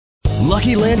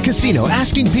Lucky Land Casino,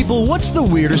 asking people, what's the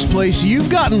weirdest place you've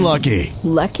gotten lucky?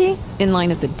 Lucky? In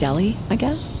line at the deli, I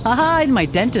guess? Aha, in my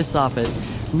dentist's office.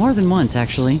 More than once,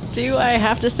 actually. Do I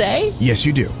have to say? Yes,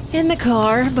 you do. In the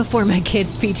car before my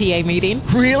kids' PTA meeting.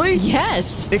 Really? Yes.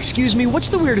 Excuse me, what's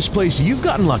the weirdest place you've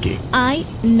gotten lucky? I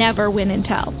never win and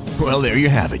tell. Well, there you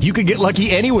have it. You can get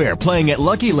lucky anywhere, playing at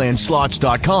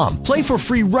LuckyLandSlots.com. Play for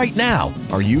free right now.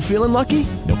 Are you feeling lucky?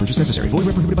 No purchase necessary. Void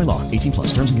where prohibited by law. 18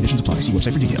 plus. Terms and conditions apply. See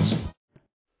website for details.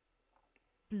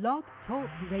 Blog Talk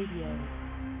Radio.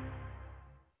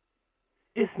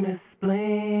 It's Miss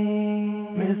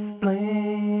Bling, Miss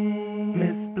Bling,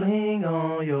 Miss Bling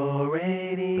on your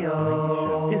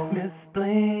radio. It's Miss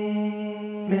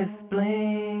Bling, Miss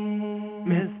Bling,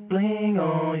 Miss Bling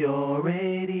on your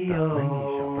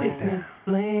radio. It's Miss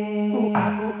Bling,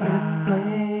 Miss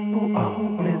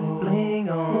Bling, Miss Bling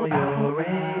on your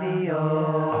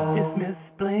radio. It's Miss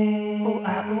Bling,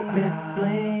 Miss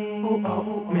Bling,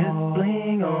 Miss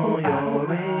Bling on your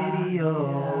radio.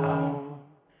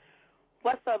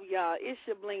 What's up, y'all? It's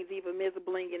your Bling Diva, Ms.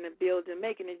 Bling in the building,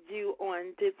 making it due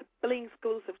on this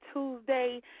Blingsclusive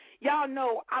Tuesday. Y'all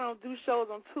know I don't do shows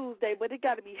on Tuesday, but it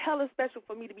got to be hella special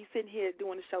for me to be sitting here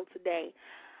doing the show today.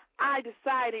 I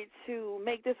decided to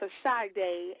make this a shy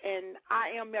day, and I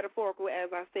am metaphorical, as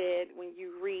I said, when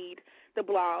you read the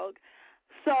blog.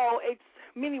 So it's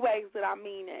many ways that I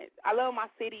mean it. I love my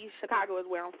city. Chicago is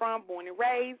where I'm from, born and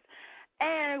raised.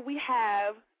 And we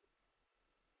have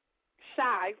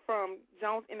Shy from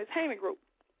Jones Entertainment Group,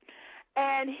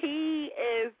 and he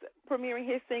is premiering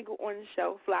his single on the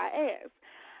show, Fly Ass,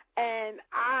 and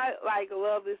I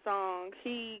love this song.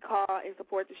 He called and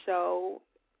support the show.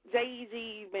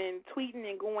 JEG been tweeting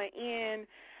and going in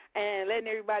and letting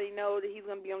everybody know that he's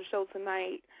going to be on the show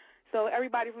tonight, so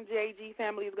everybody from JEG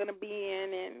family is going to be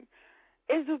in, and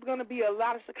it's just going to be a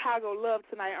lot of Chicago love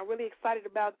tonight. I'm really excited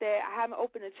about that. I haven't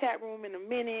opened the chat room in a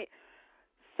minute.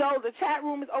 So the chat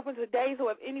room is open today, so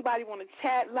if anybody want to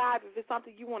chat live, if it's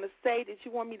something you want to say that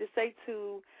you want me to say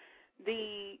to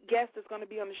the guest that's going to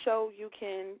be on the show, you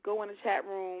can go in the chat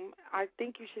room. I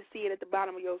think you should see it at the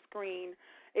bottom of your screen.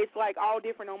 It's like all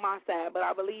different on my side, but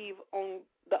I believe on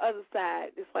the other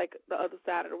side, it's like the other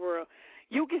side of the world.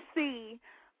 You can see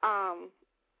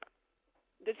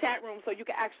the chat room, so you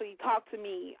can actually talk to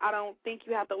me. I don't think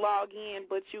you have to log in,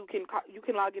 but you can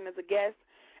log in as a guest,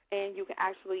 and you can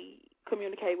actually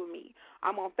communicate with me.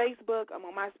 I'm on Facebook, I'm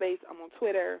on MySpace, I'm on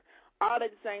Twitter, all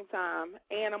at the same time,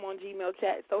 and I'm on Gmail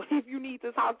chat. So if you need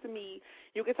to talk to me,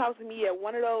 you can talk to me at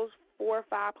one of those 4 or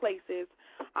 5 places.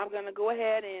 I'm going to go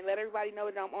ahead and let everybody know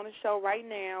that I'm on the show right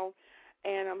now,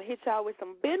 and I'm going to hit y'all with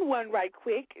some Ben One right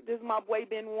quick. This is my boy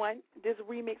Ben One. This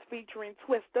remix featuring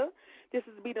Twister. This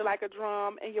is Beat It Like a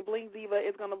Drum, and your Bling Diva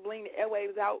is going to bling the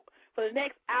airwaves out for the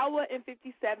next hour and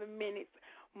 57 minutes.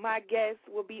 My guest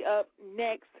will be up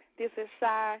next. This is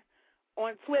Shy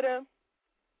on Twitter,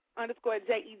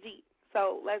 _JEG.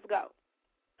 So let's go.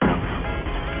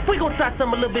 We gonna try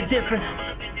something a little bit different.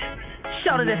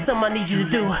 Shout it, that's something I need you to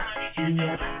do.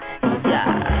 Yeah.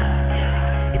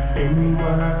 It's been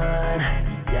one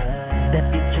that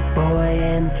beat your boy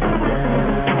and Twitter.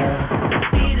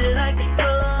 Beat it like a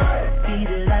drum, beat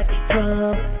it like a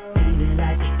drum, beat it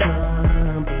like a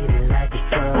drum, beat it like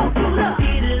a drum,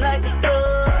 beat it like a drum.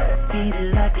 Beat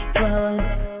it like a drum,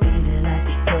 beat it like a drum, beat it like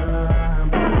a drum.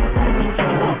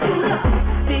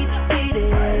 Beat it, beat it,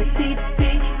 beat it,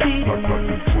 beat it, beat it,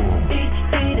 beat it,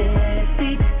 beat it,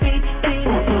 beat it, beat it, beat it.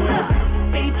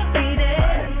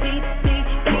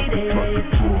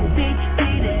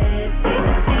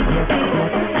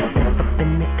 Up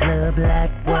in the club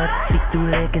like what? See through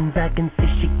leggings, I can see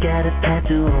she got a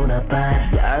tattoo on her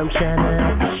body. I'm shining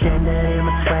like a chandelier,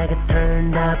 my swagger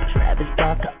turned up. Travis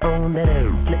about to own that.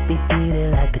 Let me beat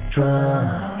it like a drum.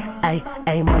 Ay,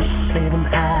 mush, play them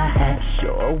hi-hats.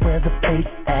 Sure where the bass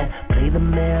at. Play the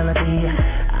melody.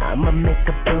 I'ma make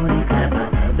a booty clap.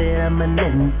 I love it, I'm an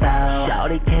info.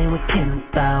 Shawty came with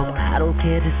tempo. I don't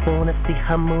care, just wanna see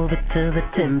her move it to the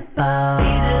tempo.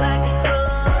 Beat it like a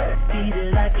drum. Beat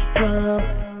it like a drum.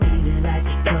 Beat it like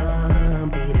a drum.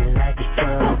 Beat it like a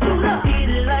drum. Beat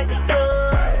it like a drum.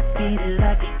 Beat it like a drum. Beat it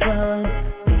like a drum.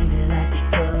 Beat it like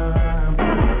a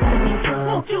drum.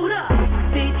 Won't you up?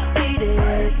 Beat it, beat it,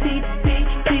 beat it, beat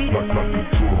it, beat it, beat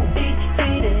it, beat it,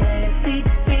 beat it, beat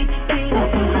it, beat it, beat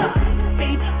it,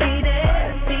 beat it, beat it,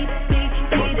 beat it,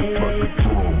 beat it, beat it,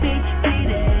 beat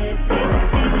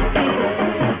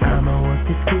it. I'ma work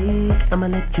this beat, I'ma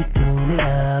let you tune it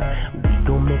up. We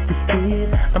gon' make this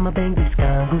beat, I'ma bang these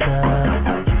congos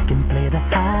up. You can play the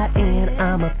high end,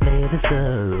 I'ma play the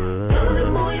sub.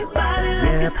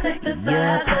 Yep,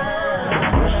 yep.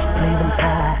 Play them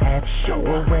hi-hats, show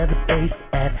where the bass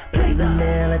at. Play the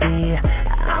melody,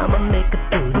 I'ma make a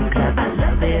booty clap. I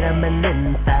love it, I'm an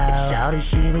info. Shawty,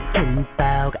 she with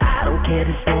kinfolk. I don't care,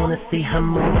 just wanna see her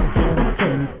move to the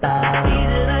tempo. Beat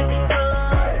it like a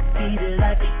drum, beat it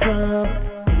like a drum,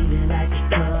 beat it like a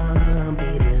drum,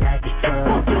 beat it like a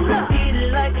drum. Beat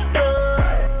it like a drum,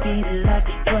 beat it like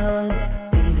a drum,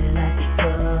 beat it like a drum, beat it like a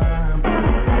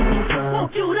drum.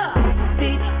 Won't you up?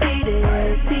 Beat it, beat it,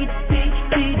 beat it, beat it,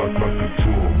 beat it, beat it,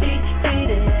 beat it,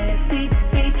 beat it, beat it,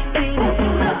 beat it,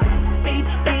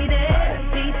 beat it,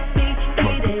 beat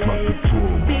it, beat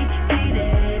it, beat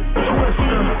it.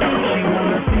 She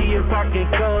wanna see if I can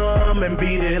come and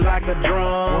beat it like a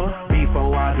drum.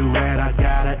 Before I do that, I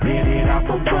gotta hit it out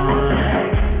for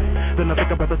fun. Then I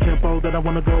think about the tempo that I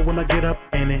wanna go when I get up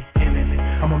in it.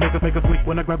 I'ma make her quick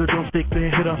when I grab the drumstick,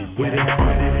 then hit her with it.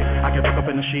 I get back up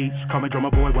in the sheets, call me drummer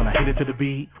boy when I hit it to the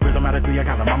beat. Rhythmatically, I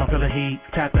got the mama feeling heat.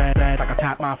 Tap that like I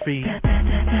tap my feet.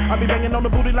 I be banging on the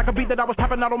booty like a beat that I was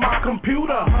tapping out on my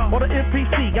computer or the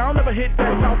MPC. I'll never hit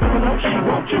that south because I know she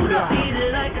won't you to beat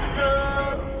it like a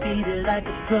drum, beat it like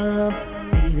a drum,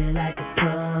 beat it like a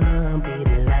drum, beat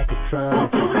it like a drum.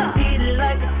 Beat it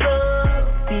like a drum,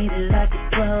 beat it like a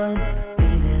drum,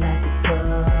 beat it like a drum, beat it like a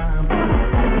drum.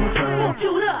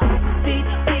 Beat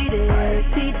it, beat it,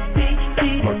 beat it, beat it,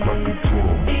 beat it, beat it,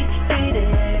 beat it, beat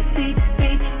it, beat it,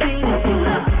 beat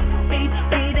it, beat it, beat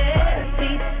it, beat it, beat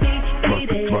it, beat it,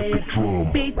 beat it.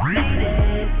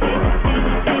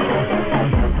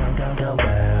 Go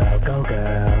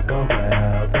girl, go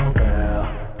girl, go girl.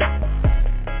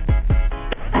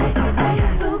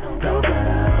 Go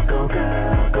girl, go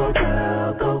girl, go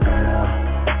girl, go girl.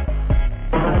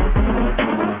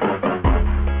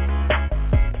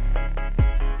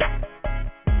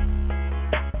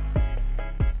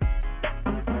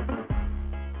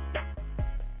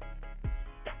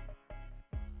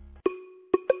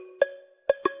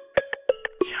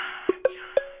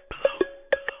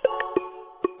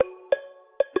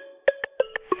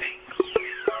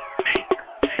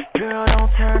 Girl, don't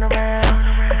turn around,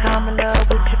 'cause I'm in love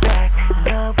with your back,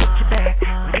 in love with your back.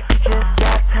 But if you just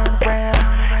got turned around,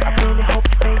 I really hope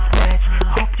your face match, I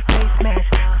hope your face match.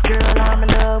 'Cause girl, I'm in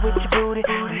love with your booty,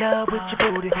 in love with your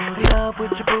booty, in love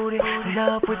with your booty, in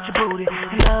love with your booty,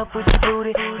 in love with your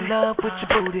booty, in love with your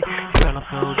booty. Girl, I'm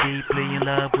so deeply in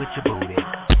love with your booty.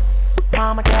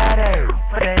 Mama got her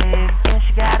for days, and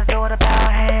she got a daughter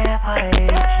about half her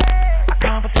age. I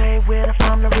conversate with her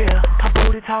from the real.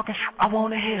 Talking I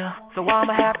wanna hear, so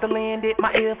I'ma have to lend it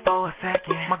my ear for a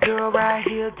second. My girl right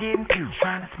here getting cute,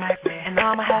 trying to smack me, and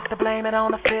I'ma have to blame it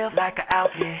on the fifth like an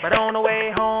outfit. But on the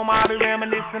way home, I'll be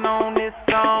reminiscing on this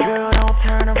song. Girl, don't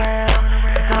turn around,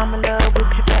 'cause I'm in love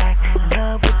with your back, in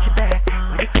love with your back.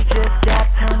 But if you just got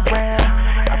turned around,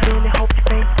 I really hope your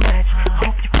face match, I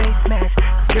hope your face match.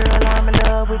 'Cause girl, I'm in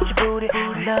love with your booty,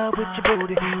 in love with your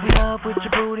booty, in love with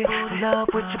your booty, in love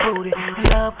with your booty, in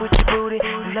love with your booty,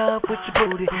 in love with your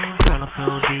booty. Girl, I'm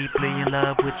so deeply in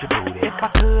love with your booty. If I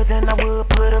could, then I would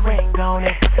put a ring on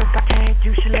it. Since I can't,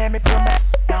 you should let me put my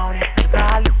on it. 'Cause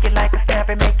I look you like a stamp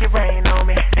and make it rain on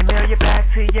me, and mail you back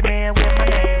to your man with my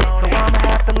name on it. So I'ma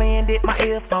have to lend it my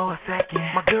ear for a second.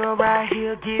 My girl right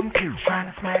here getting cute,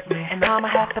 trying to smack me, and I'ma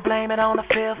have to blame it on the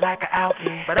fifth like an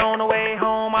outfit. But on the way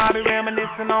home, I'll be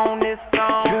reminiscing on this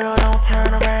song. Girl, don't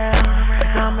turn around,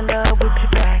 'cause I'm in love with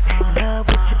your back, in love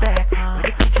with your back. But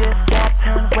if you just got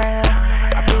turned around,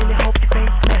 I really hope your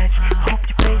face match, I hope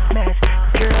your face match.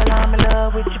 'Cause girl, I'm in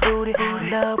love with your booty, in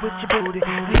love with your booty,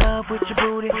 in love with your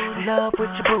booty, in love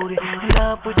with your booty, in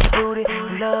love with your booty,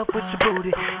 in love with your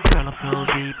booty. Girl, I'm so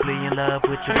deeply in love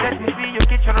with your booty. Let me see you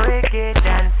get your reggae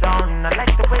dance on. I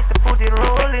like the way the booty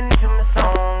roll into my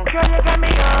song. Girl, you got me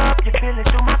up, you feel it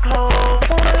through my clothes.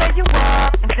 Wanna lay you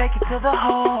up and take it to the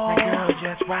hole. Now girl,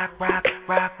 just rock, rock,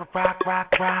 rock, rock,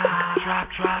 rock, rock. Drop,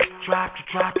 drop, drop,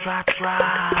 drop, drop, drop.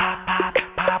 Pop, pop,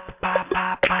 pop, pop,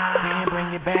 pop, pop. Then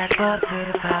bring it back up to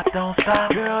the top, don't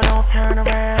stop. Girl, don't turn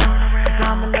around, 'cause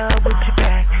I'm in love with your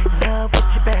back, in love with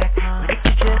your back. But if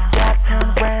you just got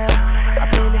turned around, I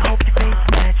really hope your face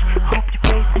match, I hope your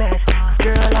face match. 'Cause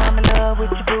girl, I'm in love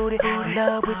with your booty, in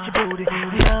love with your booty,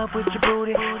 in love with your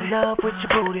booty, in love with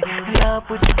your booty, in love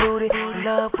with your booty, in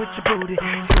love with your booty.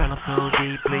 Girl, I'm so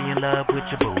deeply in love with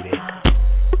your booty.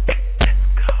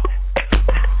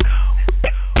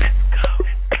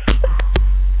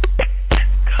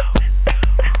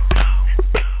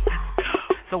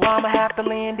 So I'ma have to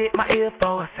lend it my ear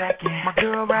for a second. My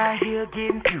girl right here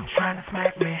getting cute, trying to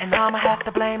smack me, and I'ma have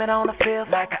to blame it on the fifth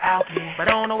like an outfit. But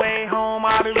on the way home,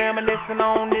 I'll be reminiscing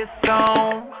on this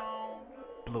song.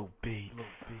 Blue Beats.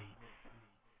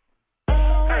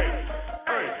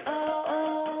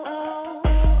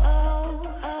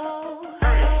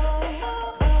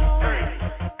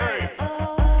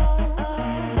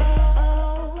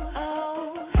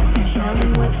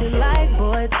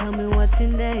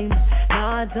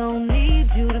 don't need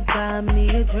you to buy me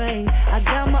a drink. I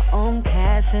got my own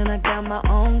cash and I got my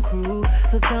own crew.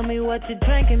 So tell me what you're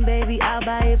drinking, baby, I'll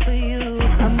buy it for you.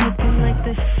 I'm looking like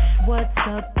the what's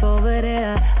up over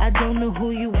there? I don't know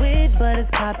who you with, but it's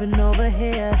popping over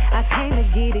here. I came to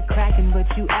get it cracking, but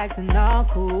you acting all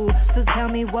cool. So tell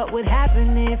me what would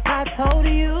happen if I told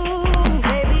you,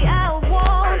 baby, I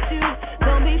want you.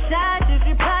 Don't be shy, just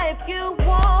reply if you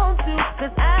want to.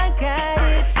 Cause I got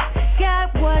it,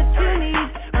 got what you need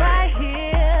right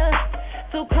here.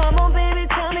 So come on, baby,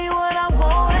 tell me what I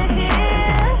wanna hear.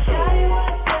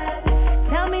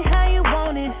 Tell me how you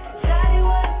want it.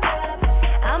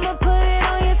 I'ma put it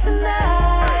on you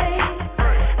tonight.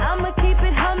 I'ma keep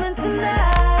it humming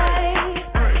tonight.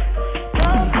 So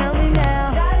tell me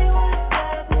now.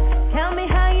 Tell me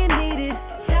how you need it.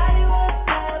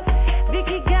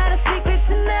 Vicky got a secret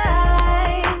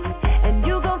tonight, and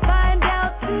you gon' find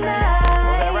out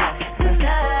tonight.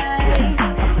 Tonight.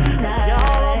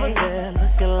 Y'all over there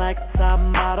looking like a top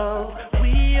model.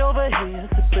 We over here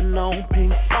sipping on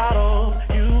pink bottles.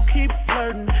 You keep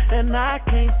flirting and I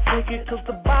can't take it, cause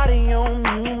the body on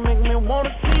you make me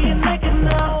wanna see you naked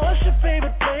now. What's your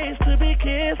favorite place to be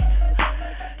kissed?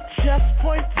 Just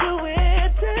point to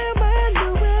it, damn I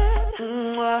knew it.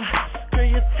 Girl,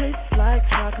 you taste like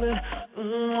chocolate.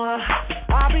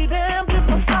 I'll be damned if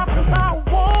I stop, cause I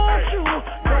want you.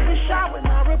 Don't be shy when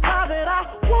I reply that I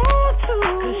want to.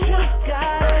 Cause you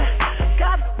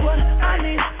got what I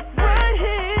need right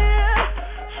here.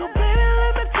 So baby,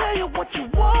 let me tell you what you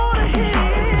wanna hear.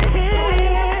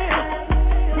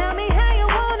 Tell me how you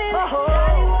want it.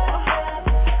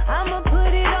 I'ma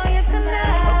put it on you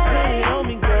tonight. Put it on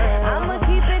me, girl. I'ma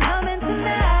keep it humming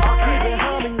tonight. I'll keep it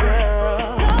humming,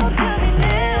 girl. So tell me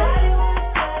now.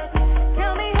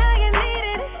 Tell me how you need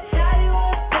it.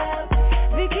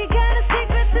 Vicky got a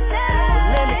secret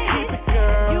tonight. Let me keep it,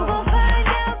 girl. You gon' find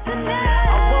out tonight.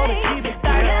 I wanna keep it,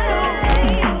 girl.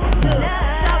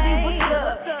 Shawty, what's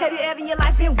up? Have you ever in your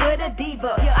life been with a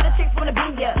diva? All the chicks wanna be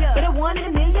ya, but a one in a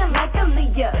million like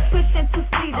Aaliyah. Switch into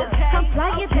cedars, I'm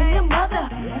flyer than your mother.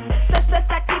 Success,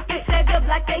 I keep it set up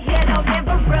like they head on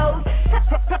Amber Rose.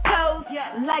 Propose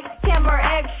like camera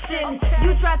action.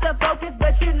 You try to focus,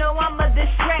 but you know I'm a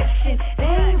distraction. They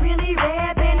ain't really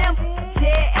rapping, I'm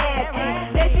dead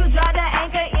acting. Let you draw the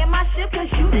anchor in my ship, cause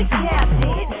you the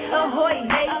captain. Ahoy,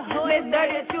 mate, let's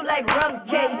dirty at you like rum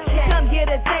gate. Come get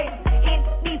a taste, it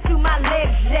me to my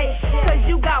legs, Jay. Cause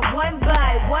you got one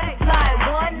bite, one fly,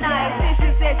 one night. Since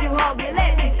you said you hungry,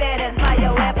 let me satisfy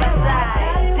your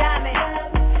appetite. Diamond,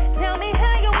 Tell me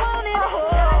how you want it.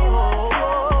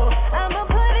 I'ma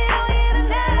put it on you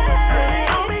tonight.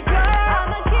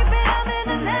 I'ma keep it humming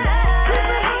tonight.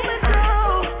 So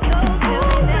tell me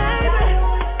now.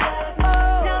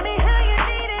 Tell me how you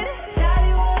need it.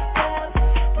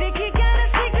 Vicky got a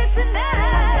secret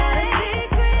tonight.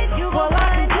 You gon'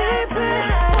 find it.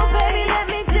 Oh baby, let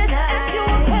me just ask you a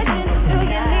question. Do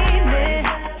you need me?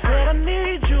 Said I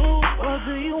need you, Or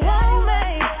do you want me?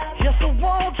 yes I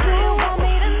want Do you you. want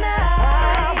me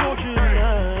tonight? I want you Do you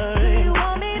tonight.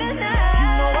 want me tonight? You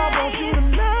know I want you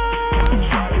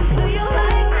tonight. Do you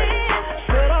like this?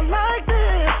 Said I like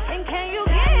this. And can you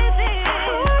get this? I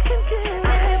can get it.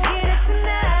 Let's get it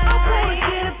tonight. I'm gonna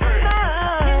get it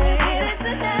tonight. Can we get it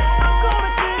tonight? I'm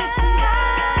gonna get it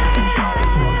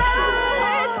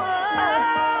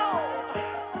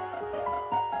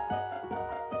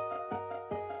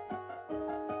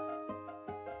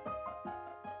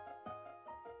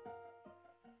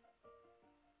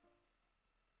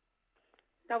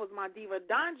That was my diva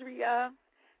Dondria,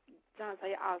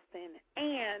 Jonte Austin,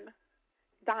 and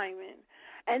Diamond.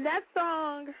 And that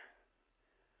song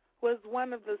was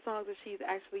one of the songs that she's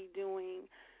actually doing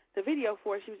the video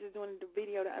for. She was just doing the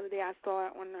video the other day. I saw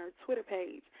it on her Twitter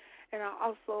page. And I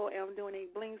also am doing a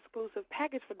Blingsclusive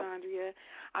package for Dondria.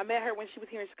 I met her when she was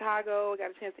here in Chicago. I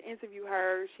got a chance to interview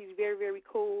her. She's very, very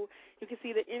cool. You can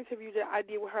see the interview that I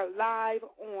did with her live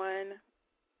on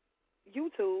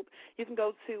YouTube. You can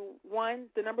go to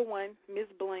the number one, Miss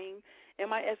Bling,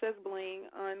 MISS Bling,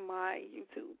 on my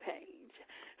YouTube page.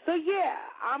 So, yeah,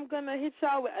 I'm going to hit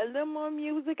y'all with a little more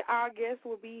music. Our guest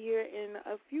will be here in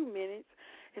a few minutes.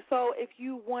 And so if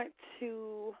you want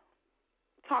to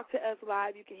talk to us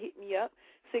live, you can hit me up,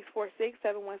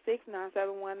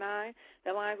 646-716-9719.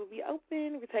 The lines will be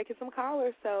open. We're taking some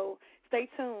callers, so stay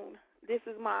tuned. This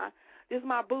is my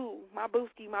boo, my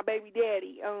booski, my baby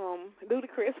daddy,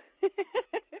 Ludacris.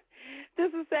 This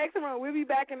is Sex and Roll. We'll be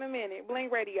back in a minute. Bling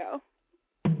Radio.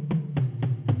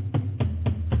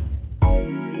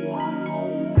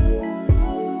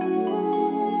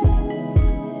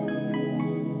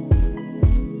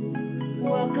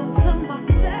 Welcome to my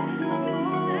sex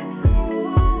room.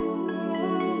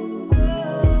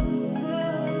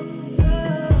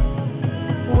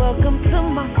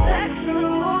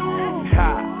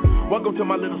 welcome to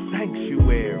my little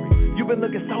sanctuary. You been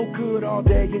looking so good all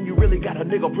day, and you really got a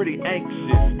nigga pretty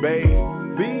anxious, baby.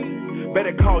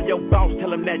 Better call your boss,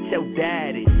 tell him that your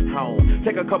daddy's home.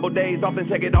 Take a couple days off and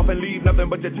take it off and leave nothing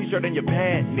but your t-shirt and your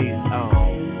panties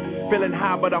on. Feeling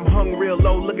high, but I'm hung real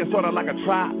low, looking sorta like a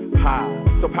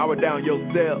tripod. So power down your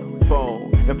cell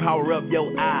phone and power up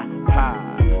your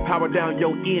iPod. Power down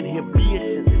your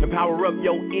inhibitions and power up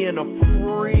your inner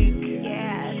freak.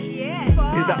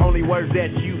 Is the only words that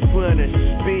you wanna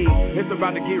speak. It's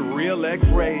about to get real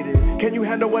X-rated. Can you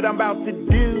handle what I'm about to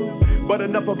do? But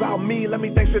enough about me, let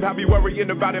me think, should I be worrying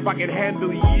about if I can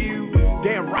handle you?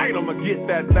 Damn right, I'ma get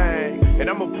that thing, and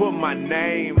I'ma put my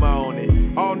name on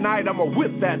it. All night I'ma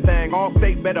whip that thing, all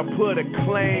state better put a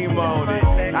claim on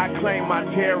it. I claim my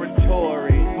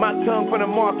territory, my tongue finna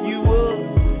mark you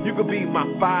up. You could be my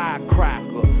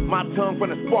firecracker, my tongue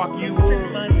finna spark you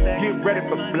up. Get ready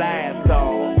for blast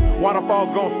off. Waterfall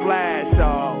gon' splash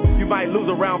off. You might lose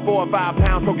around 4 or 5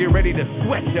 pounds, so get ready to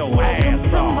sweat your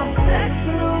ass off. My sex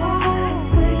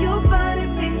room, where your body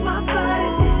beats my body.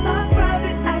 It's my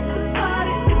private access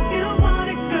party. If you want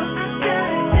it, girl, I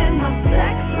got it. In my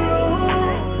sex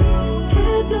room,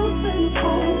 candles and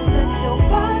phones. Set your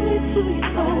body to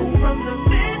your soul. From the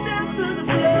bed down to the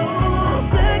floor.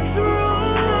 Sex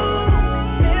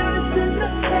room, mirrors in the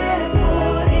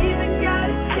headboard. Even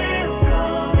got a chance,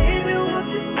 girl. Baby, won't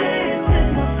you dance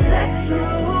in my sex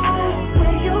room?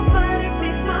 Where your body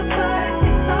beats my body.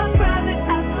 It's our private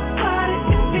after party.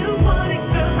 If you want it,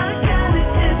 girl, I got it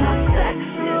in my sex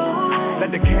room. Let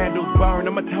the candles burn,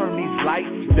 I'ma turn these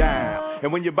lights down. And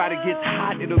when your body gets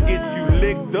hot, it'll get you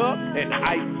licked up and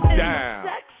iced down.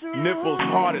 Nipples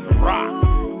hard as rock,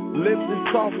 lips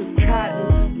as soft as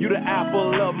cotton. You the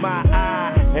apple of my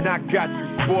eye, and I got you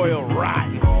spoiled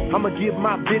rotten. I'ma get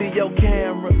my video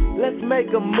camera, let's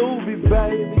make a movie,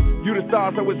 baby. You the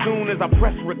star, so as soon as I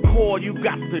press record, you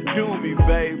got to do me,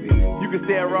 baby. You can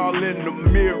stare all in the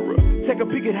mirror, take a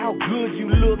peek at how good you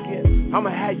looking. I'ma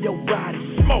have your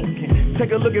body smoking.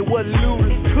 Take a look at what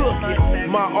Luda's cooking.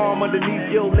 My arm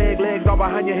underneath your legs all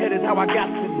behind your head is how I got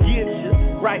to get you.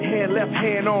 Right hand, left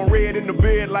hand on red in the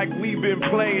bed like we've been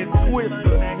playing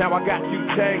Twister. Now I got you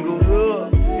tangled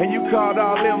up, and you caught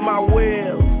all in my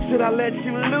web. Should I let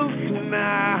you loose?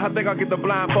 Nah, I think I'll get the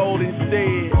blindfold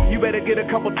instead. You better get a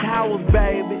couple towels,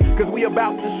 baby, cause we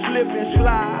about to slip and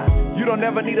slide. You don't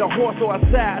ever need a horse or a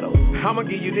saddle. I'ma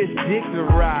give you this dick to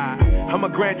ride. I'ma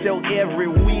grant your every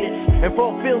wish and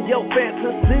fulfill your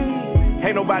fantasy.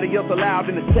 Ain't nobody else allowed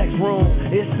in the sex room.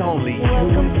 It's only you.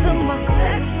 Welcome to my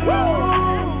sex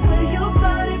room, where your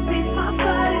body beats my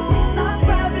body. It's our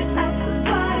private after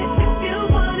party. If you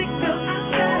want it, girl, I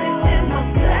got it in my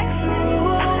sex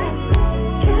room.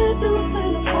 Candles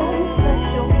and the phone. Set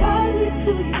your body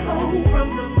to your soul. From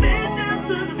the bed down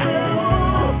to the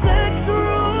floor. Sex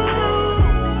room,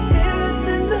 mirrors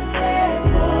in the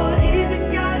headboard. Even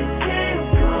got a chance,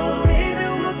 girl. Baby,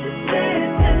 won't you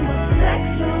dance in my sex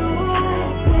room?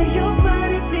 Your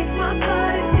body beats my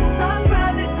body. It's our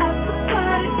private after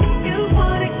party. If you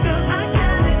want it, girl, I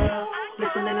got it.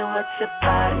 Listening to what your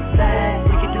body say.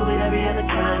 We can do it every other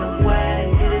kind of way.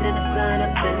 Get it in the sun,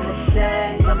 up in the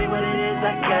shade. Tell me what it is,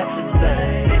 I got you,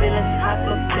 babe. Baby, let's hop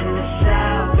up in the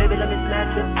shower. Baby, let me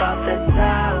snatch up off that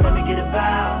towel. Let me get a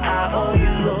bow. I owe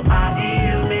you, I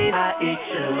eat you, me, I eat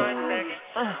you.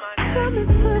 Coming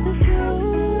to the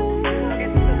floor.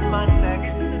 It's my sex.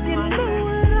 You know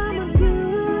what I'ma do.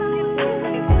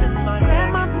 Grab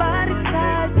my body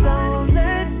tight, don't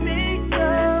let me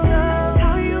go.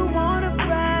 How you wanna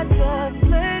ride, just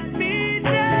let me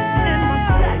down. In my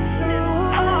sex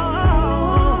room,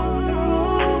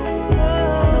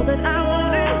 know that I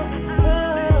want it.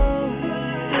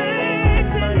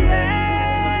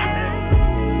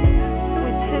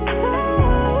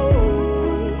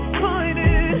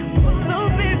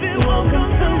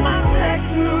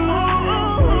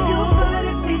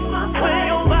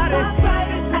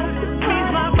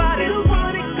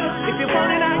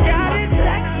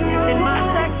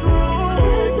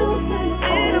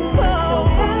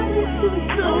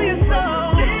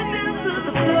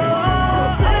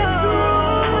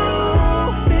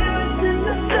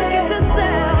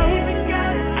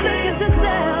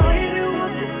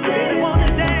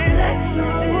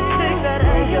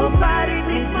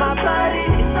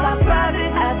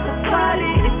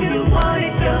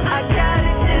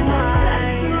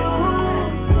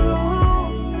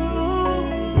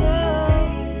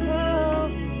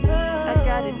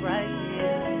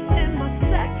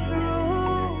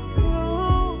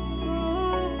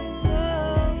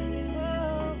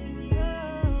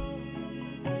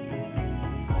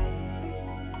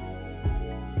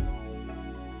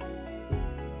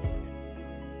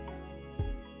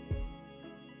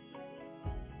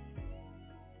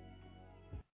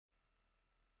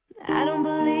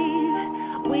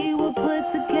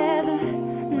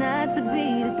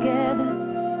 together.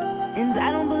 And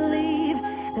I don't believe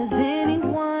there's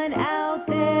anyone out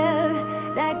there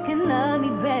that can love me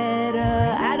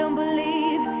better. I don't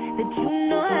believe that you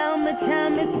know how much I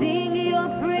miss seeing your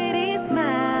pretty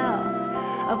smile.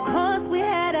 Of course we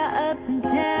had our ups and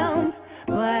downs,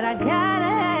 but I gotta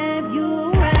have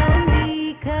you around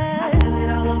because I feel it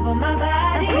all over my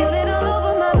body. I feel it all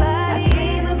over my body. I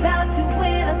dream about you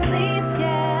when I sleep,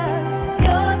 yeah.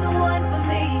 You're the one for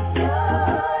me.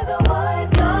 You're the one.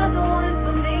 You're the one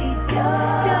for me.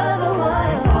 You're the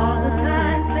one. All the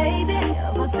signs, baby,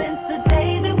 ever since the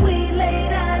day that we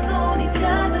laid eyes on each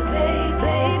other,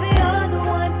 baby, you're the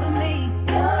one for me.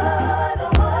 You're the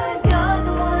one. You're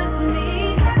the one for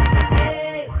me.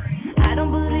 I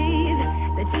don't believe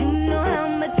that you know how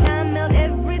much I melt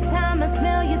every time I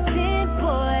smell your scent,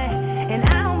 boy. And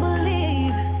I don't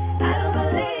believe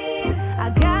I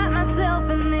got myself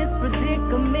in this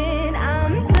predicament.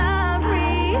 I'm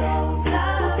sorry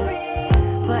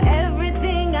for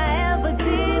everything I ever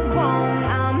did wrong.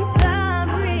 I'm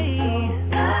sorry.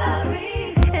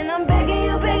 And I'm begging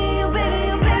you,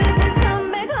 to come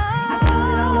back home. I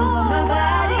feel it all over my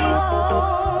body.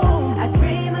 I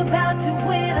dream about you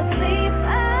when I sleep.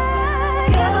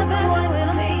 You're the one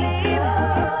for me.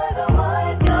 You're the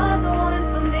one. You're the one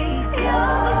for me.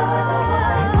 You're the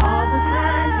one. All the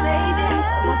signs, baby,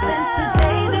 ever since the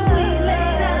day that we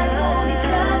laid eyes on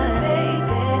each other,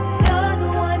 baby. You're the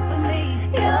one for me.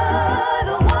 You're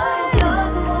the one. You're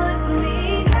the one for me.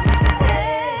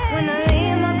 When I lay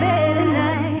in my bed at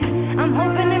night, I'm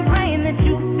hoping and praying that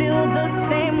you feel the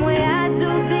same way I do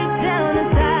deep down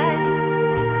inside.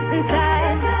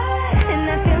 And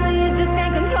that feeling you just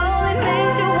can't control, it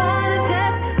makes you wanna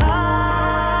just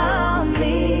call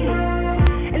me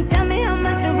and tell me how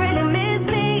much you really miss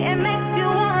me. It makes you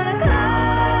wanna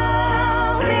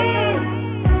call me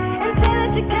and say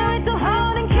that you can't wait to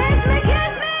hold and kiss me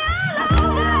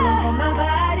all over my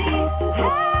body.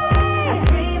 Hey, I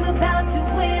dream about you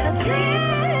when I dream.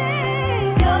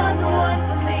 You're the one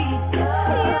for me.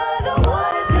 You're the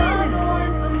one. You're the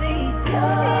one for me.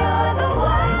 You're the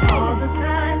one. All the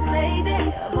signs, baby,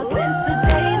 ever since the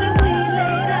day that we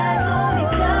laid eyes on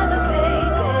each other,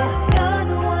 baby. You're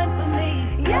the one for me.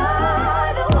 You're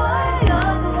the one.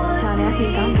 You're the one. Johnny, I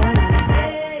think I'm done.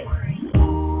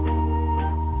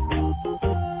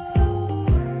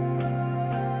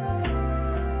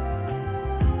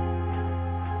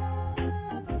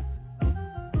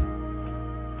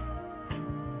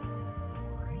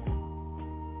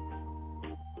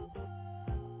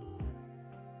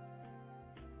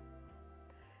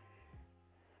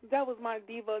 That was my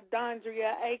diva,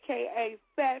 Dondria, a.k.a.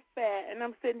 Fat Fat, and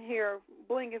I'm sitting here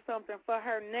blinging something for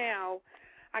her now.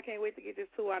 I can't wait to get this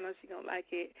to her. I know she's going to like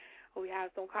it. We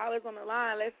have some callers on the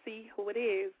line. Let's see who it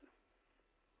is.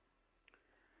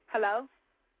 Hello?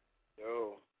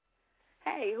 Yo,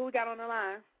 Hey, who we got on the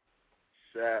line?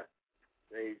 Shaq,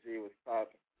 Jay-Z was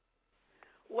popping.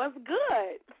 What's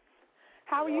good?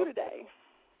 How are you today?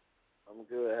 I'm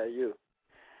good. How you?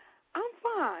 I'm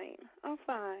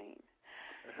fine.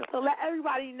 So let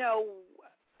everybody know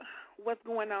what's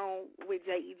going on with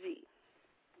JEG.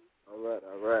 All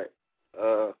right.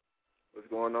 What's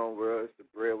going on, bro? It's the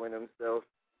breadwinner himself,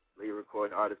 lead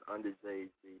recording artist under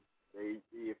JEG. JEG,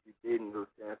 if you didn't know,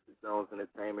 stands for Jones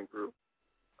Entertainment Group.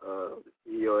 The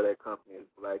CEO of that company is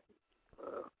Black,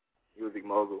 music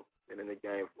mogul, been in the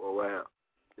game for a while,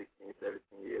 16, 17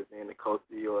 years. And the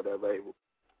co-CEO of that label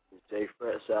is Jay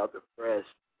Fresh. Shout out to Fresh.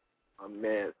 My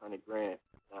man, it's 100 grand.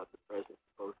 Shout out to Fresh as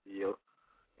the co-CEO,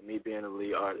 and me being the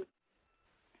lead artist.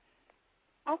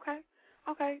 Okay.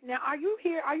 Now, are you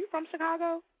here? Are you from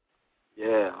Chicago?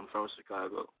 Yeah, I'm from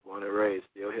Chicago. Born and raised,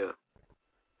 still here.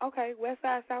 Okay, west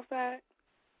side, south side?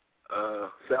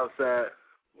 South side,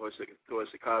 more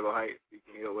towards Chicago Heights. You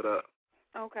can hear what up.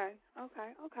 Okay.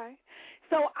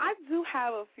 So I do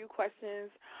have a few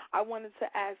questions I wanted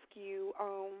to ask you.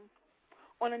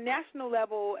 On a national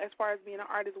level, as far as being an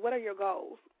artist, what are your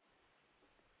goals?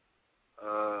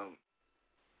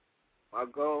 My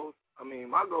goals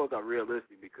are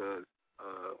realistic because,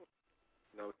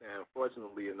 you know what I'm saying,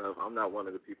 fortunately enough, I'm not one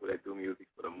of the people that do music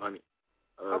for the money.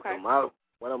 Okay. So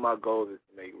one of my goals is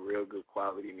to make real good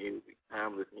quality music,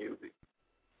 timeless music.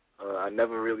 I've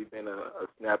never really been a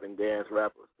snap and dance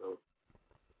rapper, so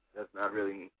that's not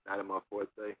in my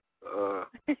forte. I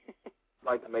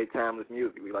like to make timeless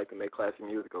music. We like to make classic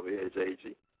music over here at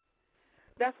JG.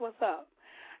 That's what's up.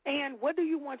 And what do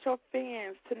you want your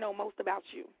fans to know most about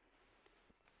you?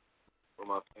 For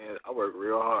my fans, I work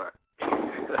real hard.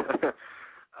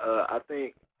 I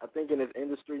think in this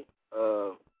industry,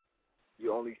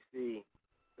 you only see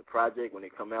the project when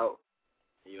it come out.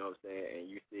 You know what I'm saying? And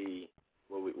you see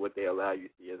what they allow you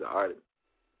to see as an artist.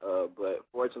 But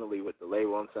fortunately, with the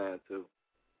label I'm signed to,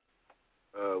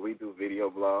 we do video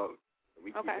blogs.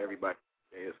 We keep everybody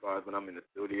as far as when I'm in the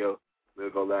studio. We'll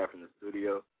go live from the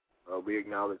studio. We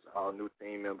acknowledge all new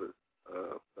team members.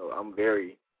 So I'm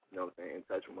very, in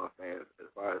touch with my fans as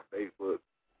far as Facebook,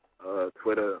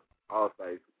 Twitter, all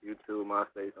sites, YouTube,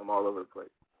 MySpace. I'm all over the place.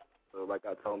 So like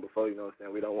I told them before,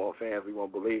 we don't want fans, we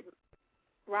want believers.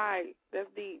 Right. That's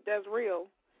deep. That's real.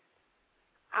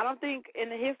 I don't think in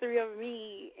the history of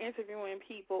me interviewing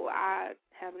people, I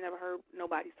have never heard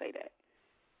nobody say that.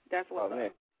 That's what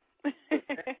man.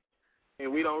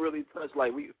 And we don't really touch,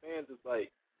 we fans is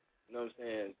like, you know what I'm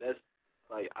saying? That's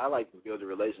like, I like to build a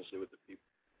relationship with the people.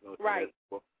 Right.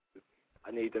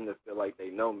 I need them to feel like they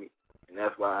know me. And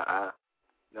that's why I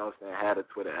had a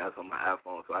Twitter app on my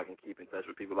iPhone so I can keep in touch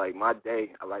with people. Like my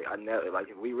day, I never,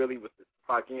 if we really was to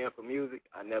clock in for music,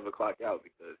 I never clock out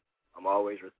because I'm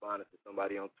always responding to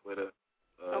somebody on Twitter.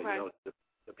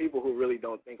 The people who really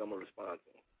don't think I'm going to respond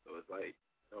to them. So it's like,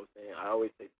 you know what I'm saying? I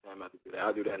always take the time out to do that.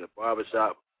 I'll do that in the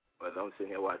barbershop, but I'm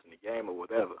sitting here watching the game or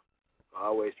whatever. I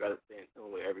always try to stay in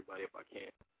tune with everybody if I can.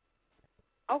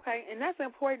 Okay, and that's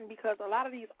important because a lot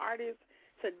of these artists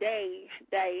today,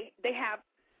 they have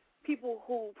people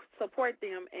who support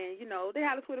them, and, they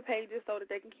have the Twitter pages so that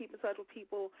they can keep in touch with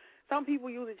people. Some people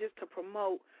use it just to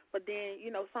promote, but then,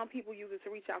 some people use it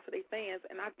to reach out to their fans,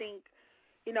 and I think,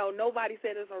 nobody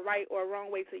said there's a right or a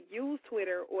wrong way to use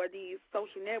Twitter or these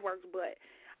social networks, but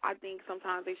I think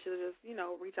sometimes they should just,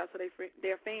 reach out to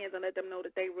their fans and let them know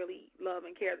that they really love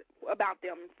and care about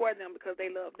them and for them because they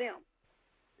love them.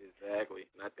 Exactly.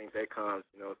 And I think that comes,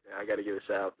 I got to give a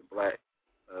shout out to Black.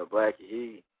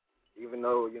 Blackie, even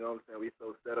though, we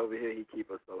so set over here, he keep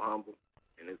us so humble.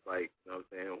 And it's like,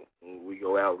 when we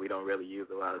go out, we don't really use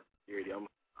a lot of security. I'm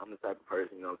the type of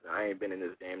person, I ain't been in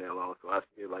this game that long, so I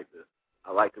like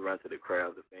to run to the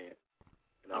crowd, the fans,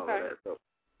 and all of that. So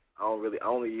I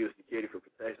only use security for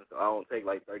protection, so I don't take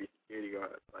 30 security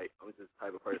guards. I'm just the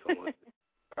type of person who wants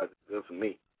to good for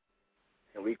me.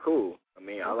 And we cool. I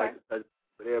like to touch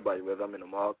with everybody, whether I'm in the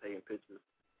mall taking pictures,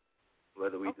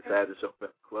 whether we decide to show up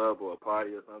at a club or a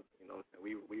party or something,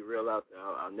 we real out there.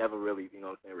 I'll never really,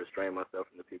 restrain myself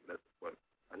from the people that support me.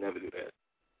 I never do that.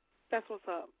 That's what's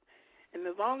up. And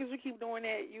as long as you keep doing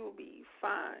that, you will be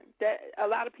fine. That a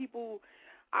lot of people,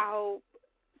 I'll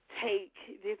take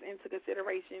this into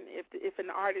consideration if an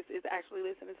artist is actually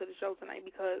listening to the show tonight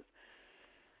because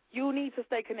you need to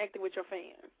stay connected with your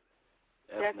fans.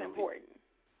 Definitely. That's important.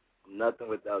 Nothing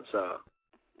without y'all.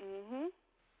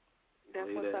 That's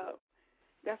what's up.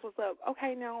 That's what's up.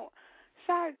 Okay, now,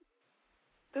 Shad,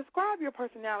 describe your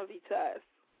personality to us.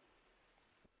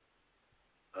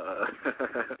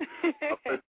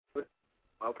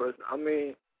 My person,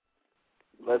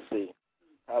 let's see.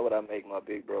 How would I make my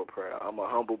big bro proud? I'm a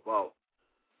humble boss.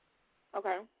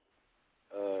 Okay.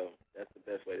 That's the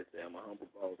best way to say it. I'm a humble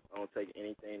boss. I don't take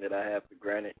anything that I have for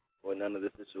granted or none of the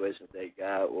situations that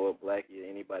God or Blackie or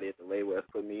anybody at the label has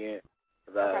put me in.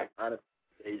 Because honestly,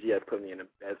 AG has put me in the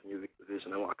best music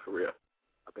position in my career.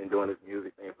 I've been doing this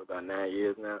music thing for about 9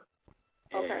 years now.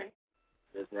 And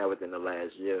just now within the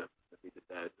last year, we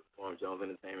decided to form Jones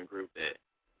Entertainment Group that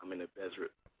I'm in the best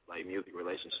music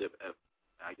relationship ever.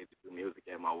 I get to do music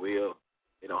at my will.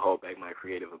 They don't hold back my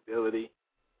creative ability.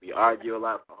 We argue a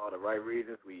lot for all the right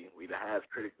reasons. We the highest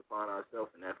critics upon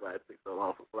ourselves, and that's why it took so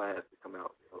long for Flash to come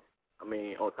out. So,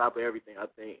 on top of everything, I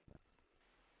think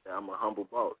that I'm a humble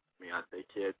boss. I take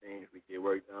care of things. We get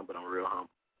work done, but I'm real humble,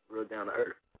 real down to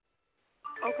earth.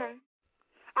 Okay.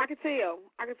 I can tell.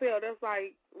 That's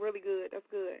really good. That's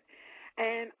good.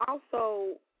 And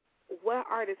also, what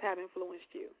artists have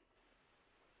influenced you?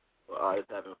 Well,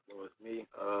 artists have influenced me.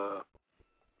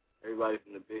 Everybody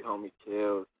from the big homie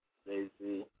Kells, Jay-Z.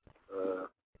 You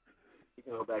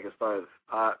can go back as far as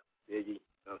Pop, Biggie.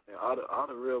 All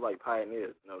the real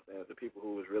pioneers. The people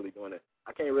who was really doing it.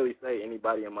 I can't really say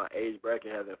anybody in my age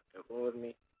bracket has influenced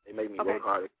me. They make me work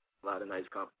hard. A lot of nice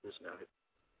competition out here.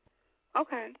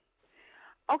 Okay.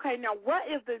 Now, what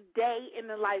is the day in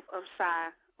the life of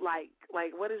Shy like?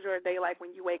 What is your day like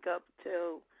when you wake up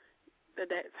till the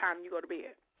time you go to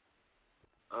bed?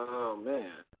 Oh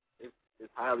man, it's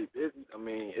highly busy.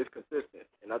 It's consistent,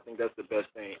 and I think that's the best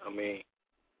thing.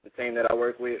 The team that I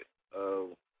work with,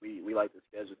 we like to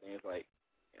schedule things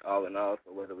all in all.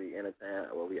 So whether we in a town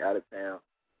or we out of town,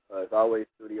 it's always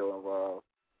studio involved.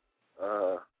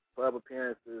 Club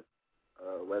appearances,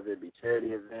 whether it be charity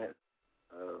events,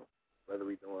 whether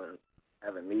we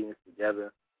having meetings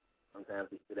together. Sometimes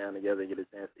we sit down together and get a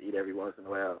chance to eat every once in a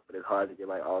while, but it's hard to get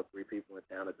all three people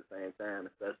in town at the same time,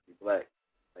 especially Black.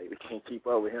 We can't keep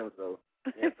up with him, so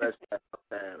Yeah, fresh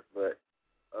sometimes, but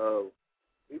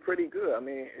we pretty good. I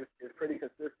mean, it's pretty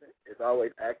consistent. It's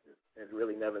always active. There's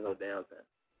really never no downtime.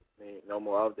 I mean, no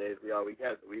more off days. We all we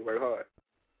got, so we work hard.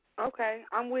 Okay,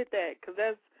 I'm with that, because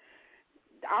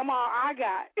I'm all I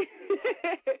got.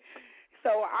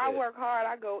 So I work hard.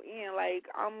 I go in. Like,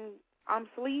 I'm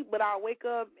asleep, but I'll wake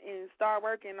up and start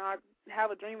working. I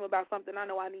have a dream about something I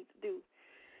know I need to do.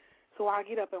 So I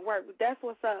get up and work. But that's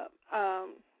what's up.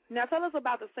 Now tell us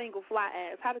about the single Fly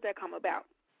Ass. How did that come about?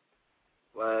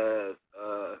 Fly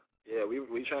Ass, yeah,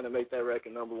 we trying to make that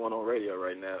record #1 on radio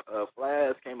right now. Fly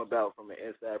Ass came about from an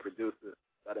inside producer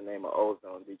by the name of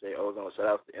Ozone, DJ Ozone. Shout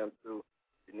out to M2,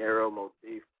 De Niro,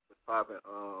 Motif, was popping.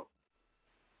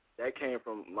 That came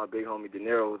from my big homie De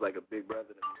Niro, was like a big brother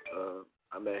to me.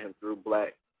 I met him through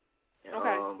Black.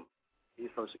 And, he's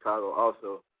from Chicago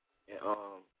also. And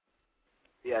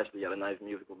he actually got a nice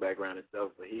musical background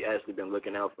himself, but he actually been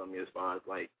looking out for me as far as,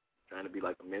 like, trying to be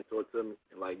like a mentor to me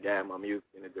and, like, guide my music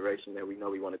in the direction that we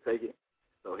know we want to take it.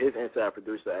 So his inside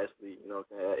producer actually, you know what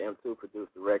I'm saying, M2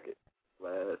 produced the record,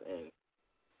 and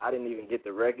I didn't even get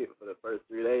the record for the first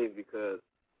 3 days because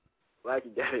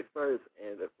Blackie got it first,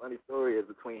 and the funny story is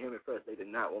between him and Fresh, they did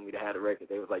not want me to have the record.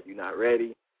 They was like, "You're not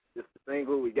ready. Just the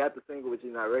single. We got the single, but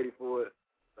you're not ready for it."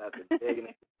 So after begging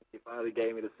it, he finally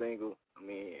gave me the single. I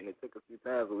mean, and it took a few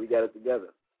times, but we got it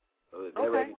together. So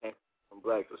that record came from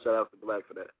Black, so shout out to Black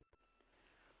for that.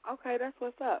 Okay, that's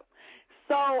what's up.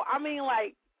 So, I mean,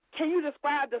 like, can you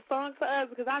describe the song to us?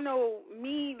 Because I know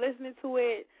me listening to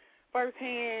it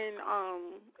firsthand,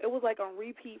 it was like on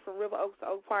repeat from River Oaks to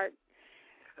Oak Park.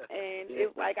 And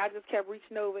it like I just kept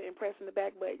reaching over and pressing the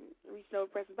back button, I'm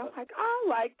like, I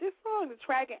like this song, the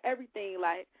track and everything.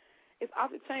 Like, it's off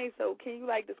the chain. So can you,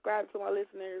 like, describe it to my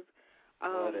listeners?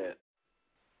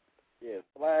 Yeah,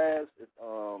 Flash,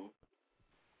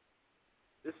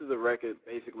 this is a record,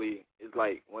 basically, it's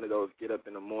like one of those get up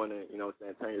in the morning, you know what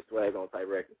I'm saying, turn your swag on type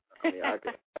records. I mean, I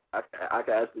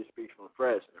can actually speak from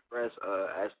Fresh. And Fresh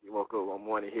actually woke up one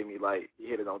morning, hit me like, he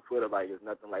hit it on Twitter like it's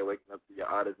nothing like waking up to your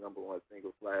artist #1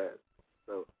 single Flash.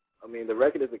 So, I mean, the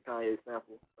record is a Kanye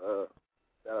sample.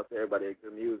 Shout out to everybody at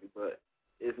Good Music, but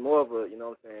it's more of a, you know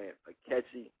what I'm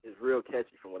saying, it's real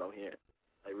catchy from what I'm hearing.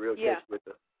 Like, real catchy with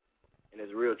and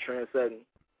it's real trend-setting,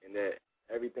 in that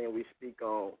everything we speak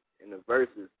on in the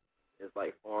verses is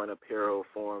like foreign apparel,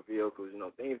 foreign vehicles, you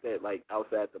know, things that like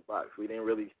outside the box. We didn't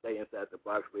really stay inside the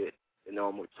box with the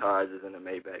normal Chargers and the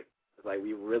Maybach. It's like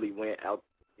we really went out,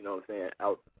 you know what I'm saying,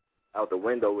 out the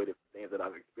window with it, things that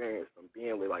I've experienced from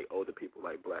being with like older people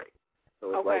like Black.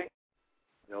 So it's like,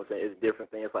 you know what I'm saying, it's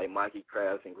different things like Mikey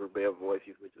Crafts and Grubel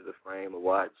Voices, which is a frame, a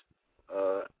watch.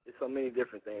 It's so many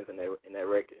different things in that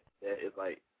record that it's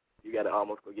like you got to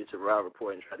almost go get your ride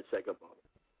report and try to check up on it.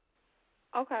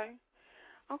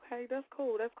 Okay, that's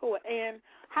cool. And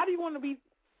how do you want to be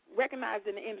recognized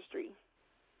in the industry?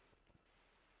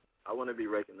 I want to be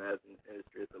recognized in the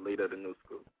industry as the leader of the new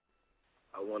school.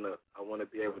 I want to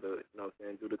be able to, you know what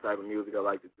I'm saying, do the type of music I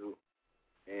like to do.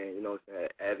 And, you know what I'm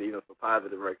saying, as even for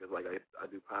positive records, like I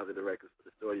do positive records for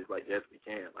the stories like Yes We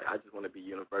Can. Like, I just want to be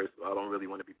universal. I don't really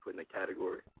want to be put in a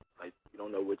category. Like, you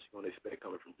don't know what you're going to expect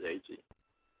coming from JG.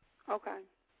 Okay.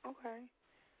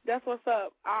 That's what's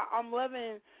up. I'm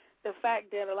loving the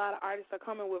fact that a lot of artists are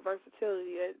coming with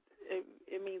versatility.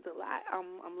 It means a lot.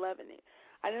 I'm loving it.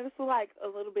 I know this is like a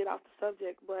little bit off the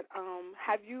subject, but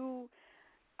have you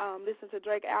listened to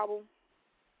Drake's album?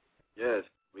 Yes,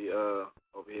 we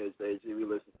over here at JG, we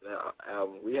listened to that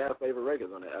album. We have favorite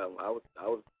records on the album. I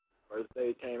was first day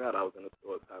it came out, I was in the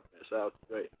store typing. Shout out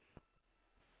to Drake.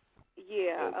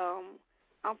 Yeah,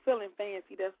 I'm feeling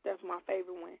fancy. That's my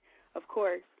favorite one. Of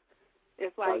course,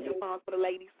 it's like the song for the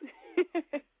ladies.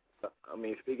 I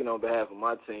mean, speaking on behalf of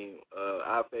my team,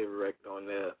 our favorite record on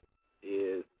there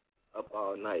is Up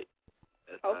All Night.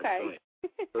 That's okay.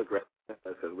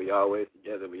 Because we always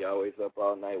together. We always up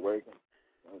all night working.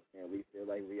 You know what I'm saying? We feel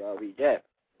like we all we got.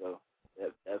 So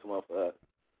that's one for us.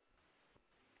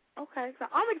 Okay, so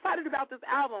I'm excited about this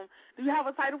album. Do you have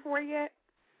a title for it yet?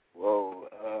 Whoa.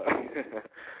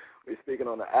 We're speaking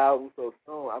on the album so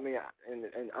soon. I mean,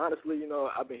 and honestly, you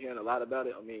know, I've been hearing a lot about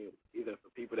it. I mean, either for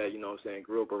people that, you know what I'm saying,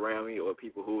 grew up around me or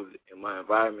people who's in my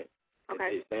environment.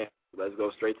 Okay. They saying, let's go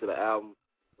straight to the album.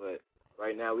 But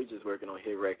right now, we just working on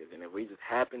hit records. And if we just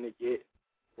happen to get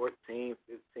 14,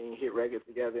 15 hit records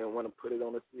together and want to put it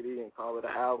on a CD and call it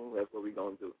an album, that's what we're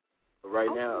going to do. But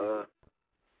right now,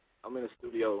 I'm in the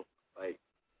studio, like,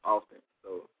 often.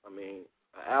 So, I mean,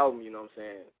 an album, you know what I'm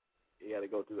saying, you got to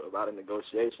go through a lot of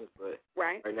negotiations, but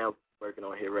right now we're working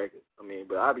on hit records. I mean,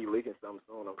 but I'll be leaking something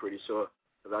soon, I'm pretty sure,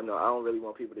 because I know I don't really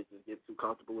want people to just get too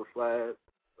comfortable with Flash,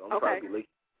 so I'm probably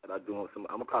leaking at I do I'm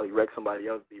gonna probably wreck somebody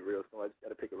else beat real soon. I just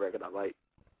gotta pick a record I like.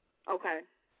 Okay.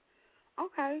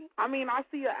 I mean, I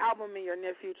see an album in your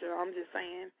near future. I'm just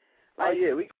saying. Like, oh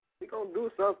yeah, we gonna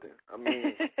do something. I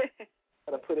mean,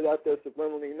 gotta put it out there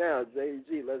subliminally now.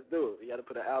 JG, let's do it. We gotta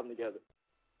put an album together.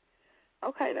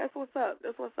 Okay, that's what's up.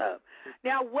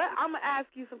 Now, I'm gonna ask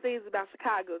you some things about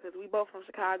Chicago because we both from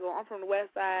Chicago. I'm from the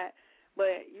West Side,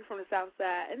 but you're from the South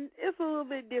Side, and it's a little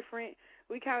bit different.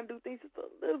 We kind of do things just a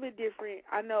little bit different.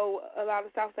 I know a lot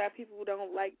of South Side people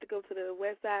don't like to go to the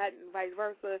West Side and vice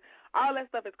versa. All that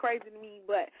stuff is crazy to me,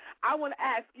 but I want to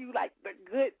ask you, like, the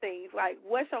good things. Like,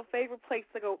 what's your favorite place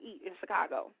to go eat in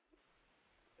Chicago?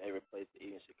 Favorite place to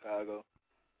eat in Chicago?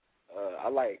 I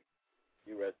like a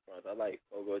few restaurants. I like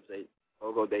Fogo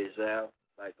de Chao,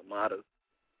 like Amadas,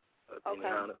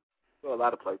 Piniana. So a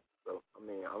lot of places. So, I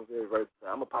mean, I'm very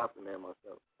versatile. I'm a pasta man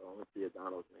myself, so I'm going to see a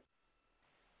Donald's man.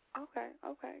 Okay,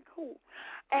 cool.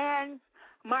 And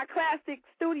my classic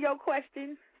studio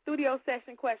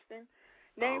session question.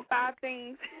 Name 5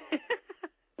 things.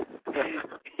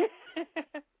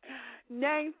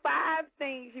 Name 5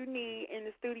 things you need in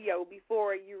the studio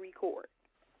before you record.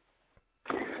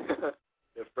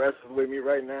 You're fresh with me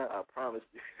right now, I promise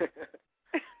you.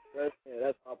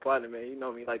 That's my partner, man. You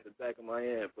know me like the back of my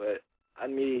hand, but I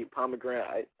need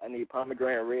pomegranate. I need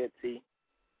pomegranate red tea.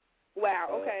 Wow,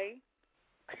 okay.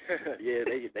 Yeah,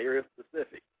 they real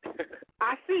specific.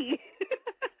 I see.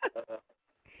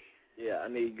 Yeah, I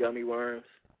need gummy worms.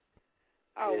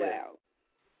 Oh, yeah. wow.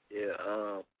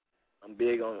 Yeah, I'm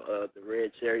big on the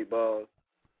red cherry balls.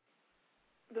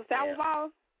 The sour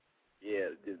balls?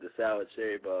 Yeah, the sour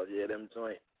cherry balls. Yeah, them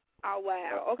joints. Oh,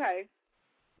 wow. Okay.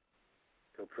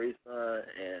 Capri Sun,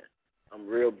 and I'm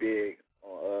real big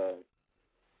on,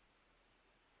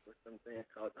 what's them things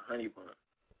called, the honey bun.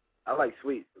 I like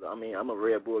sweets. I mean, I'm a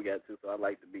Red Bull guy, too, so I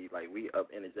like to be, like, we up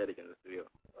energetic in the studio.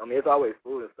 I mean, it's always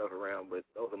food and stuff around, but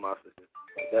those are my sisters.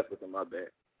 That's what's in my bag.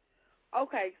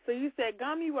 Okay, so you said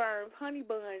gummy worms, honey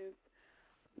buns,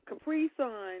 Capri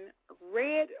Sun,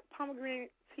 red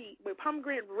pomegranate tea, with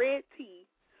pomegranate red tea.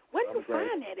 Where do you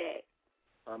find that at?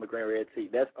 Pomegranate red tea.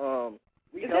 That's,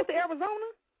 Is that the Arizona?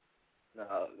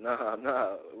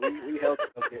 No. We help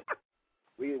okay.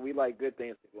 We like good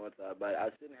things to go inside, but I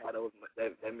shouldn't have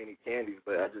that many candies,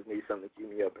 but I just need something to keep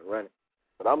me up and running.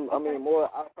 But I mean, more,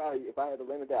 I probably, if I had to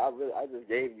limit that, I just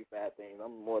gave you 5 things.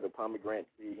 I'm more the pomegranate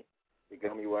tea, the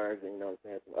gummy worms, and, you know what I'm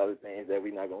saying, some other things that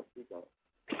we're not going to speak on.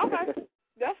 Okay,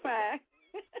 that's fine.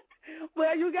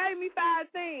 Well, you gave me 5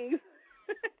 things.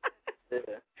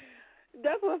 Yeah.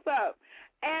 That's what's up.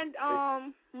 And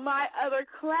my other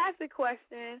classic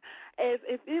question is,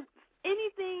 if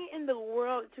anything in the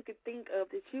world that you could think of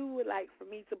that you would like for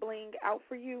me to bling out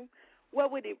for you,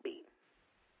 what would it be?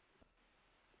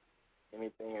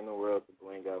 Anything in the world to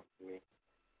bling out for me?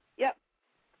 Yep.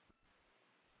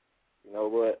 You know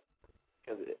what?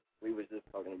 Because we were just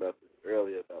talking about this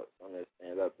earlier, about something that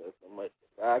stands out there so much.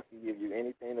 If I could give you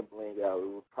anything to bling out, it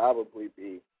would probably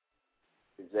be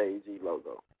the JEG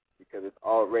logo, because it's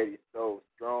already so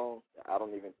strong that I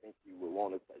don't even think you would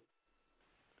want to touch it.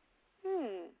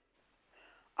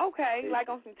 Okay, like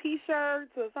on some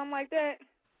T-shirts or something like that?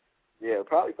 Yeah,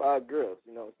 probably for our girls,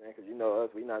 you know what I'm saying? Because you know us,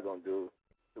 we're not going to do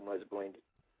too much blingy.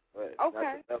 But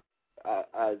okay.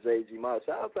 Our JG models.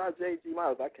 Shout out to our JG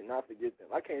models. I cannot forget them.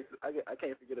 I can't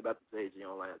forget about the JG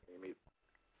online team either.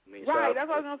 I mean, right, that's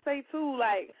what I was going to say, too.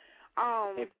 Like,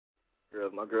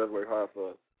 my girls work hard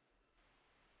for us.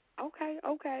 Okay.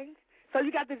 So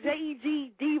you got the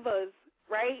JEG divas,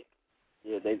 right?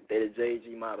 Yeah, they the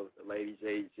JEG models, the lady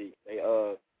JEG. They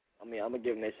I mean, I'm gonna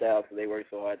give them their shout out because they work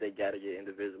so hard. They gotta get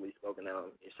individually spoken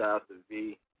out. And shout out to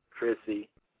V, Chrissy,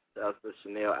 shout out to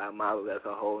Chanel our model. That's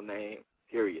her whole name.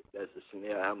 Period. That's the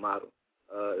Chanel our model.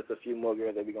 It's a few more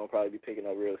girls that we're gonna probably be picking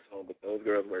up real soon. But those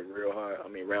girls work real hard. I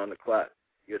mean, round the clock.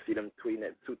 You'll see them tweeting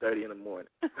at 2:30 in the morning.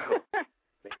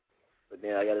 But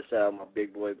then I gotta shout out my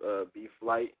big boy B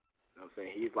Flight. You know what I'm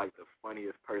saying? He's like the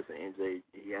funniest person in JEG.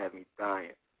 He had me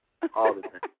dying all the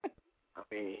time. I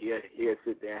mean, he'll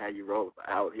sit there and have you roll for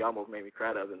hours. He almost made me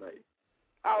cry the other night.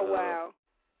 Oh, wow.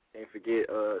 Can't forget,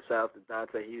 shout out to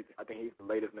Dante. I think he's the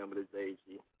latest member of the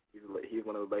JEG. He's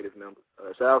one of the latest members.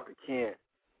 Shout out to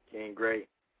Ken Gray.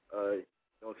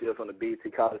 Don't see us on the BET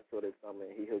College Tour this summer,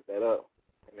 and he hooked that up.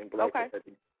 And then Black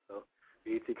so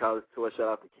BET College Tour, shout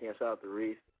out to Ken, shout out to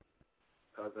Reese.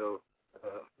 So,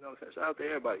 you know what I'm saying? Shout out to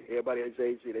everybody. Everybody at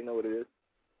JEG, they know what it is.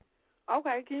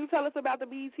 Okay. Can you tell us about the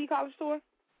BET College Tour?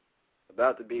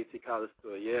 About the BET College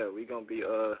Tour, yeah. We're going to be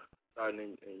starting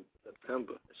in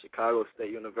September at Chicago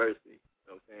State University. You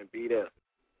know what I'm saying? Be there.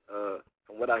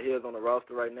 From what I hear is on the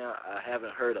roster right now, I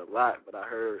haven't heard a lot, but I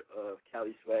heard of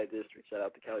Cali Swag District. Shout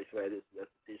out to Cali Swag District. That's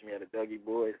to teach me how to Dougie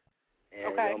Boys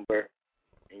and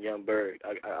Young Bird.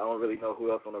 I don't really know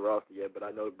who else on the roster yet, but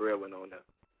I know Brill went on there.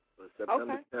 So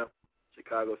September 10th,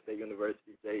 Chicago State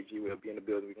University, JG will be in the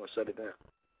building. We're gonna shut it down.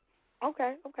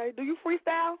 Okay. Do you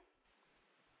freestyle?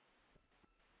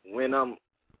 When I'm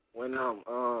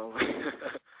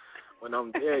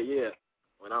there, yeah.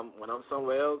 When I'm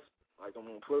somewhere else, like I'm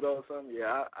on Pluto or something,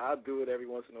 yeah, I do it every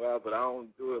once in a while, but I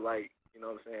don't do it like, you know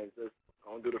what I'm saying, just I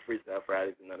don't do the freestyle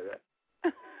Fridays and none of that.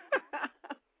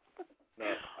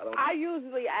 No, I don't. I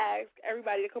usually ask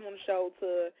everybody to come on the show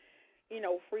to,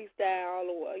 freestyle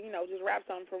or, just rap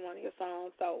something from one of your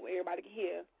songs so everybody can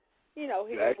hear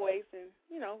your voice and,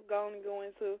 go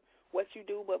into what you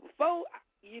do. But before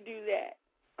you do that,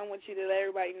 I want you to let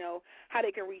everybody know how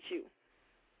they can reach you.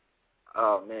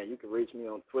 Oh, man, you can reach me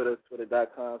on Twitter,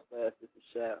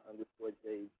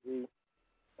 twitter.com/thisisshat_JG.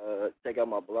 Check out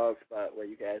my blog spot where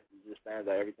you can actually just find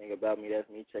out everything about me. That's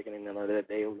me checking in on that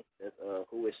daily. That's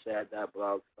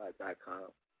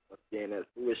whoisshat.blogspot.com. Once again, that's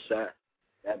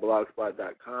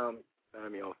whoisshat.blogspot.com.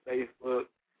 Find me on Facebook,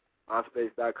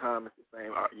 myspace.com. It's the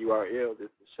same URL.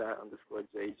 This is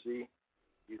Shat_JG.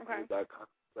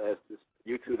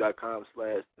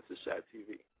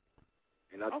 YouTube.com/thisisshattv.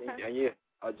 And I think,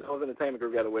 Jones Entertainment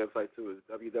Group got a website too. It's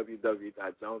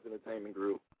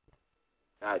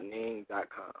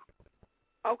www.jonesentertainmentgroup.ning.com.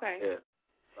 Okay. Yeah.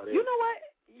 You know what?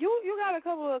 You got a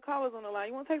couple of callers on the line.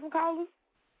 You want to take some callers?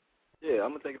 Yeah,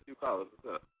 I'm gonna take a few callers.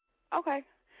 What's up? Okay.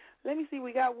 Let me see.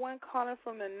 We got one caller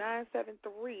from the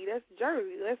 973. That's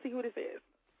Jersey. Let's see who this is.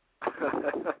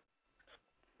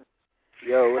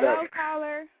 Yo, what up? Hello,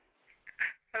 caller.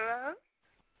 Hello?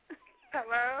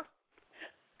 Hello?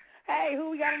 Hey, who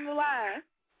we got on the line?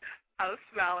 I'm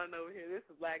smiling over here. This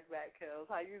is Black Back Kills.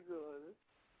 How you doing?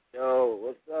 Yo,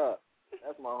 what's up?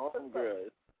 That's my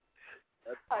homegirl.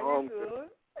 That's my homegirl.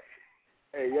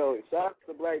 Hey, yo, shout out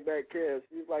to Black Back Kills.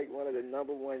 She's like one of the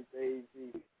number one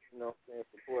JG,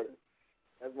 supporters.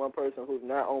 That's one person who's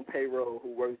not on payroll,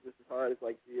 who works just as hard as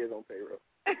like she is on payroll.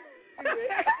 I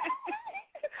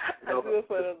do it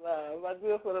for the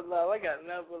love. I got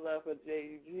nothing but love for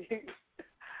JG.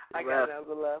 I got nothing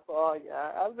but love for all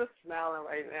y'all. I'm just smiling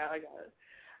right now.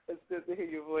 It's good to hear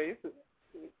your voice.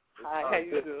 Hi, how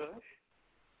you doing?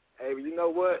 Hey, you know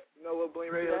what?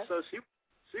 Bling Radio Show, she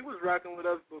was rocking with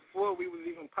us before we was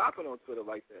even popping on Twitter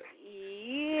like that.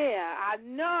 Yeah, I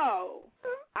know.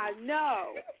 Like,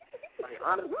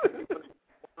 honestly,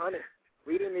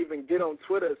 we didn't even get on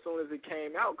Twitter as soon as it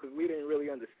came out because we didn't really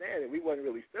understand it. We wasn't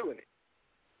really feeling it.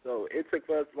 So it took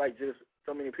us like just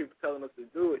so many people telling us to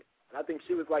do it. And I think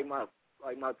she was like my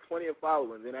 20th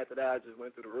follower, and then after that I just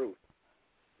went through the roof.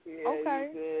 Yeah,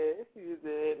 you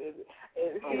did.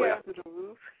 And he went through the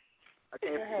roof. I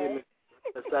can't forget Miss.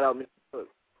 Shout out Miss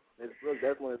Brooks. Miss Brooks,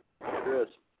 that's one of the girls.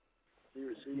 She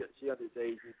under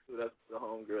JG too. That's the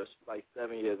home girl. She's like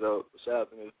 7 years old. So shout out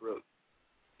to Miss Brooks.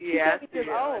 Yeah, she's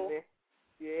old.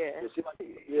 Yeah, she's like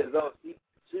 8 years old.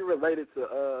 She related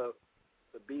to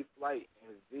B Flight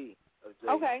and Z of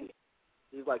JG. Okay.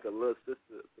 She's like a little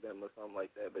sister to them or something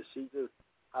like that. But she just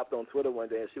hopped on Twitter one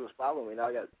day and she was following me. And I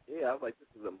was like, this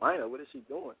is a minor. What is she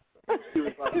doing? She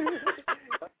was like,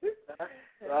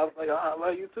 so I was like, I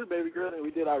love you too, baby girl. And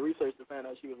we did our research to find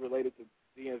out she was related to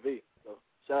DMV. So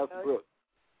shout out to Brooke.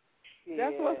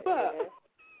 That's what's up.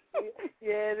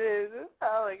 Yeah, it is.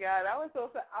 Oh my God, I was so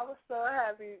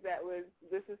happy that I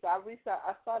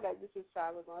saw that This Is Shy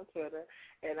was on Twitter,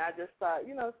 and I just thought,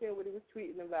 seeing what he was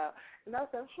tweeting about, and I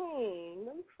said,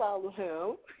 let me follow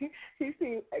him. He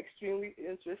seemed extremely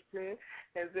interesting,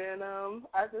 and then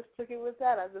I just took it with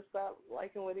that. I just started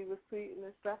liking what he was tweeting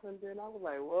and stuff, and then I was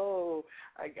like, whoa,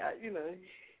 I got, it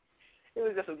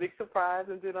was just a big surprise,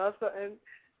 and then also,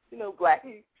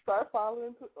 Blackie started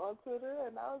following on Twitter,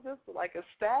 and I was just like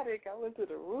ecstatic. I went to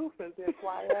the roof, and then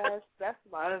Fly Ash, that's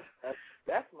my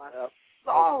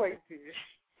song right there.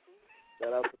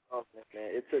 Shout out to Bossman,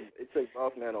 man. It took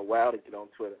Bossman a while to get on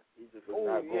Twitter. He just was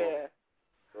not going.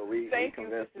 So Thank you,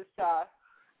 Mr. Shaw.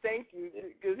 Thank you,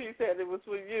 because he said it was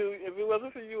for you. If it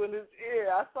wasn't for you in his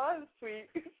ear, I saw his tweet.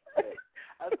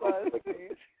 I saw his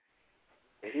tweet.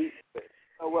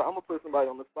 Well, I'm going to put somebody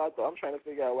on the spot, though. I'm trying to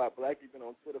figure out why Blackie's been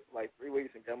on Twitter for like 3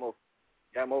 weeks and got more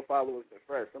followers than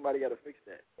first. Somebody got to fix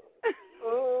that.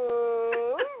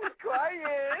 Oh,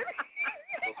 quiet.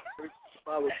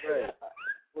 Follow Fred.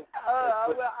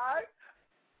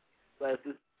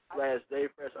 /J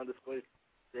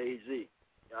Fresh_JG.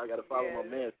 Y'all got to follow my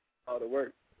man. All the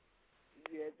work.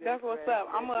 Yeah, that's what's up.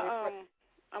 I'm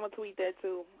gonna tweet that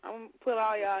too. I'm gonna put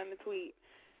all y'all in the tweet.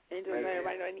 And just let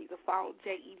everybody know they need to follow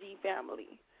JEG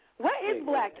family. What is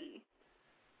Blackie?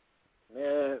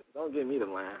 Man, don't give me the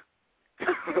line.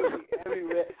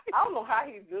 Everywhere. I don't know how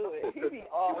he do it. He be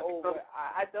all over.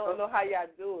 I don't know how y'all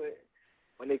do it.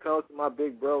 When it comes to my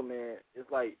big bro, man,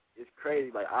 it's like, it's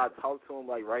crazy. Like, I talk to him,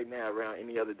 like, right now around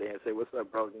any other day and say, what's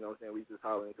up, bro? You know what I'm saying? We just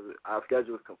hollering because our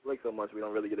schedules conflict so much we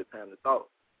don't really get the time to talk.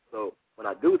 So when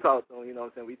I do talk to him, you know what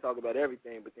I'm saying, we talk about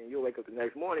everything, but then you'll wake up the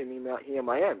next morning and he in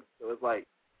Miami. So it's like,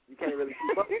 you can't really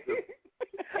keep up with him.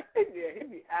 Yeah, he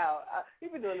be out. He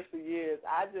been doing this for years.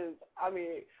 I'm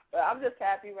just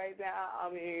happy right now. I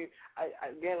mean,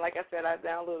 again, like I said, I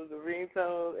downloaded the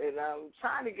ringtone, and I'm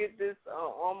trying to get this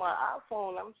on my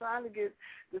iPhone. I'm trying to get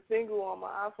the single on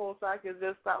my iPhone so I can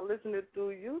just stop listening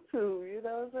through YouTube. You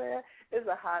know what I'm saying? It's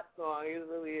a hot song. It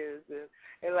really is.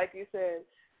 And like you said,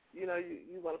 you know,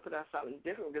 you want to put out something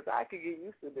different because I could get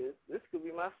used to this. This could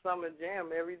be my summer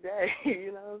jam every day.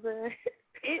 You know what I'm saying?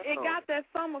 It got that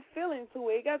summer feeling to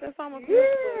it. It got that summer feeling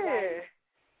to it.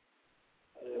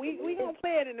 Like, we going to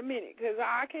play it in a minute because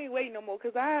I can't wait no more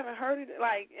because I haven't heard it,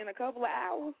 like, in a couple of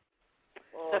hours.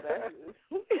 Oh, that's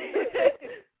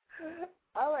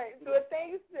all right. So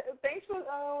thanks for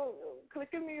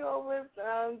clicking me over.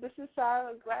 This is Shy.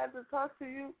 I'm glad to talk to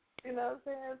you. You know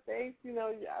what I'm saying? Thanks. You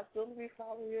know, I still be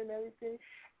following you and everything.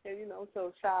 And, you know,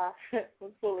 so Shy.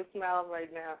 I'm full of smiles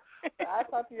right now. But I'll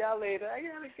talk to y'all later. I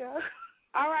got to go.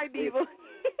 All right, Diva.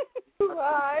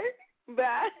 Bye.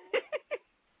 Bye.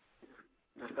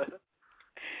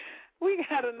 We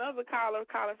got another caller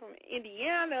calling from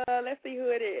Indiana. Let's see who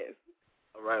it is.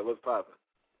 All right, what's poppin'?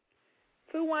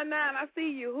 219, I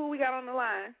see you. Who we got on the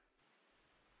line?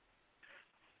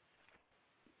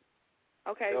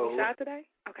 Okay, we shot today?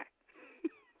 Okay.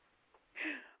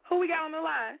 Who we got on the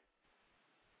line?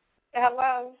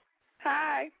 Hello.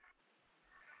 Hi.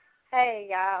 Hey,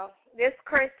 y'all. This is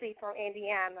Chrissy from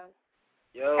Indiana.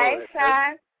 Yo. Hey,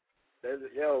 Shy.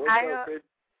 Yo, what's up, Chris?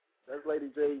 That's Lady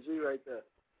JG right there.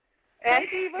 Hey,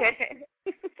 Diva.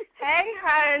 Hey,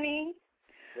 honey.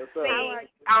 What's up? See,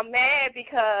 I'm mad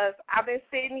because I've been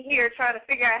sitting here trying to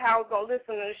figure out how I was going to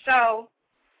listen to the show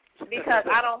because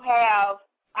I don't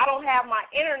have my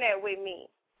internet with me.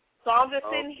 So I'm just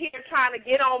sitting here trying to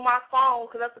get on my phone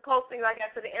because that's the closest thing I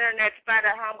got to the internet to find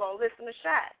out how I'm going to listen to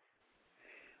Shot.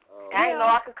 I didn't know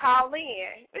I could call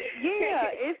in. Yeah,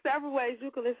 it's several ways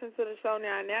you can listen to the show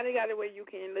now. Now they got it where you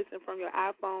can listen from your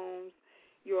iPhones,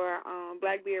 your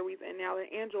Blackberries, and now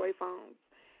the Android phones.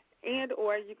 And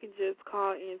or you can just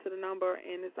call into the number,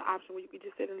 and it's an option where you can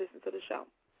just sit and listen to the show.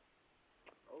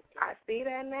 Okay. I see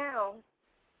that now.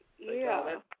 Yeah.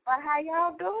 Well, how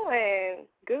y'all doing?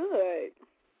 Good.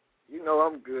 You know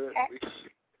I'm good.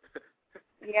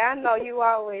 Yeah, I know you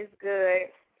always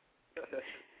good.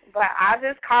 But I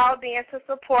just called in to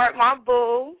support my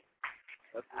boo.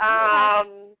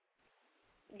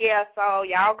 Yeah, so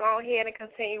y'all go ahead and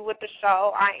continue with the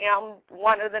show. I am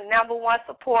one of the #1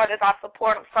 supporters. I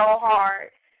support him so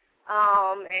hard.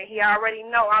 And he already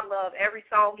know I love every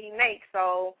song he makes.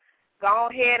 So go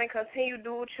ahead and continue to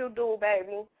do what you do,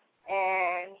 baby.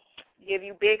 And give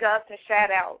you big ups and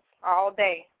shout-outs all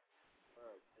day.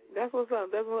 That's what's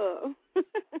up. That's love.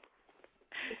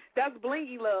 That's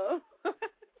blingy love.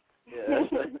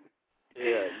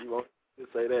 Yeah, you want to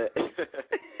say that.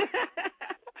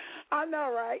 I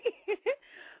know, right?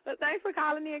 But thanks for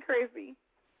calling in, Chrissy.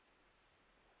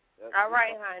 All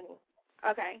right, honey.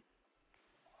 Okay.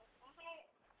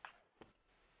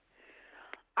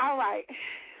 All right.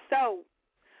 So,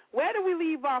 where do we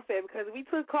leave off at? Because we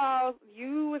took calls.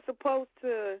 You were supposed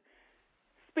to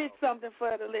spit something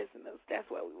for the listeners. That's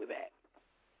where we was at.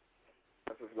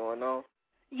 That's what's going on?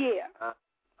 Yeah.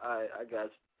 I got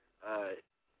you. All right.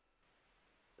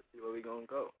 Let's see where we going to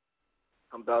go.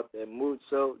 I'm about that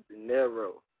mucho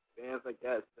dinero. Bands I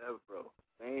got several.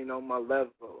 They ain't on my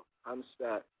level. I'm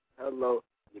shot. Hello.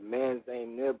 Your man's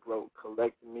ain't near broke.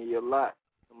 Collecting me a lot.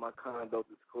 So my condo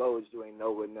disclosed you ain't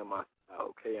nowhere near my style.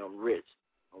 Okay, I'm rich.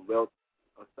 I'm wealthy.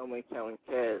 I'm someone counting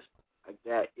cash. I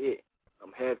got it.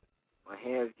 I'm happy. My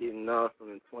hands getting numb from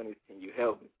the 20s. Can you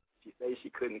help me? She say she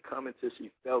couldn't come until she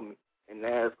felt me. And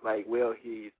asked like, well,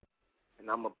 he's. And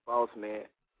I'm a boss, man.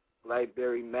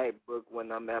 BlackBerry MacBook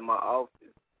when I'm at my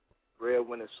office.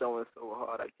 Breadwinner showing so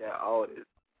hard I got all this.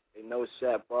 They know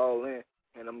shot ball in,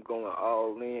 and I'm going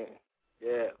all in.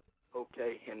 Yeah,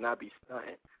 okay, and I be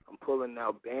stunting. I'm pulling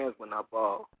out bands when I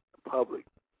ball. The public.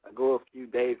 I go a few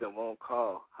days and won't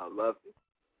call. I love it.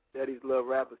 Tell these little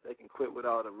rappers they can quit with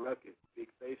all the ruckus. Big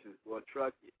faces will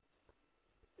truck it.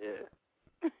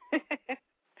 Yeah.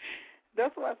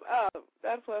 That's what's up.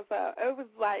 That's what's up. It was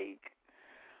like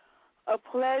a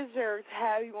pleasure to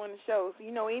have you on the show.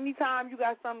 So, anytime you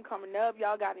got something coming up,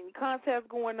 y'all got any contests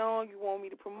going on, you want me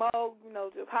to promote,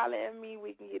 just holler at me.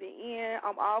 We can get it in.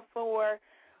 I'm all for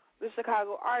the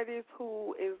Chicago artist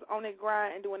who is on their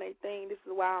grind and doing their thing. This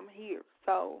is why I'm here.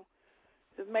 So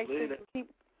just make sure you keep...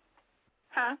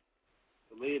 Huh?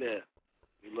 Believe that.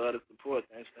 We love the support.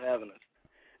 Thanks for having us.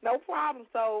 No problem.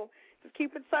 So just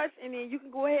keep in touch, and then you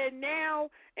can go ahead now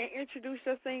and introduce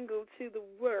your single to the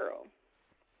world.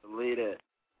 Believe that.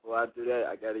 Before I do that,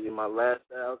 I got to give my last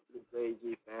shout out to the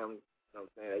JG family. You know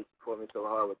what I'm saying? They support me so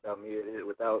hard. Without me,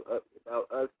 without us,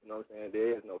 you know what I'm saying,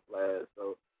 there is no Flash.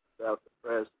 So shout out to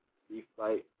Fresh,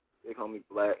 D-Fight, Big Homie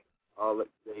Black, all the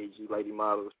JG lady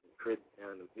models from Chris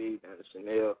down to V down to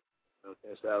Chanel. You know what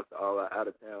I'm saying? Shout out to all our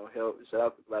out-of-town help. Shout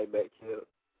out to Black Back Kill.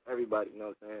 Everybody, you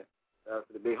know what I'm saying? Shout out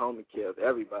to the Big Homie Kills.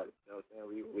 Everybody, you know what I'm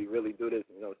saying? We really do this,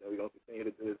 you know what I'm saying? We're going to continue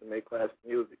to do this and make classic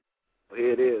music. So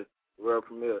here it is, world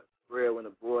premiere.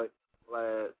 Breadwinner Boy,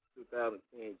 Flash,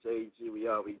 2010, JG, we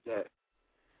Jack.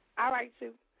 All right,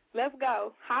 you. Let's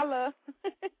go. Holla.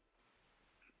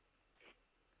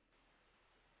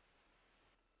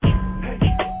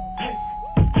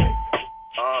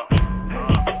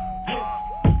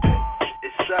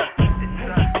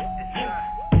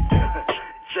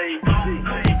 JG,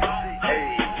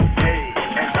 hey,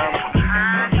 and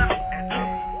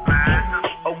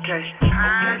okay.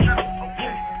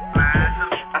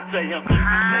 I say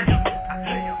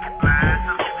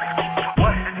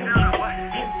what?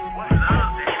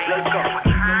 Let's go.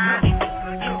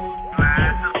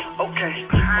 Okay.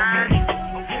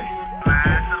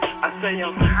 I say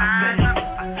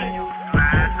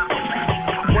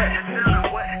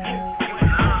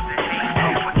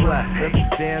That's a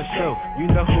damn show. You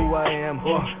know who I am.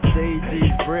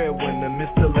 JG's breadwinner,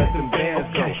 Mr. Let Them Bands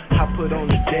Go. I put on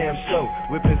the damn show,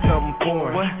 whipping something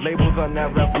foreign. Labels on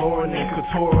that rap Lauren and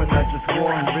Couture, and I just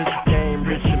wore them. Rich game,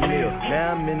 rich and meal.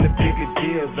 Now I'm in the bigger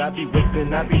deals. I be whipping,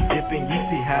 I be dipping. You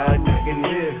see how a nigga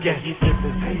live. Yeah, he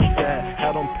sipping seaside,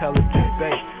 out on Pelican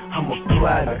Bay. I'm a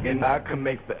glider, and I can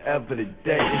make forever the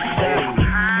day.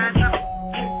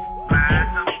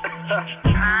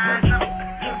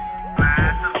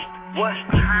 What?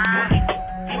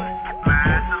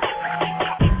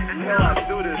 You know I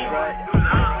do this, right?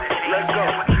 Let's go.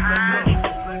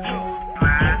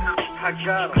 I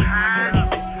got him.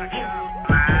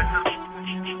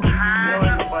 You know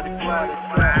everybody fly this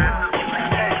fly.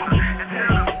 Hey,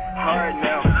 hard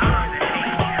now.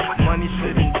 Money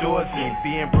should endorse me.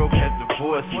 Being broke has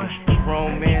divorced me.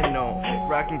 Grown man no,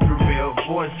 rocking through real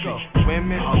voices.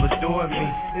 Women all adore me,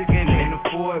 they can't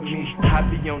afford me. I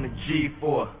be on the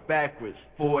G4, backwards,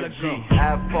 4G,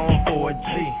 iPhone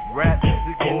 4G, rap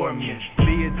for me.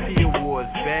 BET Awards,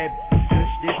 bad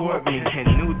bitches court me.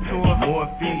 And new tour, more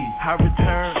fees. I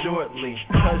return shortly.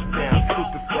 Touchdown,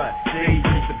 Superfly, JG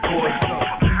supports me.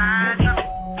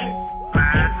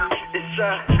 It's you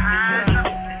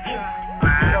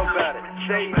know about it,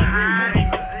 JG,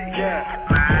 yeah.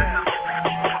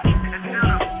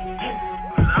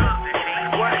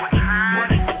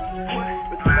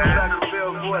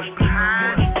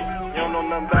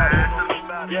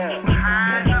 Yeah.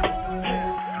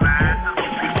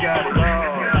 We got it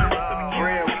all.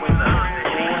 Breadwinner.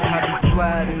 I be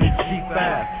flying in the G5.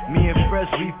 Me and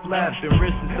Fresh, we fly. Been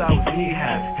rich since I was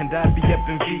knee-high. And I be up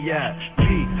in VIP.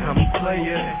 I'm a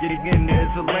player. Getting in there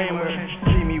is a lamer.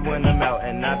 See me when I'm out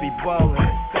and I be ballin'.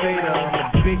 Fader, I'm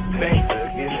a big banker.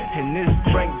 And this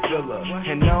Frank Villa.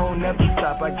 And I don't ever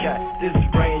stop. I got this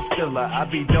range killer. I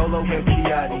be Dolo and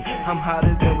Piatti. I'm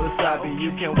hotter than wasabi.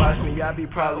 You can watch me. I be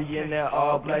probably in that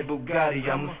all-black Bugatti.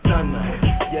 I'm a stunner.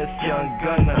 Yes, young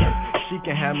gunner. She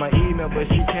can have my email, but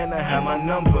she cannot have my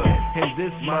number. And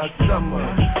this my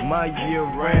summer, my year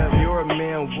round. Your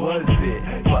man was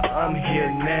it, but I'm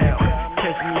here now.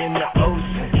 Catch me in the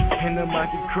ocean, in the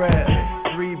monkey crab.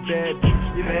 3 bad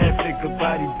bitches, you bad, bigger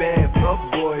body bad. Fuck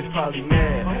boys probably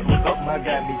mad. Up, I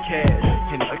got me cash.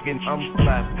 And again, I'm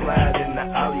fly in the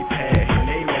ollie pad. And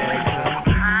they mad,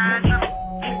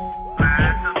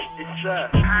 it's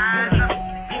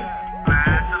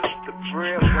the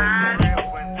breadwinner.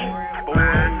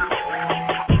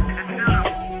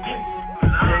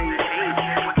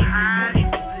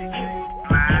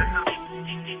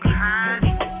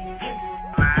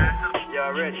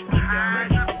 Y'all ready?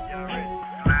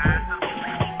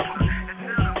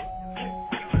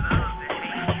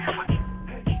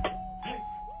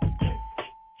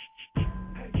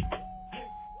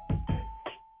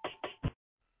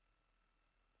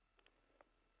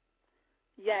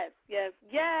 Yes, yes,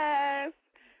 yes.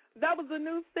 That was a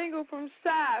new single from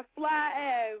Shy, Fly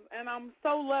As, and I'm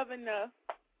so loving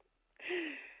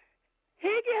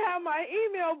He can have my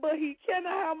email, but he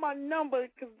cannot have my number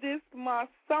because this is my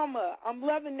summer. I'm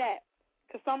loving that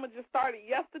because summer just started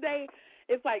yesterday.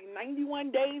 It's like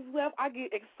 91 days left. I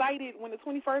get excited when the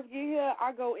 21st get here.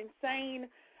 I go insane.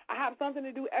 I have something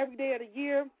to do every day of the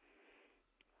year.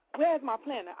 Where's my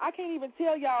planner? I can't even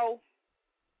tell y'all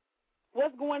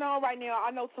what's going on right now.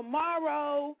 I know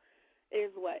tomorrow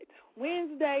is what?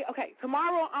 Wednesday. Okay,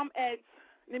 tomorrow I'm at,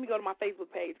 let me go to my Facebook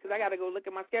page because I got to go look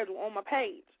at my schedule on my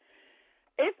page.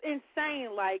 It's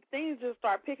insane. Like, things just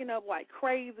start picking up like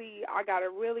crazy. I got a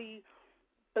really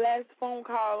blessed phone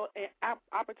call and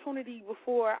opportunity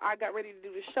before I got ready to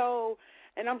do the show,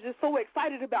 and I'm just so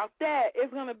excited about that.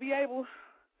 It's going to be able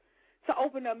to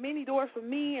open up many doors for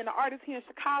me and the artists here in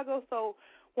Chicago. So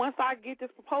once I get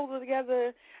this proposal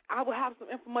together, I will have some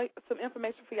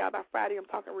information for y'all by Friday. I'm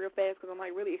talking real fast because I'm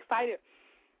like really excited.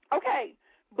 Okay,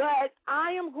 but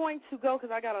I am going to go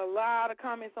because I got a lot of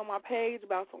comments on my page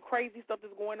about some crazy stuff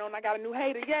that's going on. I got a new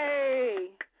hater.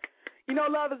 Yay! You know,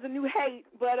 love is a new hate,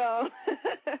 but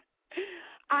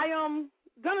I am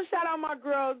going to shout out my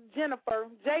girl, Jennifer,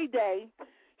 J-Day.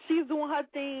 She's doing her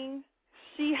thing.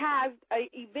 She has an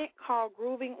event called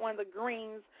Grooving on the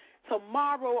Greens.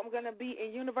 Tomorrow I'm going to be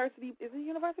in University. Is it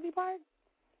University Park?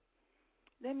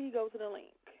 Let me go to the link.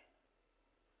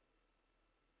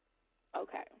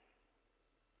 Okay.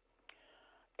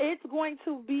 It's going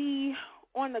to be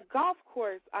on the golf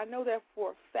course. I know that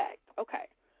for a fact. Okay.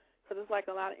 Because it's like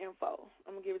a lot of info.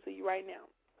 I'm going to give it to you right now.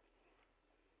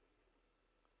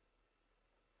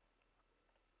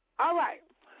 All right.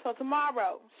 So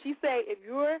tomorrow, she said if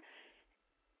you're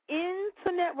into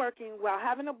networking while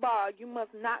having a ball, you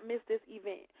must not miss this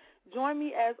event. Join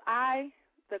me as I,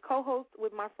 the co-host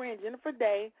with my friend Jennifer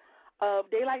Day of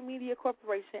Daylight Media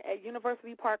Corporation at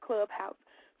University Park Clubhouse,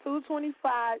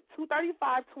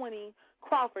 23520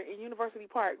 Crawford in University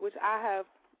Park, which I have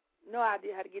no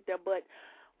idea how to get there, but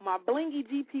my Blingy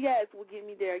GPS will get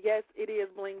me there. Yes, it is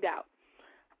blinged out.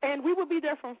 And we will be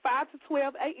there from 5 to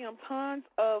 12 a.m. Tons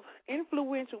of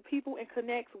influential people and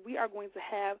connects. We are going to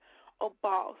have a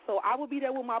ball. So I will be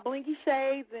there with my Blingy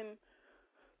shades and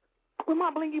with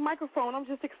my Blingy microphone. I'm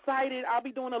just excited. I'll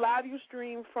be doing a live view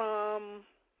stream from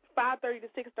 5:30 to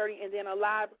 6:30 and then a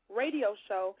live radio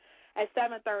show at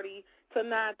 7:30 to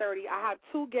 9:30. I have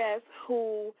two guests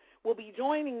who will be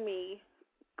joining me,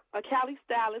 a Cali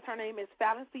stylist. Her name is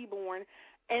Fallon Seaborn,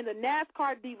 and the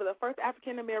NASCAR diva, the first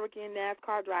African-American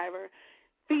NASCAR driver,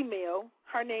 female.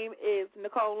 Her name is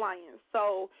Nicole Lyons.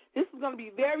 So this is going to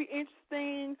be very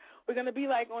interesting. We're going to be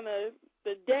like on the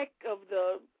deck of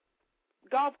the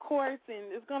golf course,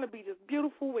 and it's going to be just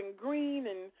beautiful and green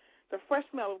and the fresh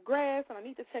smell of grass. And I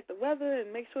need to check the weather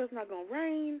and make sure it's not going to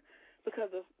rain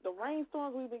because the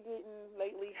rainstorms we've been getting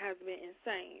lately has been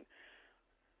insane.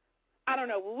 I don't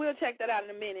know, but we'll check that out in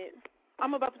a minute.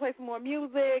 I'm about to play some more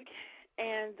music,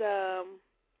 and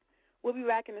we'll be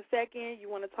back in a second. You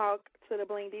want to talk to the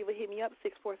Bling Diva, hit me up,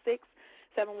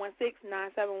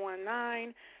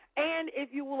 646-716-9719. And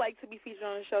if you would like to be featured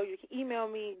on the show, you can email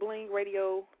me,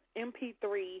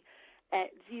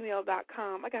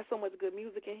 blingradiomp3@gmail.com. I got so much good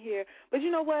music in here. But you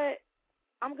know what?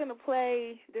 I'm going to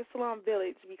play this Slum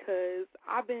Village because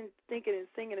I've been thinking and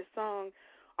singing a song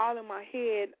all in my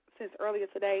head since earlier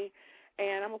today.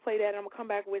 And I'm going to play that, and I'm going to come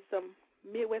back with some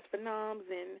Midwest phenoms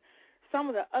and some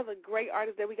of the other great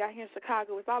artists that we got here in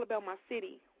Chicago. It's all about my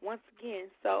city once again.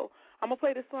 So I'm going to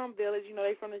play the Slum Village. You know,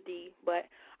 they from the D, but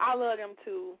I love them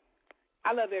too.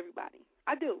 I love everybody.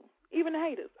 I do. Even the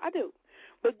haters. I do.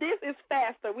 But this is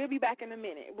faster. We'll be back in a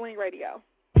minute. Bling Radio.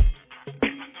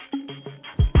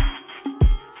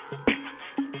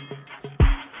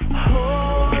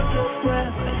 Hold your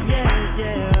breath, yeah,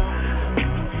 yeah.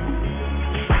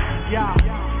 Yeah.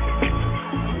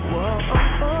 Whoa,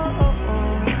 oh, oh, oh.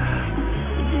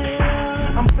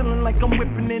 Yeah. I'm feeling like I'm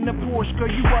whipping in a Porsche. Girl,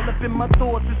 you all up in my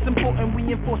thoughts. It's important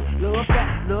we enforce love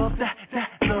that, love that, that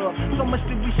love. So much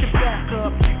that we should back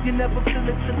up. You never feel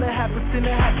it till it happens, then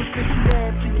it happens. Then you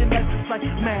add to your life, it's like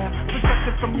math.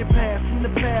 Perspective from your past, from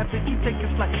the path that you take,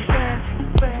 it's like fast,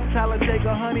 fast.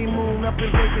 Talladega honeymoon up in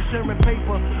Vegas, sharing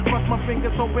paper. Cross my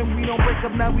fingers, hoping we don't break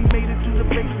up. Now we made it to the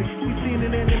basics. We seen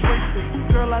it and embraced it.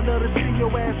 Girl, I love to see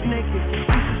your ass naked. We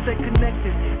should stay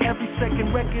connected. Every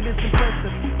second record is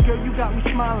impressive. Girl, you got me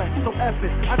smiling, so epic.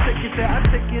 I take it there, I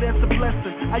take it as a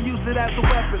blessing. I use it as a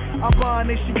weapon. Our bond,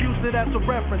 they should use it as a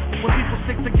reference. When people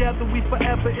stick together, we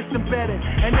forever, it's embedded.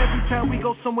 And every time we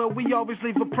go somewhere, we always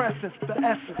leave a presence, the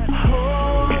essence.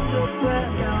 Hold your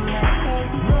breath, run away.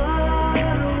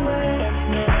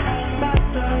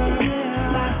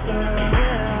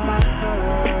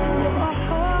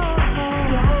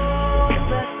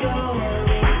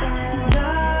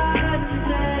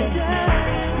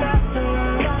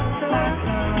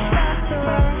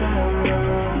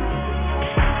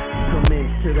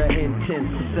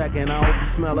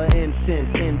 sense.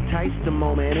 Entice the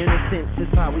moment, innocence is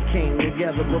how we came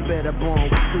together, but better born. We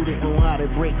student on how to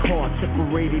break hearts,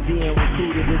 separated and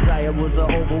recruited. Desire was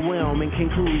an overwhelming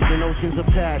conclusion. Oceans of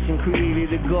passion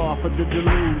created a gulf of the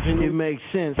delusion. It makes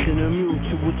sense in a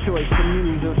mutual choice to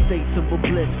muse in states of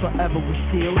bliss. Forever we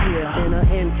still here in an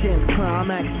intense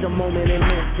climax. The moment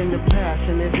immense and the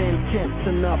passion is intense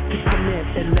enough to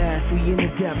commence. At last we in the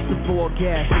depths of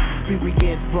orgasm.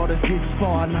 Experience brought us this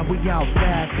far, now we out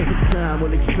fast. The time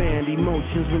will expand,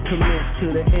 emotions will commence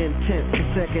to the intense. The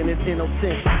second is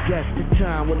innocence. Yes, the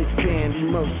time will expand,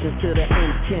 emotions to the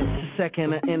intense. The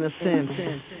second of innocence.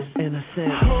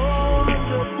 Innocence. Hold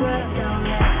your breath, run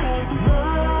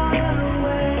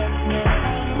away.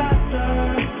 Faster,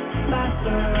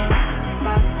 faster,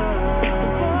 faster.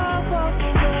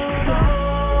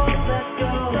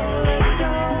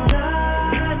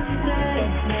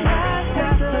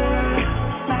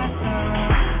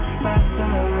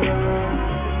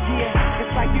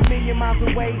 Miles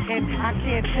away and I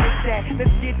can't take that.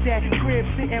 Let's get that crib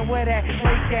sitting where that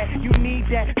lake at. You need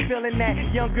that feeling that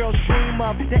young girls dream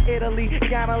of. That Italy,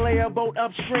 gotta lay a boat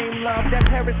upstream love. That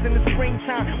Paris in the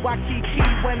springtime, Waikiki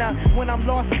when I'm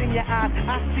lost in your eyes.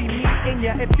 I see me in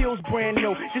ya, it feels brand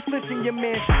new. Just listen your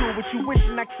man's true. What you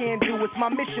wishing I can do, it's my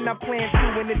mission I plan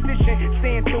to. In addition,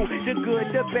 stand through the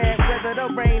good, the bad, whether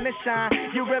the rain or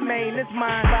shine. You remain as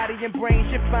mine, body and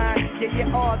brain should find.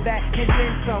 Yeah, all that and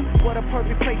then some. What a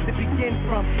perfect place to begin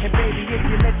from. And baby, if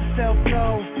you let yourself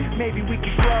go, maybe we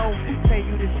could grow. Tell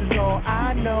you this is all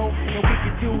I know, and we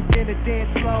could do dinner,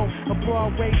 dance slow, a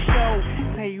Broadway show.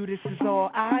 Tell you this is all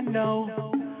I know.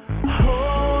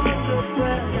 Hold your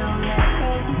breath,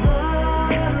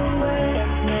 run away.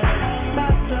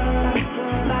 Faster,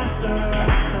 faster, faster.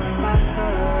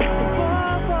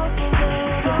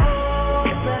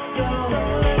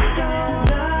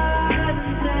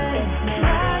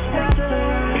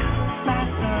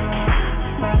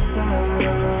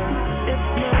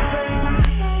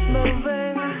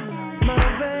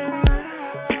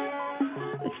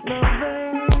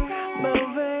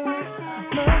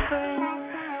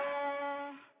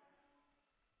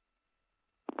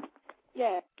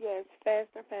 Yes,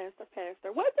 faster, faster,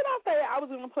 faster. What did I say I was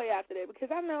going to play after that? Because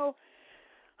I know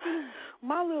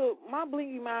my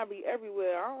blingy mind be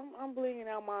everywhere. I'm blinging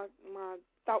out my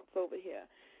thoughts over here.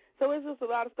 So it's just a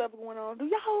lot of stuff going on. Do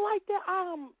y'all like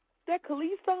that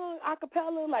Khalees song,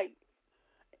 acapella? Like,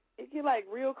 it get like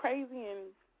real crazy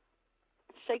and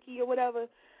shaky or whatever.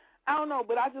 I don't know,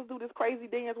 but I just do this crazy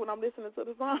dance when I'm listening to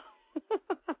the song.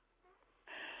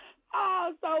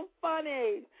 Oh, so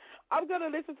funny. I'm going to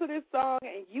listen to this song,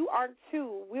 and you are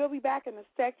too. We'll be back in a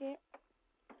second.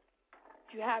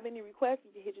 If you have any requests,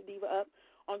 you can hit your diva up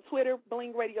on Twitter,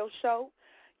 Bling Radio Show.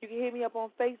 You can hit me up on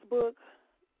Facebook,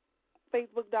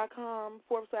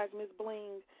 facebook.com/Miss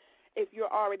Bling. If you're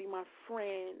already my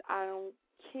friend,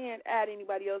 can't add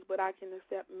anybody else, but I can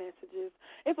accept messages.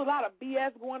 It's a lot of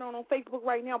BS going on Facebook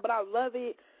right now, but I love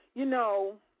it. You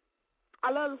know,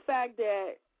 I love the fact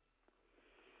that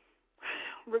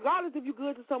regardless if you're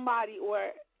good to somebody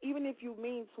or even if you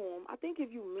mean to them, I think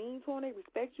if you mean to them, they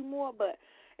respect you more. But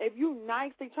if you're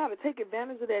nice, they try to take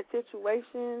advantage of that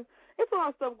situation. It's a lot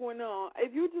of stuff going on.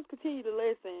 If you just continue to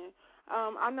listen,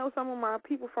 I know some of my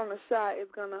people from the shot is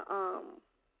gonna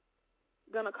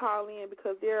call in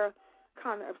because they're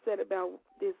kind of upset about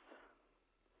this.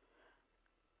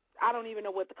 I don't even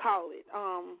know what to call it.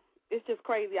 It's just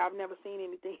crazy. I've never seen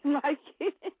anything like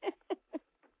it.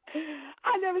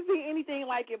 I've never seen anything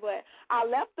like it, but I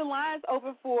left the lines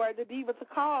open for the diva to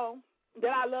call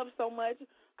that I love so much.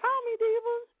 Call me,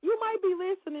 diva. You might be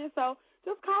listening, so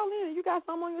just call in. You got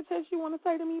something on your chest you want to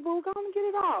say to me, boo, go on and get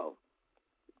it off.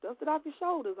 Dust it off your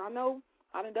shoulders. I know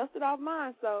I done dusted off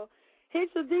mine, so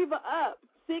hit your diva up,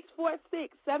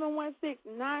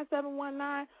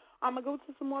 646-716-9719. I'm going to go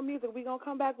to some more music. We're going to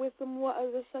come back with some more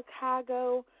of the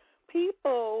Chicago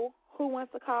people who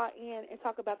wants to call in and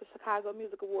talk about the Chicago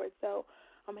Music Awards. So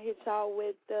I'm going to hit y'all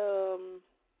with,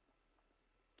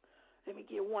 let me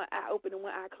get one eye open and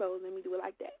one eye closed. Let me do it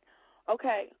like that.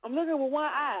 Okay, I'm looking with one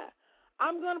eye.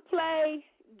 I'm going to play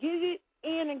Get It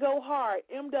In and Go Hard,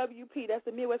 MWP. That's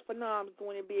the Midwest Phenoms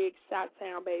doing it big.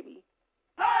 Shot-town, baby.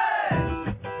 Hey!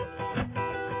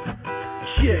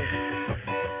 Yeah.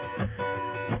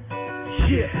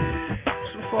 Yeah.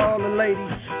 So for all the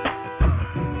ladies,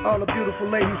 all the beautiful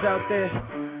ladies out there,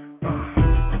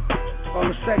 all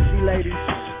the sexy ladies,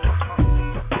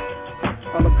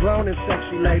 all the grown and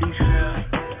sexy ladies.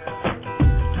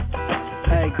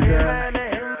 Hey girl,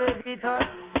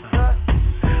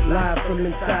 live from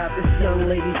inside this young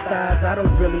lady's thighs. I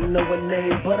don't really know her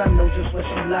name, but I know just what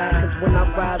she like. Cause when I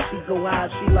vibe, she go high,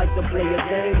 she like to play a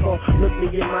game. Or look me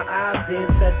in my eyes, then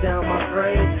set down my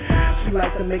frame. She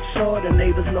like to make sure the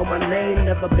neighbors know my name.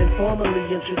 Never been formally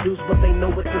introduced, but they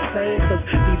know it's the same. Cause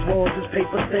these walls is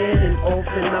paper thin, and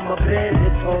often I'm a bend.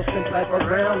 It's all sent type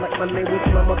around like my name was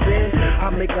Mama Ben. I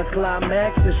make a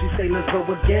climax, and she say let's go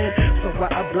again. So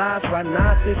why oblige, why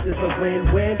not? This is a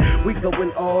win-win. We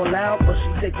going all out, but she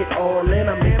take it all in.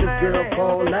 I make this girl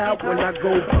fall out when I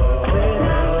go in.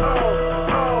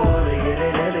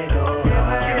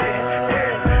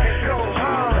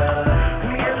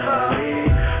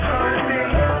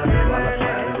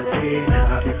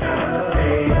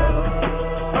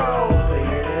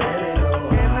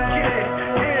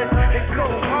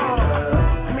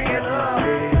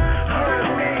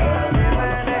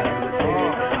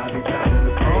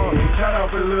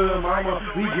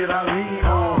 We get our lean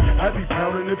on. I be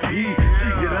pounding the P, she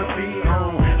get her feet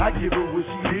on. I give her what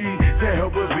she need to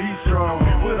help her be strong.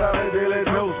 Without a daily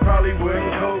dose, probably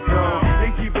wouldn't coke on.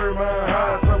 And keep her mind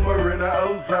high somewhere in the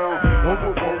O-Zone. Won't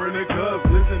perform in the club,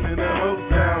 listening to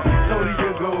Motown. So you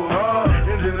can go hard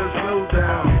and then a slow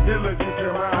down. Then look into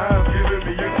my eyes, giving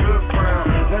me a good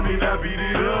frown. Let me not beat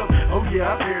it up, oh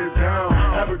yeah, I tear it down.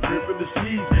 Have a grip in the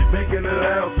sheets, making a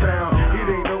loud sound. It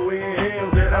ain't no way in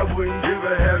hell that I wouldn't give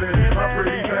a heaven. My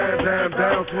pretty fat time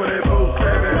down 24/7.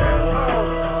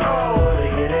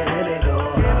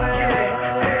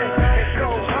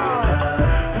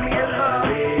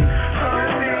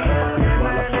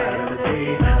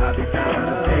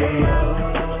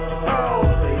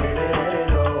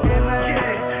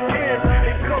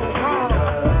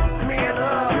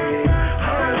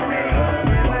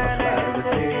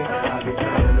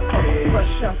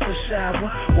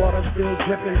 Water still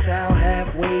dripping, towel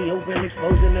halfway open,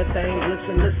 exposing the thing.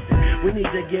 Listen, we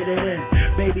need to get it in.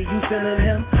 Baby, you feeling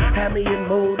him? Have me in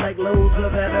mode like loads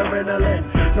of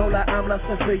adrenaline. No lie, I'm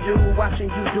lusting for you, watching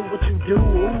you do what you do.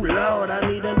 Ooh, Lord, I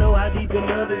need to know how deep in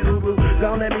love is, boo-boo.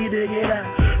 Don't let me dig it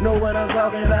out, know what I'm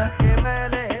talking about.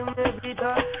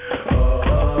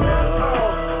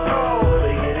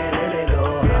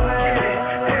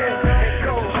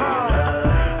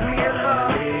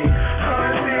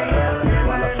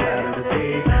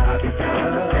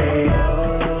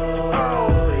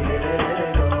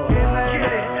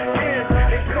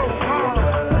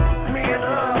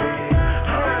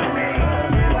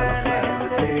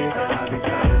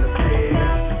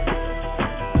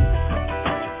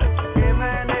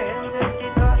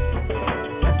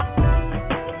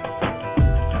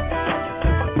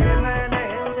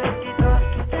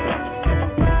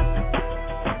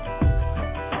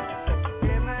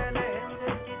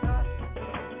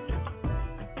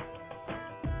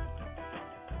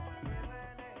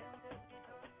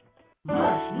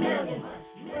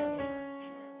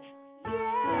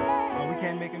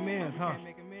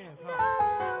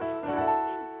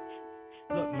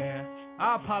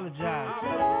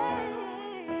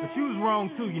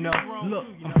 Look,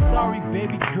 I'm sorry,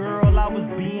 baby girl, I was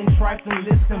being trifling,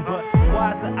 listen, but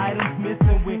why's the items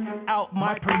missing without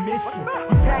my permission?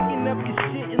 You packing up your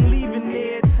shit and leaving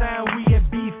every time we had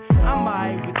beef. I'm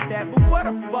alright with that, but where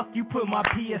the fuck you put my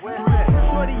PS3?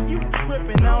 Shorty, you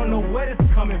tripping, I don't know where it's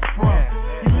coming from.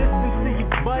 You listen to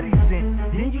your buddies and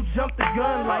then you jump the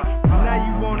gun like now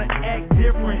you wanna act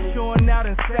different, showing out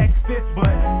in sack fits, but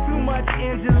too much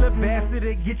Angela Bassett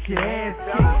to get your ass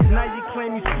kicked. Now you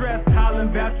claim you stressed, hollering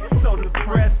about you so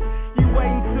depressed. You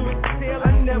waiting to exhale,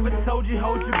 I never told you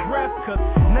hold your breath, cause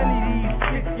none of these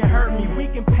shits can hurt me. We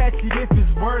can patch it if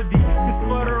it's worthy. Cause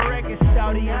for the record,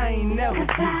 shouty, I ain't never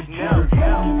did you never.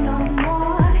 Taking no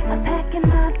more, I'm packing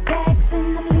my bags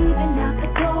and I'm leaving out the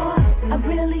door. I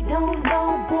really don't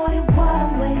know, boy, what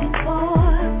I'm waiting for.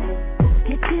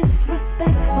 You're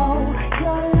disrespectful,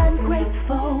 you're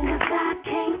ungrateful. Cause I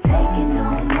can't take it no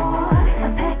more.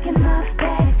 I'm packing my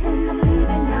bags and I'm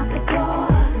leaving out the door.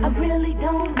 I really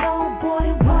don't know, boy,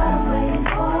 what I'm waiting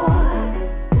for.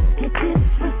 You're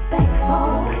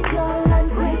disrespectful, you're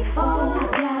ungrateful. I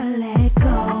gotta let go.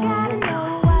 I gotta know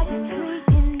why you're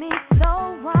treating me so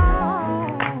wrong.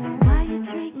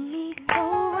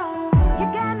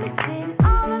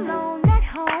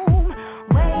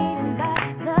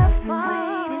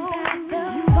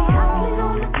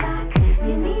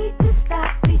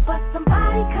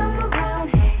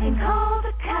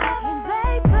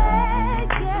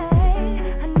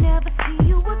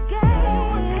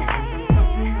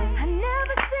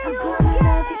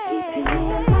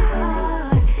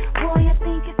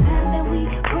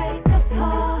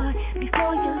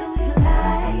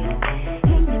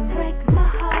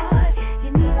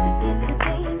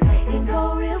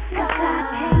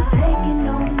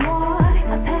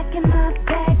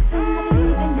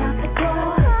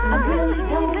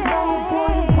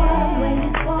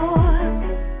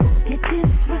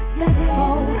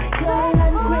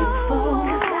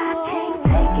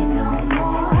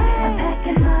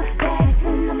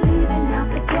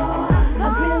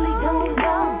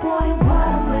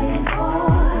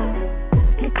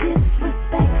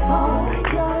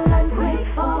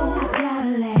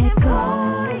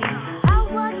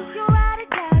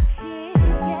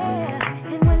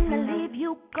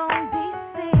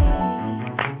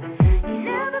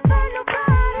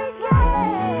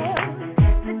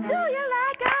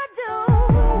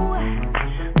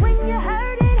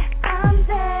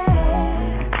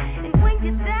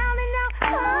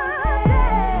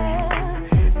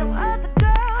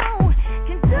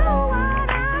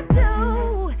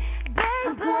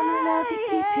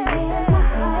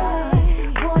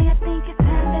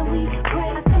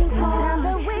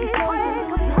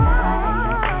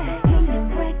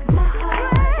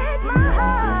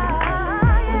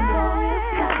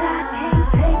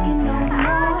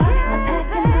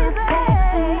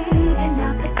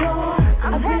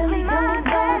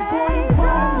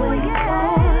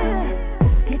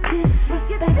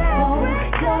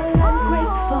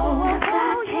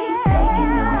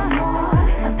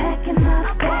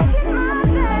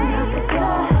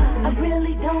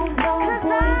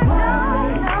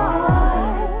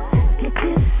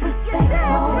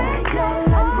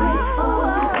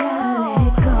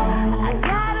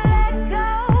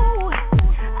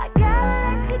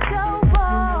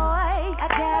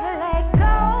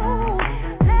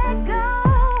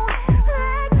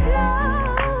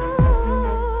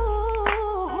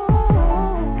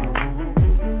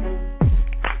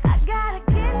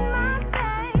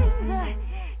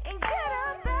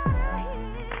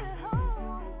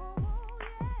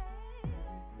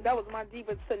 my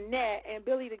diva Tanette and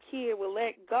Billy the Kid with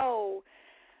Let Go.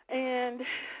 And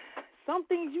some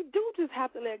things you do just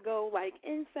have to let go, like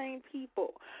insane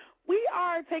people. We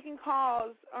are taking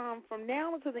calls from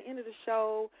now until the end of the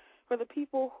show for the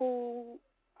people who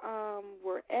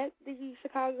were at the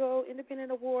Chicago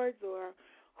Independent Awards or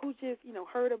who just,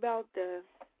 heard about the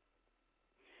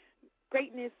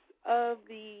greatness of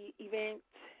the event.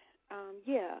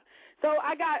 So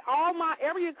I got all my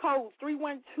area codes,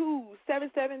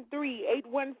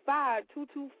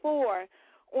 312-773-815-224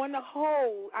 on the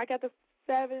whole. I got the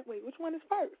 7. Wait, which one is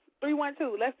first?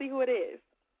 312. Let's see who it is.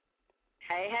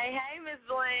 Hey, Miss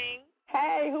Bling.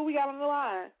 Hey, who we got on the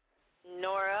line?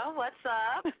 Nora, what's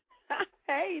up?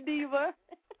 Hey, Diva.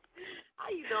 How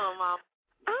you doing, Mom?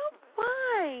 I'm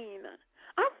fine.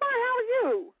 How are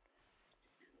you?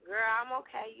 Girl, I'm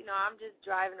okay. I'm just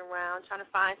driving around trying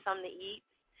to find something to eat.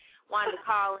 Wanted to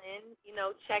call in,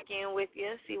 check in with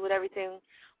you, see what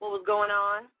was going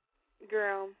on.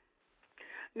 Girl.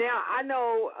 Now, I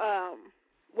know,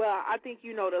 I think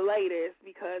you know the latest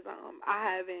because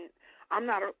I'm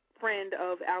not a friend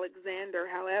of Alexander,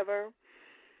 however.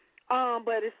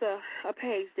 But it's a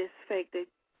page that's fake that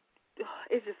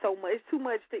it's just so much. It's too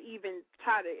much to even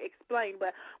try to explain.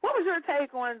 But what was your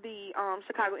take on the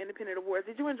Chicago Independent Awards?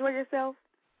 Did you enjoy yourself?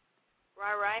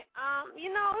 Right.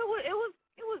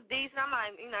 It was decent. I'm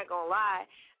not gonna lie.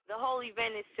 The whole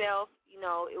event itself,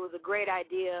 it was a great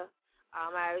idea.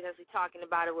 I was actually talking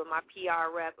about it with my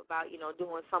PR rep about,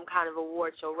 doing some kind of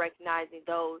award show, recognizing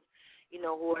those,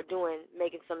 who are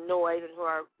making some noise and who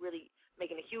are really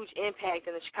making a huge impact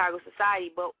in the Chicago society.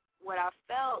 But what I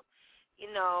felt, I'm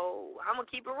going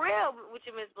to keep it real with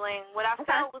you, Ms. Bling. What I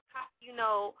felt was,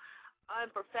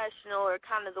 unprofessional or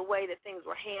kind of the way that things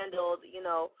were handled,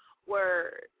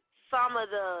 were some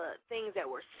of the things that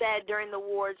were said during the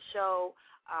awards show,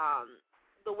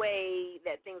 the way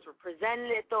that things were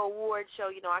presented at the award show,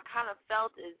 I kind of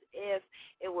felt as if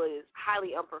it was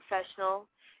highly unprofessional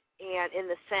and in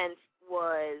the sense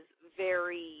was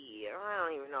very, I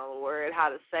don't even know the word,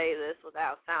 how to say this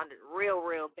without sounding real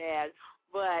bad,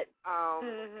 but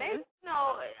maybe,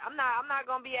 I'm not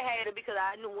going to be a hater because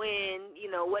I didn't win,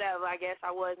 whatever. I guess I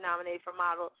was nominated for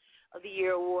Model of the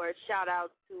Year award. Shout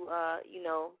out to,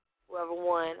 whoever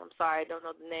won. I'm sorry, I don't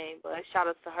know the name, but shout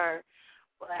out to her.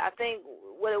 But I think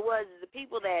what it was is the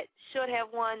people that should have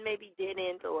won maybe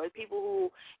didn't, or people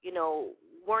who,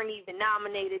 weren't even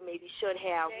nominated maybe should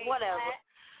have, whatever.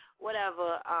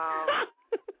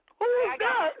 I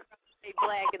got a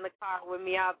black in the car with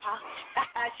me. I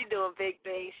apologize. She doing big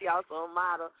things. She also a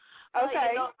model.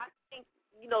 Okay. But, I think,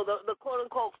 the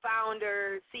quote-unquote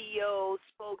founder, CEO,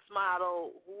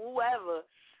 spokesmodel, whoever,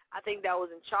 I think that was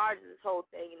in charge of this whole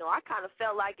thing. I kind of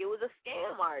felt like it was a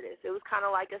scam artist. It was kind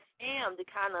of like a scam to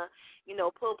kind of,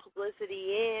 pull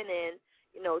publicity in and,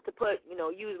 to put,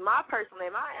 use my personal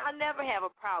name. I never have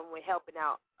a problem with helping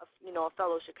out, a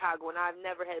fellow Chicagoan. I've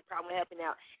never had a problem with helping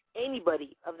out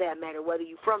anybody of that matter, whether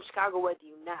you're from Chicago, whether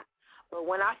you're not. But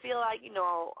when I feel like,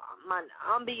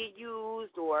 I'm being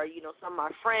used or, some of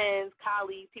my friends,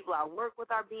 colleagues, people I work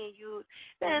with are being used,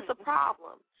 then it's a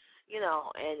problem.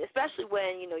 And especially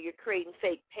when, you're creating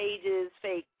fake pages,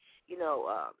 fake,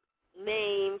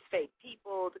 names, fake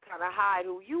people to kind of hide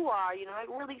who you are, it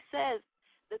really says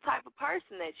the type of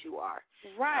person that you are.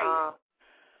 Right.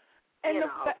 And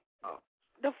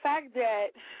the fact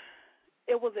that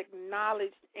it was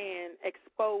acknowledged and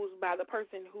exposed by the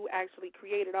person who actually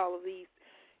created all of these,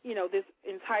 this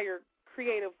entire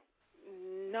creative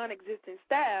non-existent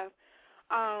staff,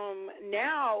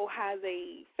 now has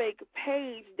a fake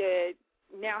page that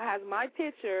now has my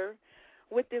picture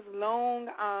with this long,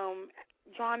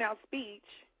 drawn-out speech.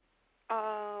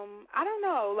 I don't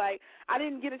know. I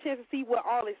didn't get a chance to see what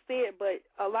all it said, but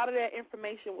a lot of that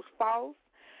information was false.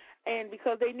 And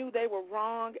because they knew they were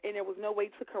wrong and there was no way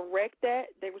to correct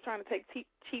that, they were trying to take cheap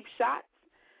shots.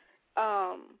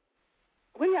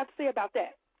 What do you have to say about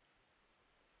that?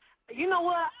 You know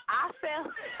what? I feel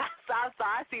I'm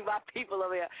sorry, I see my people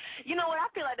over here. You know what?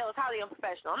 I feel like that was highly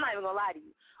unprofessional. I'm not even going to lie to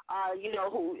you.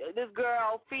 Who this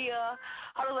girl, Fia,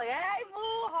 I was like, hey,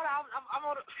 boo, hold on. I'm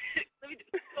on let me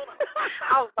hold on.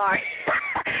 I'm sorry.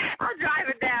 I'm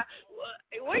driving down.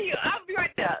 Where you? I'll be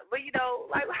right there. But,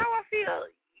 how I feel,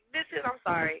 I'm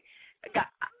sorry. I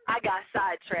got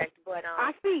sidetracked, but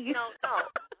I see you.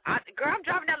 Girl, I'm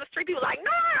driving down the street. People like,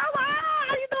 no,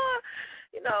 how you doing?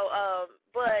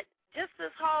 But just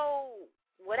this whole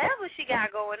whatever she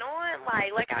got going on,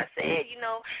 like I said,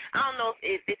 I don't know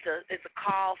if it's a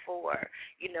call for,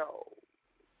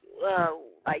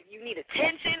 like you need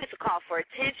attention. It's a call for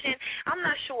attention. I'm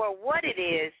not sure what it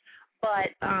is, but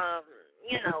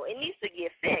it needs to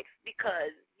get fixed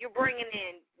because you're bringing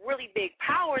in really big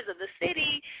powers of the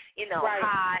city, right.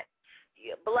 Hot,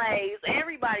 Blaze,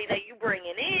 everybody that you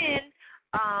bringing in.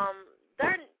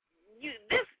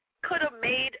 This could have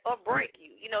made or break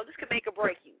you. This could make or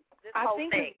break you. This I whole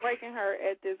think thing. it's breaking her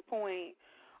at this point,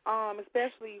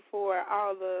 especially for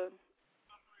all the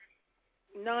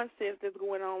nonsense that's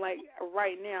going on, like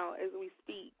right now as we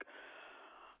speak.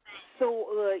 So,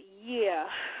 yeah,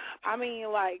 I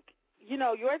mean, like,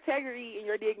 your integrity and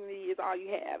your dignity is all you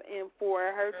have, and for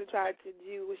her to try to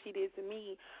do what she did to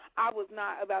me, I was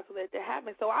not about to let that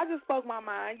happen. So I just spoke my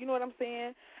mind, you know what I'm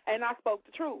saying, and I spoke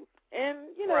the truth.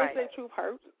 And, right. They say truth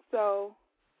hurts, so.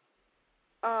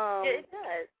 It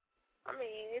does. I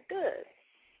mean, it does.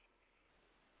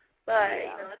 But,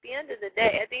 yeah. at the end of the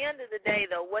day,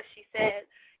 though, what she said,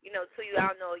 so you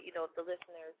all know, if the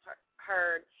listeners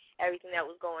heard everything that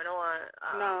was going on,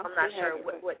 no, I'm not sure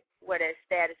where that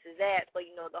status is at, but,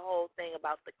 the whole thing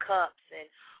about the cups and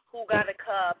who got a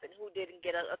cup and who didn't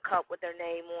get a cup with their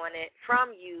name on it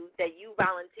from you that you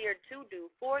volunteered to do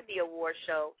for the award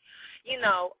show, and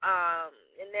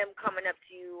them coming up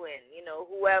to you and,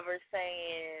 whoever's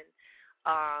saying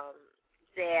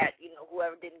that,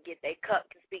 whoever didn't get their cup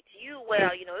can speak to you.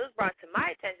 Well, it was brought to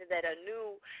my attention that a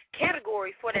new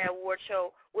category for that award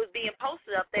show was being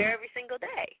posted up there every single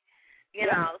day,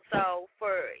 So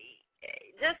for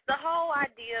just the whole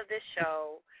idea of this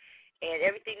show and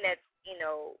everything that's,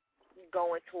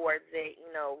 going towards it,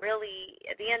 really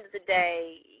at the end of the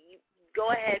day, you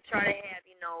go ahead, try to have,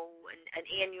 an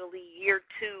annually year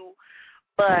 2,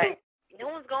 but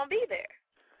no one's going to be there.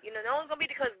 No one's going to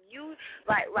be, because you,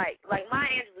 like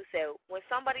Maya Angelou said, when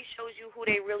somebody shows you who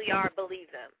they really are, believe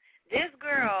them. This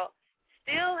girl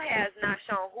still has not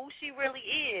shown who she really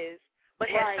is,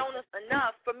 but has shown us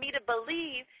enough for me to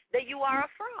believe that you are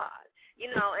a fraud.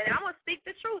 And I'm going to speak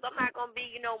the truth. I'm not going to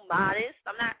be, modest.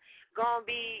 I'm not going to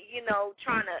be,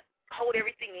 trying to hold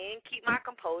everything in, keep my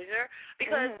composure,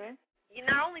 because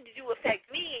not only did you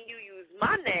affect me and you use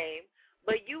my name,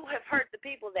 but you have hurt the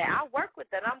people that I work with,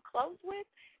 that I'm close with.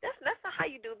 That's not how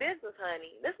you do business,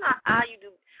 honey. That's not how you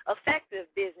do effective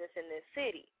business in this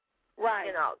city.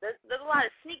 Right. There's a lot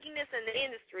of sneakiness in the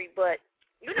industry, but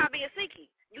you're not being sneaky.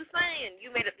 You saying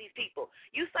you made up these people.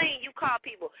 You saying you called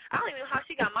people. I don't even know how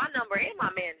she got my number and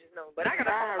my manager's number, but I got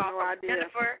a phone call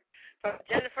from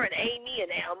Jennifer and Amy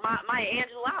and Maya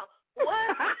Angelou.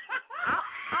 What?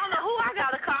 I don't know who I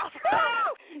got a call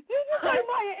from. You just say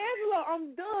Maya Angelou,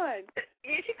 I'm done.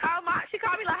 Yeah, she called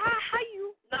me like, how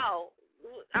you? No,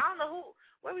 I don't know who.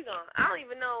 Where we going? I don't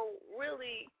even know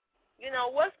really,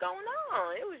 what's going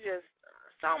on. It was just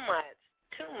so much,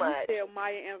 too much. You tell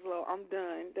Maya Angelou, I'm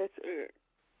done. That's it.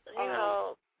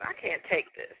 I can't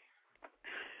take this.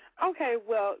 Okay,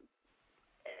 well,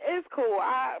 it's cool.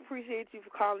 I appreciate you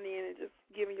for calling in and just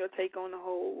giving your take on the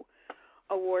whole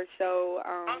award show.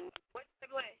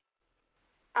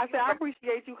 I said I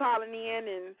appreciate you calling in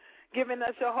and giving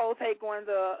us your whole take on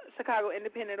the Chicago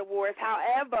Independent Awards.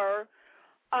 However,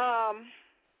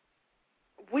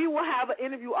 we will have an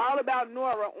interview all about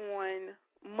Nora on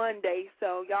Monday,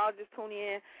 so y'all just tune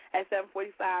in at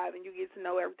 7:45 and you get to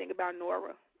know everything about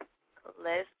Nora.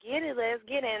 Let's get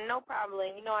it. No problem.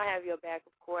 I have your back,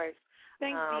 of course.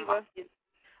 Thanks, Diva.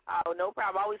 Oh, no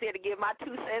problem. Always here to give my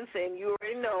 2 cents in. You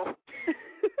already know.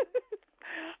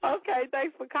 Okay,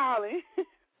 thanks for calling.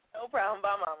 No problem.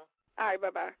 Bye, Mama. All right,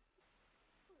 bye-bye.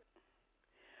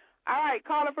 All right,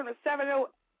 caller from the 708.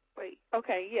 Wait,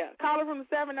 okay, yeah. Caller from the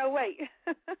 708.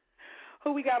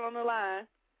 Who we got on the line?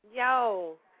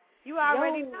 Yo, you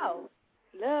already know.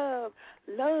 Love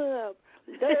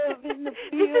in the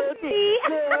building.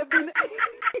 Love in the...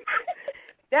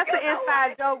 That's an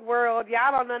inside joke world.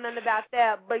 Y'all don't know nothing about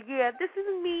that. But, yeah, this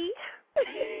is me.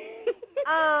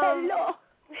 Hello.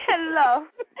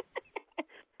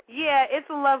 Yeah, it's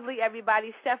Lovely,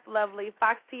 everybody. Chef Lovely,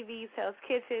 Fox TV's Hell's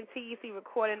Kitchen, TEC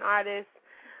recording artist.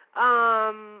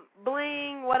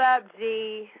 Bling, what up,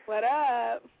 G? What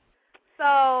up?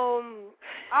 So,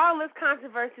 all this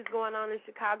controversy is going on in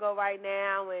Chicago right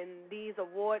now, and these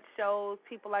award shows,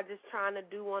 people are just trying to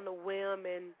do on a whim,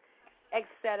 and et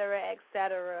cetera, et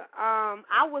cetera.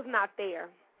 I was not there.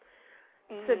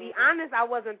 Mm-hmm. To be honest, I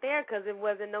wasn't there because there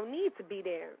wasn't no need to be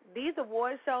there. These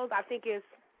award shows, I think it's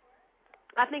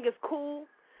cool.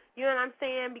 You know what I'm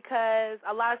saying? Because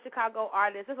a lot of Chicago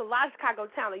artists, there's a lot of Chicago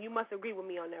talent. You must agree with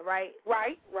me on that, right?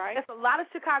 Right. There's a lot of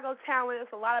Chicago talent.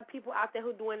 There's a lot of people out there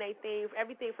who are doing their things,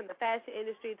 everything from the fashion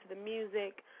industry to the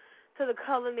music to the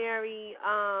culinary,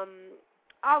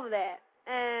 all of that.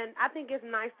 And I think it's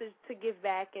nice to give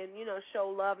back and, show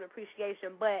love and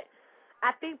appreciation. But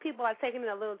I think people are taking it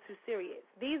a little too serious.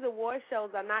 These award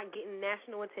shows are not getting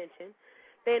national attention.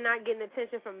 They're not getting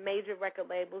attention from major record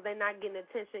labels. They're not getting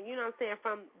attention, you know what I'm saying,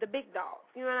 from the big dogs.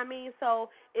 You know what I mean?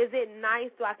 So is it nice?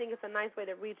 Do I think it's a nice way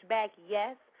to reach back?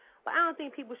 Yes. But I don't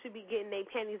think people should be getting their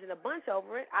panties in a bunch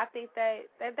over it. I think that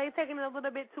they're taking it a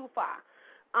little bit too far.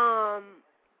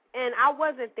 And I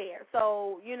wasn't there.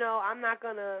 So, you know, I'm not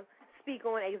going to speak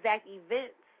on exact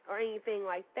events or anything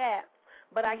like that.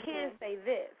 But I can say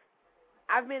this.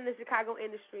 I've been in the Chicago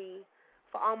industry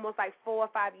for almost like 4 or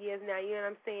 5 years now, you know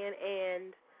what I'm saying,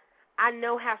 and I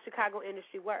know how Chicago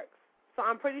industry works. So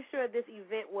I'm pretty sure this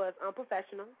event was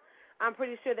unprofessional. I'm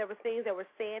pretty sure there were things that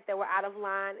were said that were out of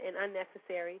line and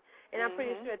unnecessary, and I'm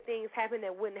pretty sure things happened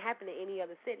that wouldn't happen in any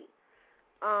other city.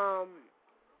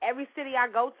 Every city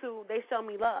I go to, they show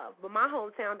me love, but my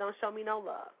hometown don't show me no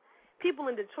love.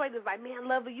 People in Detroit is like, man,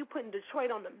 Lover, you putting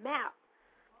Detroit on the map.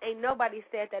 Ain't nobody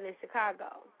said that in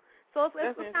Chicago. So it's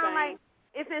kind of like,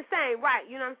 it's insane, right?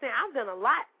 You know what I'm saying? I've done a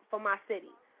lot for my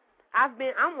city.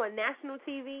 I'm on national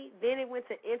TV, then it went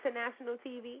to international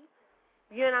TV.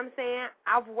 You know what I'm saying?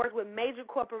 I've worked with major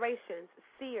corporations,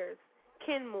 Sears,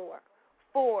 Kenmore,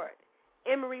 Ford,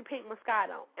 Emery Pink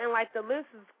Moscato, and like the list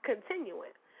is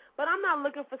continuing. But I'm not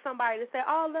looking for somebody to say,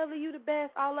 oh, Lovely, you the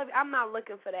best, oh, Lovely. I'm not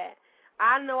looking for that.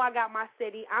 I know I got my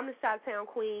city. I'm the Chi-Town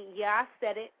queen. Yeah, I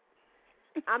said it.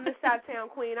 I'm the Chi-Town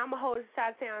queen. I'm going to hold the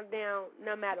Chi-Town down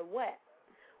no matter what.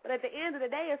 But at the end of the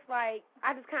day, it's like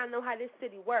I just kind of know how this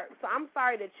city works. So I'm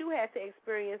sorry that you had to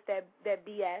experience that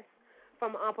BS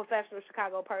from an unprofessional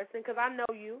Chicago person, because I know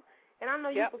you, and I know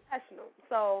you're professional.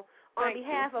 So on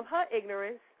behalf of her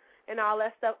ignorance and all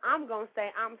that stuff, I'm going to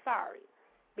say I'm sorry,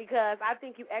 because I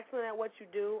think you're excellent at what you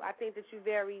do. I think that you're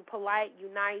very polite, you're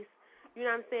nice. You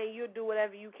know what I'm saying? You'll do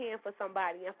whatever you can for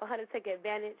somebody. And for her to take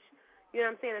advantage, you know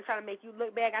what I'm saying, and try to make you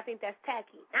look bad, I think that's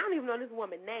tacky. I don't even know this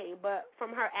woman's name, but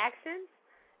from her actions,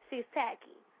 she's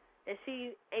tacky, and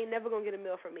she ain't never gonna get a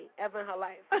meal from me ever in her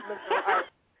life.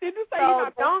 Did you say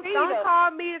so don't call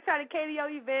me to try to cater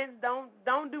your events.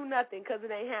 Don't do nothing, because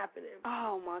it ain't happening.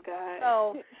 Oh my God.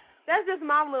 So that's just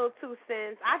my little 2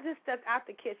 cents. I just stepped out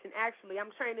the kitchen. Actually,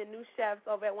 I'm training new chefs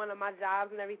over at one of my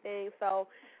jobs and everything. So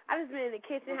I just been in the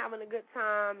kitchen having a good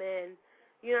time, and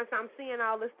you know, so I'm seeing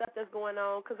all this stuff that's going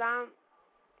on, because I'm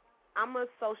a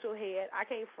social head. I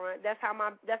can't front. That's how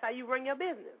you run your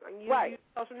business. You use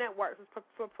social networks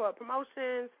for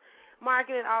promotions,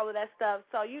 marketing, all of that stuff.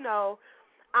 So, you know,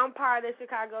 I'm part of the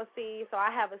Chicago scene, so I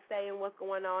have a say in what's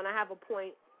going on. I have a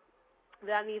point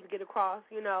that I need to get across,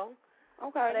 you know.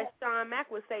 Okay. But as Sean Mack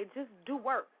would say, just do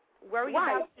work. Worry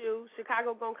about you.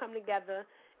 Chicago going to come together,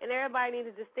 and everybody needs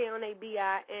to just stay on their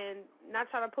BI and not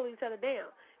try to pull each other down.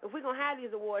 If we're going to have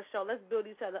these award shows, let's build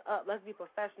each other up. Let's be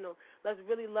professional. Let's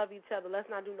really love each other. Let's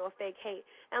not do no fake hate.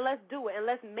 And let's do it. And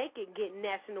let's make it get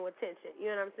national attention.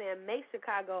 You know what I'm saying? Make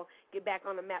Chicago get back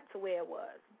on the map to where it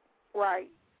was. Right.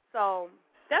 So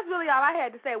that's really all I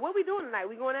had to say. What are we doing tonight?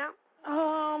 We going out?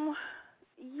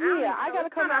 Yeah, I got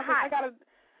to come out.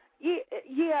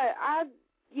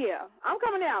 I'm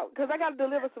coming out because I got to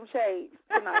deliver some shades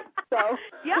tonight. So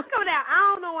yeah, I'm coming out.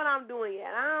 I don't know what I'm doing yet.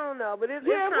 I don't know, but it's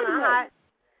kind of hot.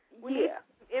 We need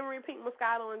Emery Pink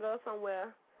Moscato and go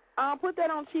somewhere. Put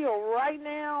that on chill right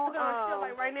now. Put it on chill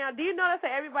like right now. Do you notice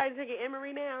that everybody's drinking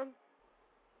Emery now?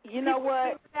 You know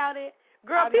what? About it.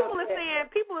 Girl, people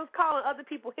is calling other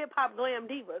people hip-hop glam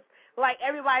divas. Like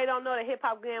everybody don't know that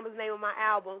hip-hop glam is the name of my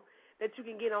album that you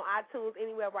can get on iTunes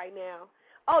anywhere right now.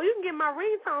 Oh, you can get my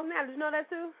ringtones now. Did you know that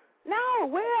too? No,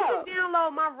 where? You can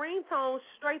download my ringtones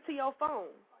straight to your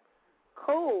phone.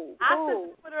 Cool. I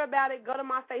sent Twitter about it. Go to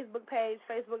my Facebook page,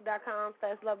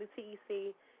 facebook.com/LovelyTEC.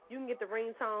 You can get the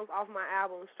ringtones off my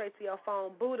album straight to your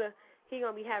phone. Buddha, he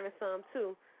going to be having some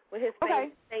too with his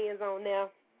fans on there.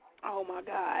 Oh, my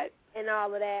God. And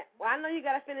all of that. Well, I know you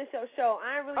got to finish your show.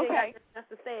 I ain't really got enough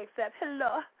to say except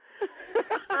hello.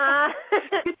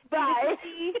 Bye.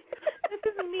 This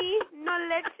is me, no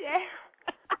leche.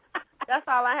 That's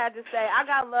all I had to say. I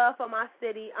got love for my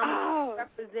city. I'm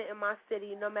representing my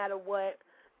city no matter what.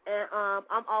 And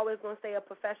I'm always going to stay a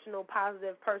professional,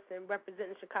 positive person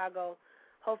representing Chicago,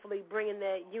 hopefully bringing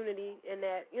that unity and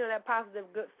that, you know, that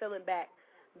positive, good feeling back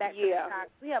to Chicago.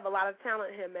 We have a lot of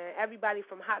talent here, man. Everybody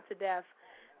from Hot to Death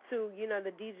to, you know,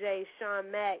 the DJ Sean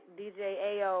Mack,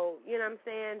 DJ AO, you know what I'm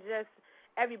saying? Just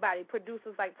everybody,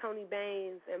 producers like Tony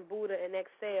Baines and Buddha and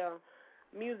Excel,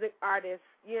 music artists,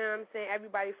 you know what I'm saying?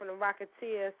 Everybody from the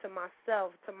Rocketeers to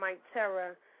myself to Mike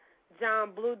Terra,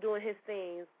 John Blue doing his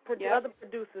things, other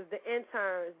producers, the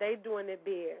interns, they doing it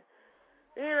big.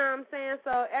 You know what I'm saying?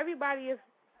 So everybody is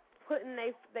putting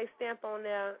they stamp on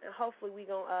there, and hopefully we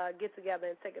going to get together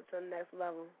and take it to the next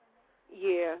level.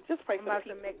 Yeah, just pray for the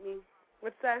people. About to make me.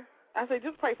 What's that? I say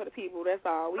just pray for the people. That's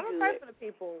all. I'm gonna pray for the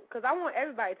people because I want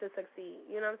everybody to succeed.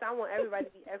 You know what I'm saying? I want everybody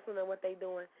to be excellent at what they're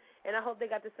doing, and I hope they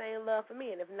got the same love for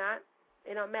me. And if not,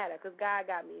 it don't matter because God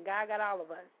got me. God got all of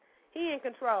us. He in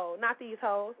control, not these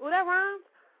hoes. Well, that rhymes.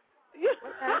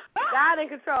 Okay. God in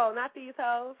control, not these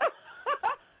hoes.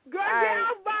 Girl, get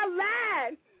off my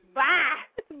line. Bye.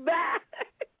 Bye.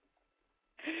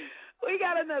 We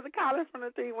got another caller from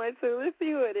the 312. Let's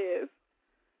see who it is.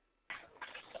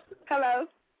 Hello.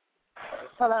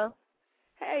 Hello.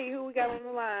 Hey, who we got on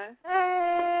the line?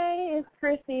 Hey, it's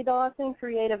Christy Dawson,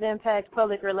 Creative Impact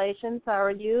Public Relations. How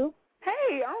are you?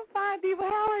 Hey, I'm fine, Diva.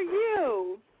 How are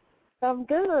you? I'm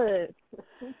good.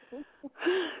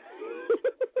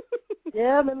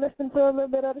 Yeah, I've been listening to a little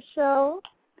bit of the show.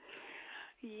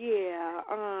 Yeah,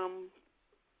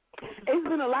 it's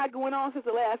been a lot going on since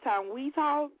the last time we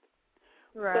talked.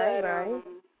 Right, but, right.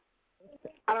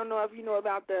 I don't know if you know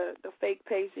about the fake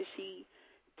page that she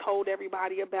told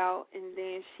everybody about, and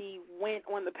then she went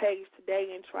on the page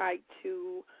today and tried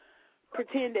to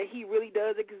pretend that he really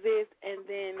does exist, and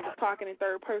then was talking in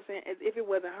third person as if it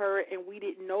wasn't her and we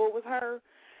didn't know it was her,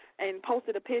 and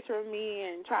posted a picture of me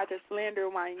and tried to slander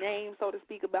my name, so to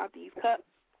speak, about these cups.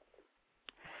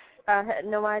 I had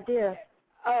no idea.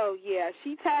 Oh, yeah.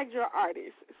 She tagged your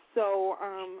artist. So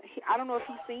I don't know if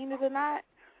he's seen it or not,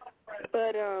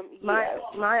 but, yeah.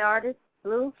 My artist,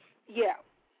 Blue? Yeah.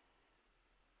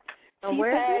 And she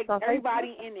where tagged is this? On everybody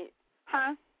Facebook? in it.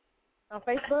 Huh? On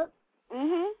Facebook?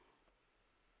 Mm-hmm.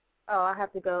 Oh, I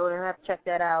have to go and I have to check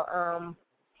that out.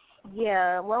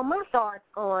 Yeah, well, my thoughts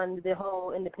on the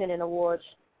whole Independent Awards,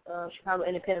 Chicago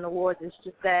Independent Awards, is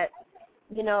just that,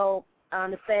 you know, I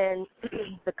understand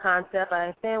the concept. I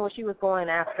understand what she was going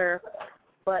after,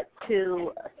 but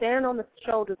to stand on the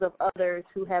shoulders of others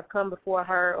who have come before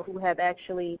her or who have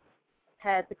actually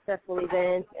had successful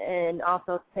events and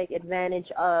also to take advantage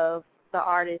of the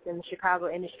artists in the Chicago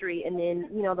industry, and then,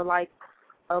 you know, the likes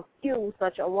of you,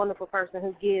 such a wonderful person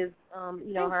who gives,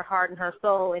 you know, her heart and her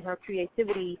soul and her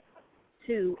creativity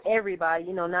to everybody,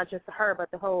 you know, not just to her, but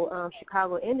the whole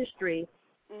Chicago industry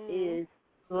is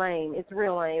lame. It's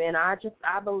real lame. And I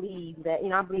believe that, you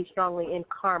know, I believe strongly in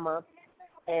karma.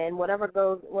 And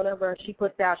whatever she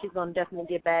puts out, she's going to definitely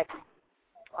get back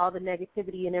all the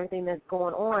negativity and everything that's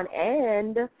going on.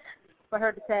 And for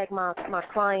her to tag my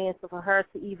clients, or for her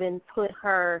to even put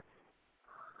her,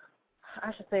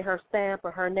 I should say, her stamp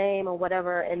or her name or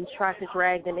whatever, and try to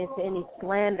drag them into any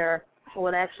slander,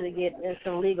 would actually get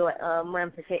some legal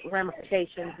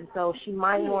ramifications. And so she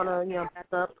might want to, you know, back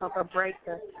up, pump her brakes,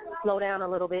 and slow down a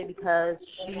little bit, because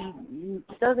she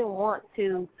doesn't want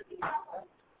to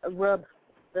rub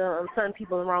certain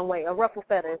people the wrong way, or ruffle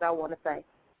feathers, I want to say.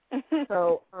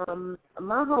 So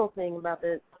my whole thing about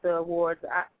the awards,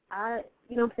 I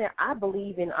you know what I'm saying, I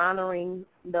believe in honoring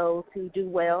those who do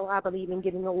well. I believe in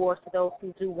giving awards to those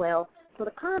who do well. So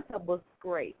the concept was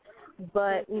great.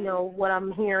 But, you know, what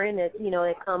I'm hearing is, you know,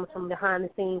 it comes from behind the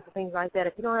scenes and things like that.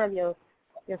 If you don't have your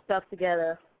stuff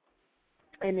together,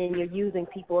 and then you're using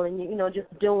people and, you know, just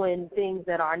doing things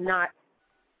that are not,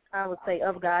 I would say,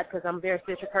 of God, because I'm a very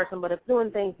spiritual person, but if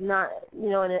doing things not, you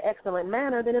know, in an excellent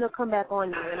manner, then it'll come back on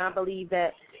you. And I believe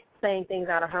that saying things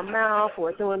out of her mouth,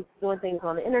 or doing things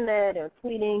on the internet, or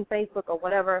tweeting, Facebook, or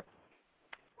whatever,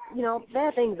 you know,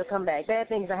 bad things will come back. Bad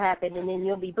things will happen, and then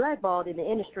you'll be blackballed in the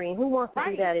industry. And who wants to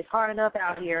do that? It's hard enough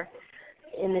out here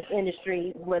in this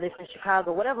industry, whether it's in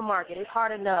Chicago, whatever market. It's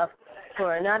hard enough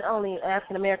for not only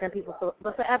African-American people,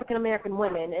 but for African-American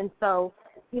women. And so,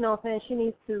 you know what I'm saying, she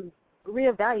needs to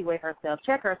reevaluate herself,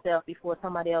 check herself before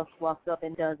somebody else walks up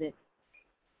and does it.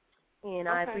 And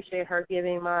I appreciate her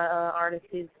giving my artist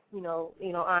his, you know,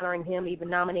 honoring him, even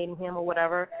nominating him or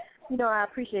whatever. You know, I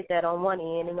appreciate that on one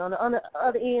end. And on the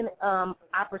other end,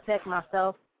 I protect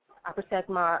myself, I protect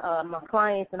my my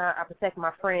clients, and I protect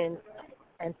my friends.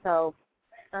 And so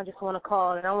I just want to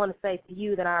call, and I want to say to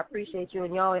you that I appreciate you,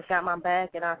 and you always got my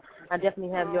back, and I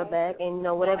definitely have your back. And, you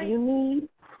know, whatever you need,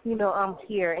 you know, I'm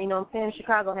here. You know what I'm saying?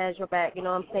 Chicago has your back. You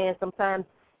know what I'm saying? Sometimes,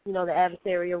 you know, the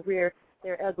adversary will rear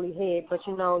their ugly head, but,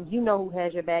 you know who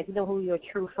has your back. You know who your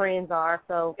true friends are.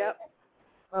 So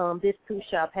this too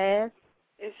shall pass.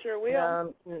 It sure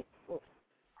will.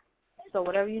 So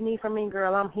whatever you need from me,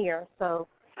 girl, I'm here. So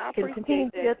I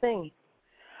continue to do your thing.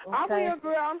 Okay? I'm here,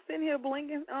 girl. I'm sitting here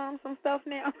blinking some stuff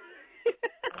now.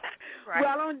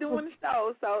 While I'm doing the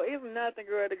show, so it's nothing,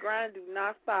 girl. The grind do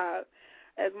not stop.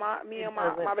 As me and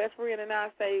my best friend and I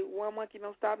say, one monkey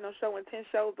don't stop no show, and 10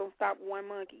 shows don't stop one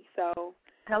monkey. So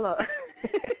hello.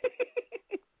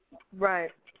 Right.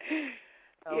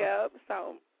 Yep.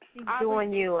 So Keep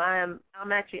doing you. I'm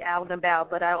actually out and about,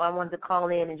 but I wanted to call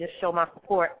in and just show my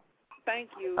support. Thank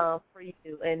you. For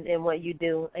you and what you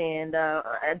do. And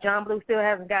John Blue still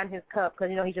hasn't gotten his cup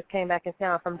because, he just came back in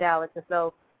town from Dallas, and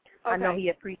so I know he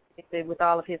appreciates it with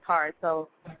all of his heart. So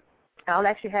I'll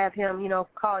actually have him,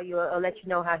 call you or let you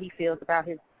know how he feels about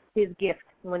his gift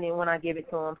when I give it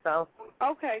to him. So.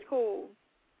 Okay, cool.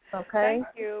 Okay. Thank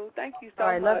you so much. All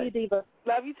right, love you, Diva.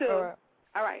 Love you too.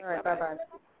 All right, bye-bye.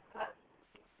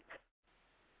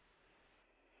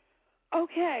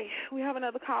 Okay, we have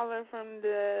another caller from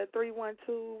the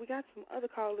 312. We got some other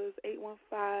callers,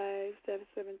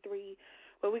 815-773.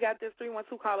 But we got this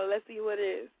 312 caller. Let's see who it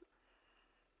is.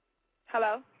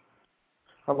 Hello?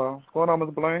 Hello. What's going on, Ms.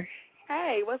 Bling?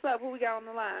 Hey, what's up? Who we got on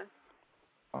the line?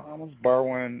 It's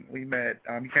Berwin. We met.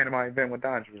 You came to my event with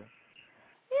Dondra.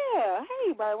 Yeah.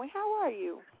 Hey, Berwin. How are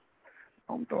you?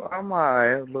 I'm all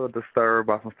right. A little disturbed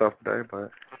by some stuff today,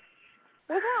 but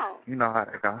what's wrong? You know how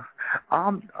that go.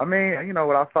 I mean, you know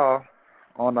what I saw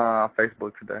on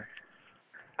Facebook today.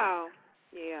 Oh,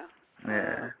 yeah.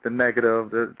 Yeah, the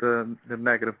negative, the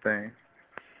negative thing.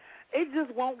 It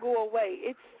just won't go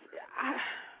away.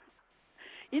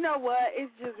 You know what?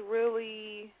 It's just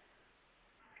really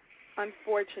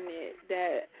unfortunate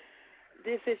that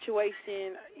this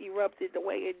situation erupted the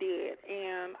way it did,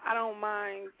 and I don't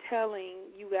mind telling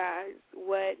you guys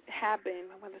what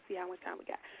happened. I want to see how much time we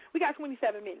got. We got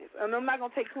 27 minutes, and I'm not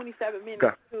gonna take 27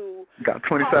 minutes to. Got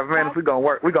 27 minutes. We're gonna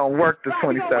work the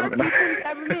 27 minutes.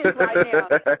 27 minutes right now.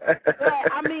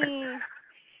 But I mean,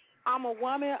 I'm a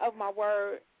woman of my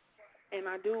word, and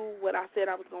I do what I said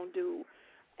I was gonna do,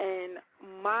 and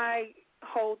my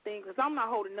whole thing, because I'm not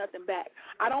holding nothing back.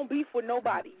 I don't beef with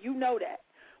nobody. You know that.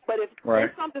 But if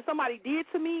there's something somebody did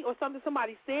to me or something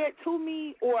somebody said to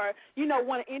me or,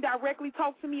 want to indirectly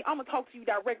talk to me, I'm going to talk to you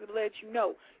directly to let you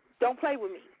know. Don't play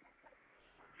with me.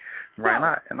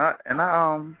 Right. And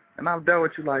I've dealt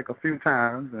with you like a few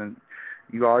times, and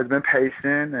you've always been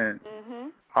patient and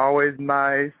always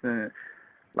nice, and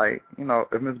like,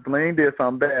 if Miss Bling did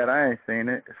something bad, I ain't seen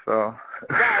it, so.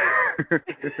 Right.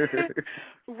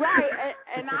 Right.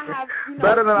 And I have,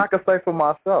 better than I can say for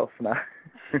myself now.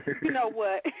 You know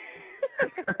what?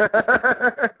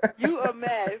 You a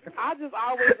mess. I just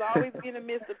always be in the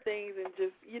midst of things and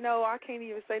just, I can't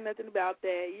even say nothing about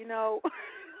that,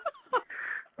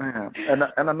 Man.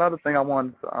 And another thing I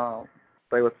wanted to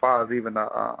say as far as even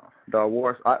the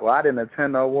awards, I didn't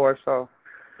attend the award show,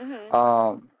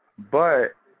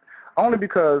 but only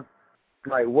because,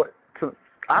 like,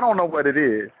 I don't know what it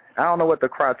is. I don't know what the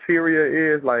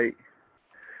criteria is, like,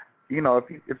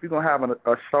 if you're going to have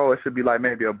a show, it should be like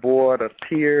maybe a board of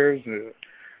peers or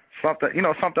something,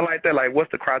 something like that. Like,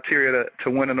 what's the criteria to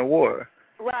win an award?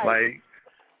 Right.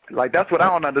 Like that's what I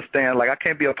don't understand. Like, I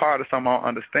can't be a part of something I don't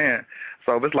understand.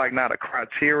 So if it's like not a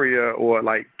criteria, or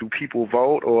like, do people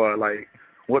vote, or like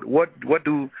what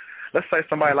do, let's say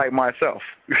somebody like myself,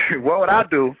 what would I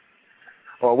do,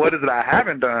 or what is it I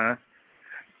haven't done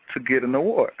to get an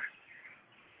award?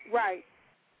 Right.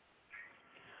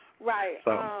 Right.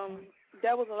 So.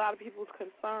 That was a lot of people's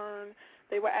concern.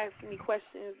 They were asking me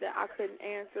questions that I couldn't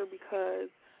answer because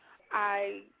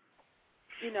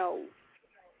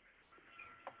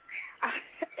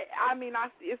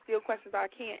it's still questions I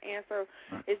can't answer.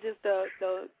 It's just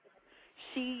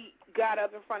she got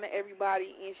up in front of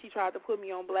everybody and she tried to put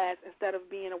me on blast instead of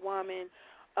being a woman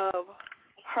of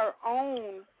her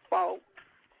own fault.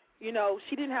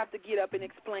 She didn't have to get up and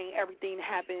explain everything that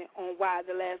happened on why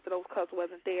the last of those cups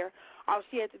wasn't there. All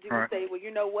she had to do was say, well,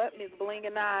 you know what, Ms. Bling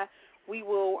and I, we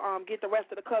will get the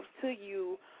rest of the cups to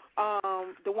you,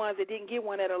 the ones that didn't get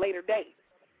one at a later date.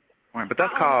 Right, but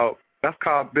that's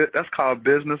called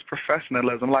business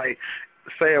professionalism. Like,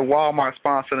 say a Walmart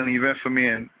sponsored an event for me,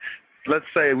 and let's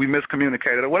say we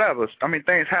miscommunicated or whatever. I mean,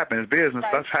 things happen. It's business.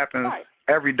 Stuff happens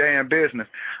every day in business.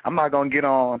 I'm not going to get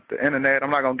on the internet.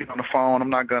 I'm not going to get on the phone. I'm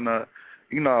not going to,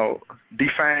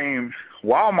 defame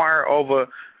Walmart over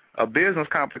a business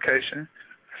complication.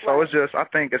 So it's just, I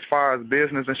think as far as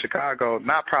business in Chicago,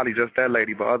 not probably just that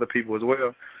lady, but other people as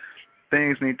well,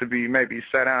 things need to be maybe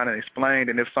sat down and explained.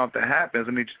 And if something happens,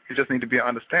 it just need to be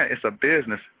understand it's a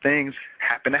business. Things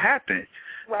happen to happen.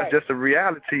 Right. It's just a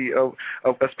reality of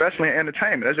especially in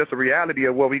entertainment. It's just a reality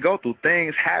of what we go through.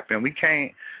 Things happen. We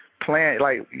can't plan,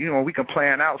 like, we can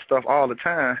plan out stuff all the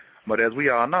time. But as we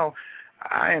all know,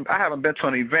 I haven't been to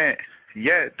an event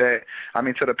yet that,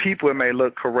 to the people it may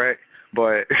look correct,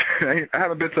 but I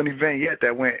haven't been to an event yet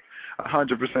that went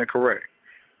 100% correct.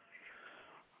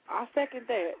 I second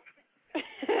that.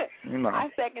 I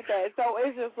second that. So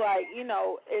it's just like,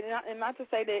 and not to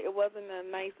say that it wasn't a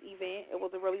nice event. It was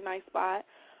a really nice spot.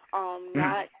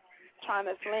 Not trying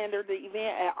to slander the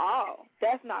event at all.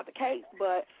 That's not the case.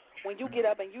 But when you get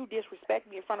up and you disrespect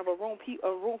me in front of a room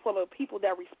full of people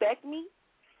that respect me,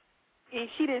 and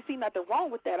she didn't see nothing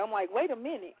wrong with that. I'm like, wait a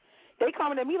minute. They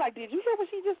coming at me like, did you hear what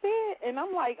she just said? And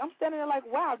I'm like, I'm standing there like,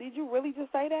 wow, did you really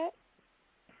just say that?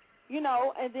 You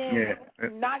know, and then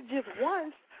not just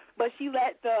once, but she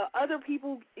let the other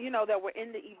people, you know, that were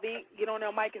in the event get on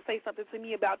their mic and say something to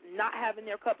me about not having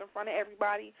their cup in front of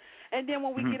everybody. And then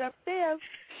when we get upstairs,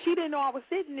 she didn't know I was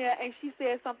sitting there, and she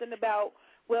said something about,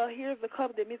 well, here's the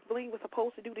cup that Miss Bling was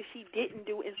supposed to do that she didn't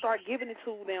do, and start giving it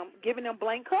to them, giving them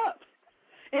blank cups.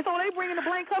 And so they bringing the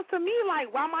blank cups to me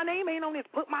like, why my name ain't on this,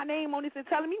 put my name on this, and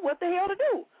telling me what the hell to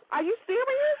do. Are you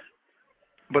serious?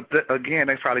 But again,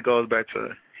 that probably goes back to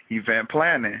event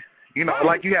planning. You know,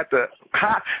 like you have to,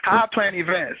 how I plan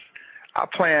events, I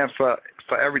plan for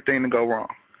everything to go wrong.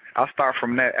 I start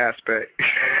from that aspect,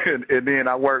 and then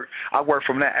I work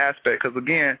from that aspect, because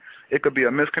again, it could be a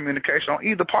miscommunication on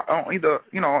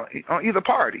either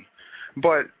party.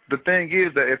 But the thing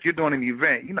is that if you're doing an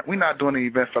event, you know, we're not doing an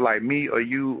event for like me or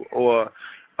you or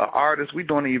an artist. We're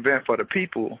doing an event for the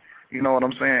people. You know what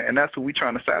I'm saying? And that's what we're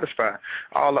trying to satisfy.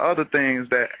 All the other things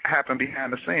that happen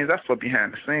behind the scenes, that's for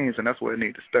behind the scenes, and that's where it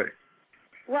needs to stay.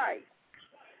 Right.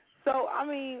 So, I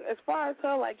mean, as far as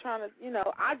her, like, trying to, you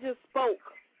know, I just spoke.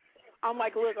 I'm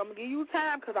like, look, I'm going to give you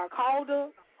time because I called her.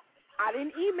 I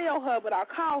didn't email her, but I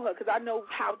called her because I know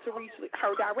how to reach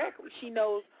her directly. She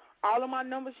knows all of my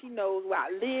numbers. She knows where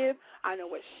I live. I know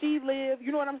where she lives.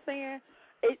 You know what I'm saying?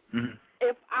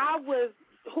 If I was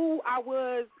who I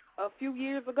was a few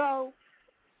years ago,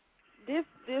 this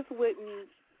wouldn't.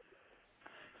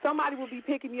 Somebody would be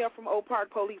picking me up from Oak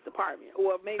Park Police Department,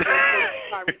 or maybe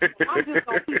Police Department. I'm just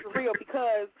gonna keep it real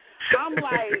because I'm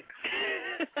like,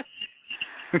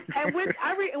 and with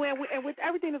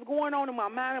everything that's going on in my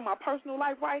mind and my personal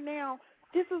life right now,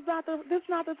 this is not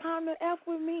the time to F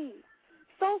with me.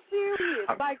 So serious,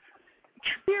 like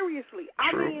seriously.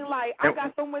 I mean, like I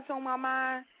got so much on my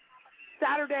mind.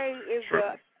 Saturday is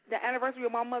the anniversary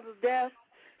of my mother's death,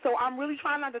 so I'm really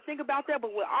trying not to think about that.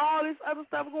 But with all this other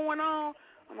stuff going on,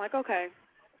 I'm like, okay,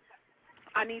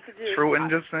 I need to just. True, and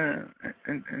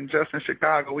just in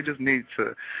Chicago, we just need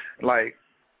to, like,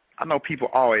 I know people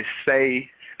always say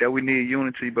that we need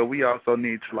unity, but we also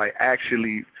need to, like,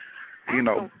 actually, you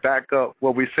know, back up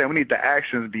what we say. We need the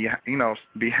actions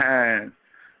behind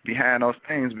those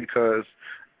things, because,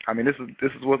 I mean, this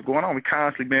is what's going on. We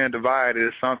constantly being divided.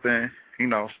 It's something, you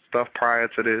know, stuff prior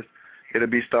to this. It'll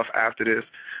be stuff after this.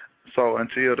 So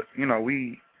until, you know,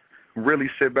 we really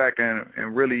sit back and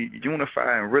really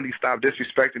unify and really stop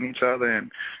disrespecting each other,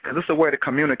 and because it's a way to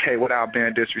communicate without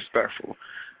being disrespectful.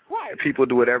 Right. People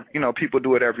do it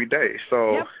every day.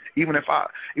 So even if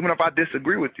I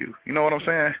disagree with you, you know what I'm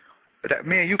saying? That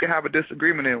me and you can have a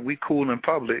disagreement and we cool in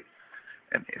public,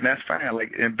 and that's fine.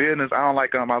 Like in business, I don't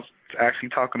like I was actually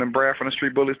talking to Brad from the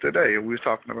Street Bullies today, and we was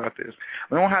talking about this.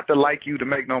 We don't have to like you to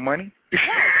make no money.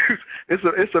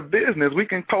 It's a business. We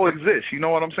can coexist. You know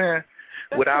what I'm saying?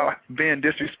 Without being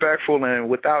disrespectful and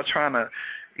without trying to,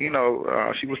 you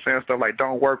know, she was saying stuff like,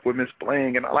 don't work with Miss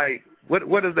Bling. And like,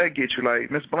 what does that get you?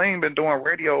 Like, Miss Bling been doing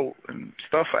radio and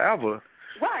stuff forever.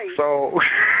 Right. So,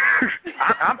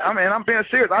 I mean, I'm being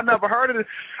serious. I never heard of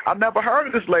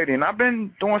this lady, and I've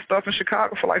been doing stuff in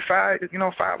Chicago for like 5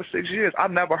 or 6 years.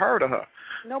 I've never heard of her.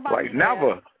 Nobody. Like,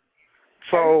 never.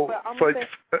 So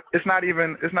it's not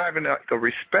even like a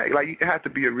respect. Like, it has to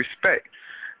be a respect.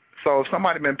 So if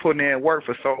somebody been putting in work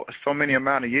for so many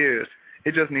amount of years,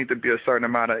 it just needs to be a certain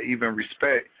amount of even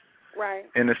respect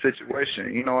in the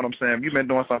situation. You know what I'm saying? If you've been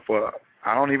doing something for,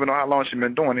 I don't even know how long she's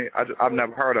been doing it. I've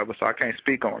never heard of her, so I can't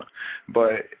speak on her.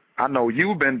 But I know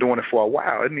you've been doing it for a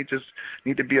while. It need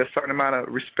to be a certain amount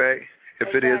of respect.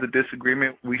 If it is a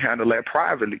disagreement, we handle that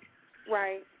privately.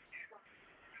 Right.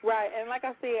 Right. And like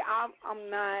I said, I'm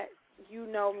not, you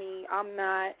know me, I'm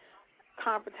not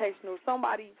confrontational. If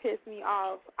somebody pissed me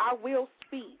off, I will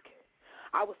speak.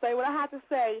 I will say what I have to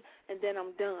say, and then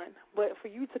I'm done. But for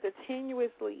you to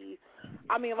continuously,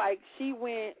 I mean, like, she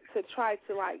went to try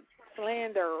to, like,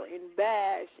 slander and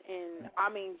bash, and,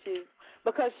 I mean, just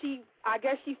because I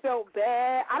guess she felt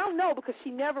bad. I don't know, because she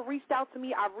never reached out to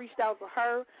me. I've reached out to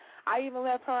her. I even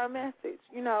left her a message,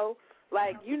 you know,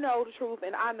 like, you know the truth,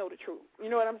 and I know the truth. You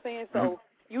know what I'm saying? So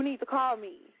you need to call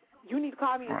me. You need to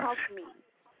call me and talk to me.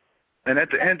 And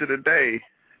at the end of the day,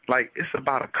 like, it's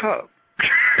about a cup.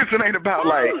 It ain't about,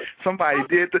 like, somebody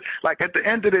did this. Like, at the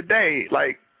end of the day,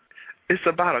 like, it's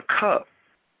about a cup.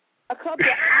 A cup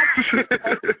that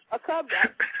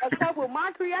a cup with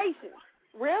my creation.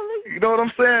 Really? You know what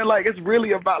I'm saying? Like, it's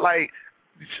really about, like,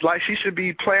 like she should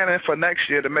be planning for next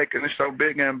year to make the show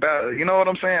bigger and better. You know what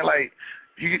I'm saying? Like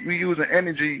we using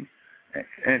energy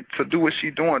and to do what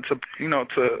she's doing to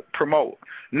to promote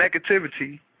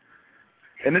negativity,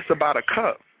 and it's about a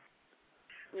cup.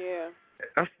 Yeah.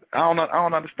 I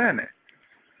don't understand that.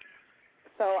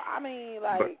 So I mean,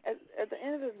 like at the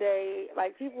end of the day,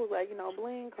 like people was like,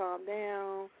 Bling, calm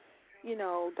down,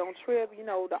 don't trip.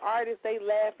 The artists, they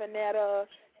laughing at her,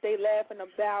 they laughing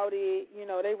about it.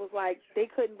 They was like, they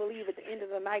couldn't believe at the end of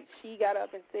the night she got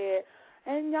up and said,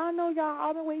 and y'all know y'all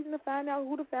all been waiting to find out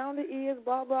who the founder is,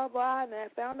 blah blah blah, and the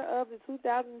founder of the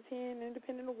 2010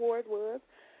 Independent Awards was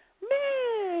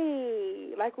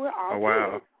me. Like we're all. Oh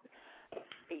wow.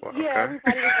 Yeah,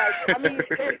 everybody was like, I mean,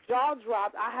 their jaw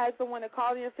dropped. I had someone that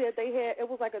called in and said it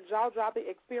was like a jaw-dropping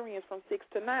experience from 6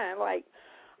 to 9. Like,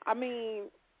 I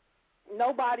mean,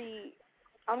 nobody,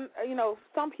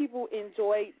 some people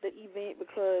enjoyed the event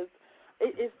because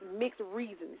it's mixed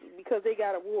reasons, because they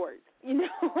got awards,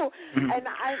 Mm-hmm. and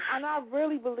I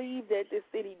really believe that this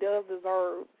city does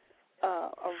deserve a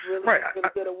really, really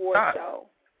good award show.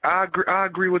 I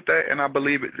agree with that, and I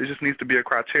believe it. It just needs to be a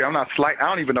criteria. I'm not slight. I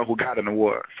don't even know who got an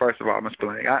award. First of all, Ms.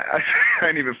 Bling. I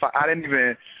don't even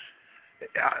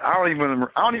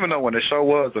know when the show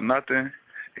was or nothing.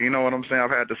 You know what I'm saying?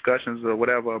 I've had discussions or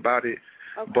whatever about it,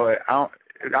 but I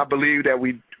believe that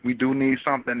we do need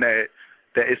something that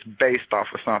is based off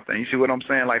of something. You see what I'm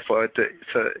saying? Like for it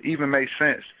to even make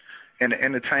sense in the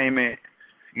entertainment.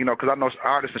 Because I know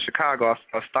artists in Chicago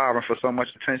are starving for so much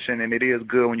attention, and it is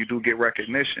good when you do get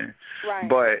recognition. Right.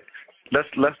 But let's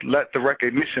let the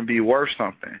recognition be worth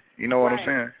something. You know what I'm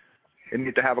saying? It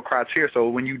needs to have a criteria. So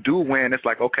when you do win, it's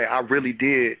like, okay, I really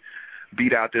did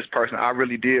beat out this person. I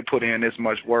really did put in this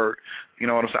much work. You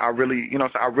know what I'm saying?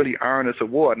 I really earned this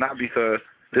award, not because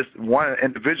this one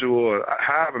individual or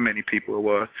however many people it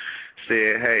was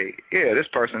said, hey, yeah, this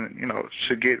person,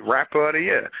 should get Rapper of the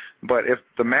Year. But if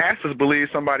the masses believe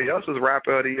somebody else is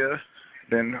Rapper of the Year,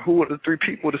 then who are the three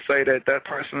people to say that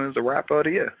person is the Rapper of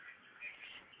the Year?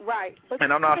 Right.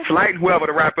 And I'm not slighting whoever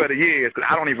the Rapper of the Year is, because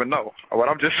I don't even know. What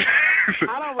I'm just,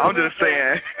 I'm just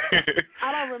saying.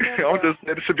 I don't remember.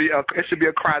 It should be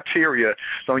a criteria.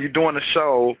 So when you're doing a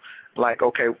show, like,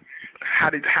 okay,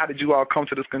 how did you all come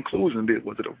to this conclusion?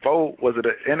 Was it a vote? Was it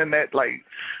an internet? Like,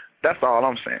 that's all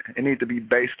I'm saying. It needs to be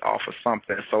based off of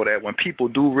something so that when people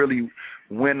do really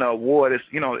win an award,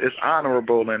 it's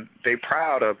honorable and they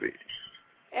proud of it.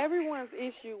 Everyone's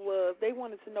issue was they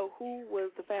wanted to know who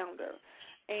was the founder,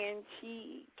 and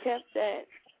she kept that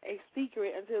a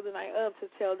secret until the night of to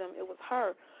tell them it was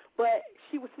her. But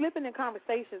she was slipping in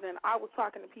conversations, and I was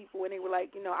talking to people, and they were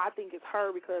like, I think it's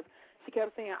her, because she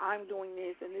kept saying, I'm doing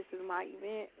this, and this is my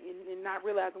event, and not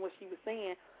realizing what she was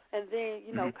saying. And then,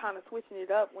 kind of switching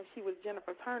it up when she was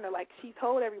Jennifer Turner. Like, she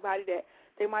told everybody that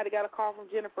they might have got a call from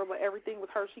Jennifer, but everything was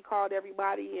her. She called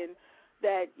everybody, and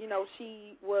that,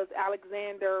 she was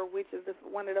Alexander, which is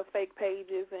one of the fake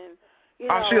pages. And,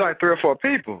 she like 3 or 4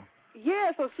 people.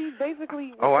 Yeah, so she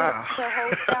basically wow. her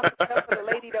whole staff, except for the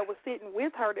lady that was sitting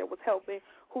with her that was helping,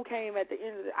 who came at the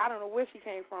end of I don't know where she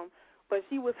came from, but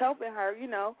she was helping her,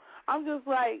 I'm just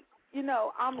like,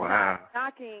 I'm not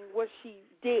knocking what she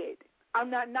did. I'm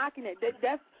not knocking it.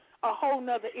 That's a whole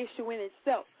nother issue in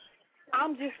itself.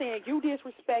 I'm just saying you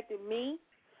disrespected me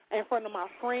in front of my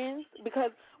friends,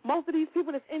 because most of these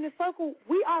people that's in the circle,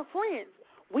 we are friends.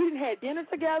 We done had dinner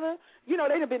together. They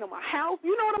done been in my house.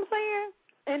 You know what I'm saying?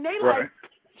 And they like,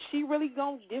 she really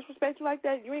gonna disrespect you like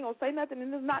that? You ain't gonna say nothing,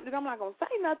 and it's not that I'm not gonna say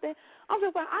nothing. I'm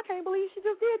just like, I can't believe she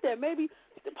just did that. Maybe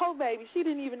the poor baby, she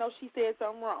didn't even know she said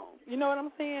something wrong. You know what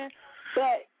I'm saying?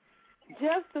 But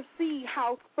just to see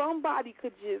how somebody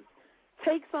could just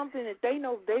take something that they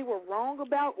know they were wrong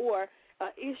about, or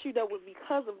an issue that was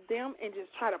because of them, and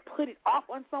just try to put it off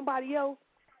on somebody else,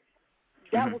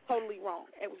 that was totally wrong.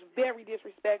 It was very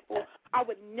disrespectful. I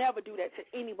would never do that to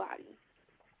anybody,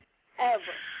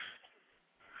 ever.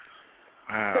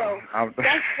 So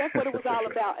that's what it was all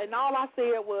about. And all I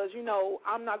said was,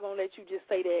 I'm not going to let you just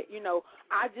say that.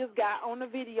 I just got on the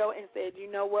video and said,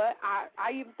 you know what, I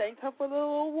even thanked her for the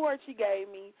little award she gave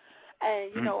me.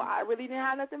 And, I really didn't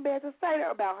have nothing bad to say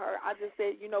about her. I just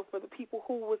said, for the people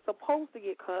who were supposed to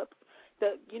get cups,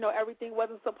 that, everything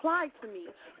wasn't supplied to me,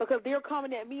 because they're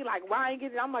coming at me like, why ain't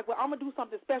get it? I'm like, well, I'm going to do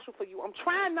something special for you. I'm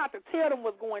trying not to tell them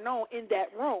what's going on in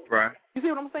that room. Right. You see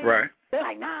what I'm saying? Right. They're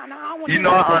like, nah, I want to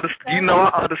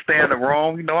I understand the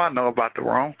wrong. I know about the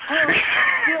wrong.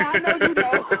 Yeah, I know you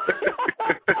know.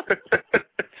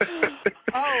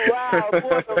 Oh, wow.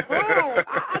 Boy, the room.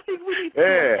 I think we need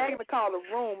to call the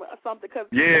room or something. Cause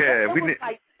we need.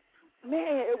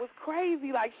 man, it was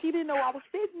crazy. Like, she didn't know I was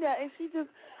sitting there, and she just,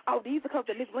 these are cups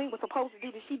that Miss Bling was supposed to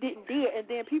do that she didn't do, and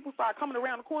then people started coming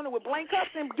around the corner with blank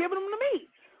cups and giving them to me.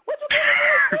 What you giving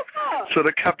me for? Should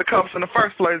have kept the cups in the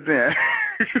first place then.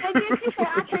 And then she said,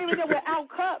 I came in there without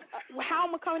cups. How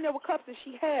am I coming there with cups if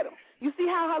she had them? You see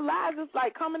how her lives is,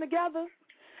 like, coming together?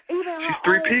 Even She's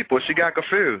three people. She got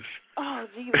confused. Oh,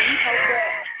 Jesus, you know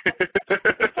that.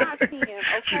 It's not 10,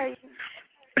 okay?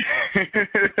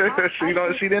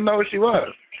 She didn't know what she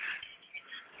was.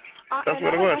 That's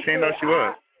what it was. She didn't know what she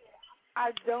was.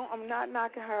 I'm not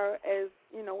knocking her as,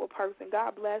 a person.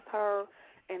 God bless her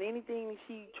and anything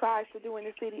she tries to do in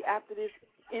the city after this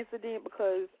incident,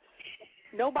 because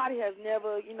nobody has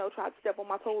never, tried to step on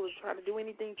my toes or try to do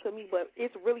anything to me, but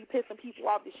it's really pissing people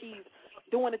off that she's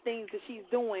doing the things that she's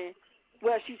doing.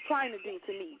 Well, she's trying to do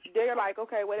to me. They're like,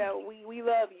 okay, whatever, we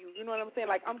love you. You know what I'm saying?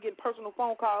 Like, I'm getting personal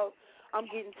phone calls. I'm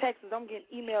getting texts. I'm getting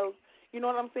emails. You know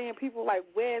what I'm saying? People like,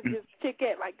 where's this chick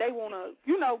at? Like, they want to,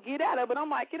 get at her. But I'm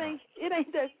like, it ain't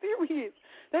that serious.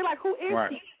 They're like, who is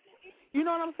she? You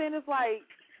know what I'm saying? It's like,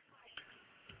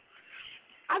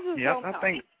 I just don't know.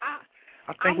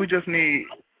 I think we just need,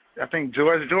 I think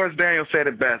George Daniel said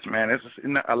it best, man. It's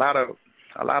a lot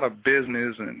of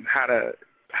business and how to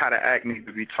act needs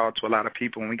to be taught to a lot of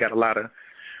people, and we got a lot of,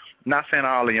 not saying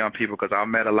all the young people, because I've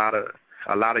met a lot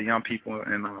of young people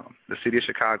in the city of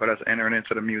Chicago that's entering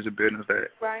into the music business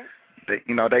that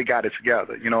they got it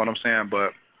together. You know what I'm saying?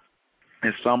 But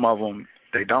in some of them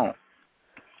they don't.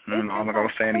 I'm not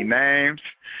gonna say any names,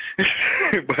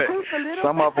 but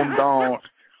some of them don't.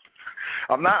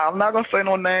 I'm not gonna say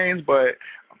no names, but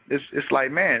it's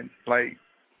like, man, like,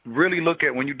 really look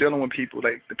at when you're dealing with people,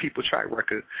 like the people track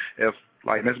record. If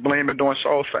like Miss Bling been doing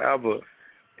shows forever,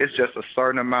 it's just a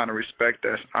certain amount of respect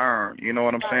that's earned. You know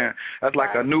what I'm saying? That's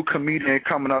like a new comedian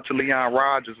coming up to Leon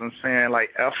Rogers and saying,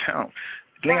 like, F him.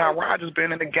 Leon Rogers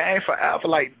been in the game forever.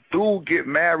 Like, dude, get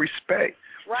mad respect.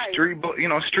 Street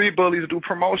bullies do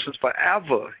promotions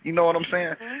forever. You know what I'm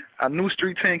saying? A new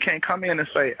street team can't come in and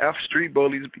say F street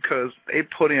bullies because they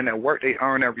put in that work, they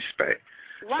earn that respect.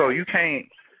 So you can't.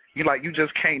 You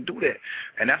just can't do that,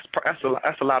 and that's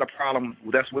a lot of problem.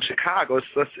 That's with Chicago.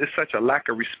 It's such a lack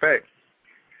of respect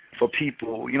for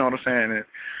people. You know what I'm saying?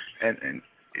 And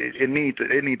it need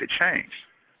to change.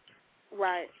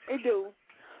 Right, it do.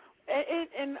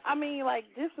 And I mean, like,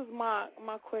 this is my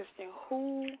question: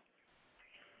 Who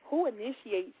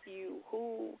initiates you?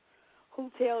 Who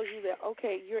tells you that,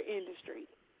 okay, you're industry?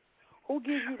 Who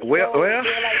gives you the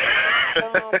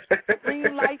the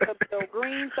green light, the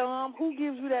green thumb? Who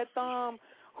gives you that thumb?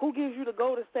 Who gives you the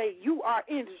go to say you are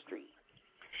industry?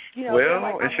 In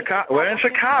Chicago.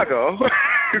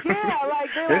 Yeah, like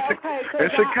they're like, okay. In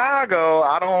Chicago,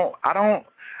 I don't.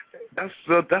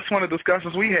 That's one of the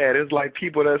discussions we had. It's like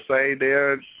people that say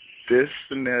they're this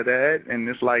and they're that, and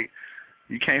it's like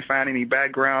you can't find any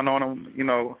background on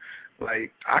them.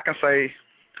 Like I can say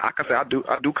I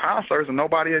do concerts and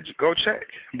nobody would go check,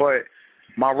 but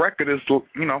my record is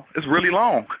it's really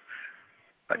long.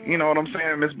 You know what I'm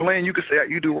saying, Miss Bling? You can say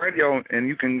you do radio and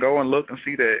you can go and look and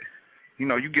see that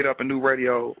you get up and do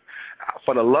radio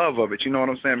for the love of it. You know what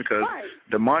I'm saying? Because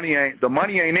the money ain't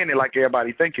in it like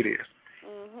everybody think it is.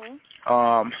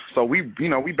 So we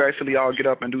basically all get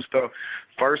up and do stuff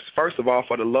first of all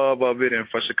for the love of it and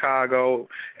for Chicago,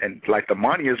 and like the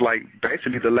money is like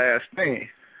basically the last thing.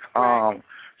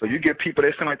 So you get people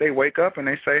that seem like they wake up and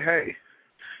they say, hey,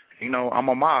 I'm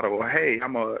a model, or hey,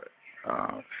 I'm a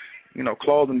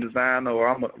clothing designer, or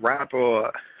I'm a rapper,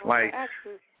 or like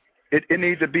it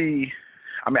needs to be.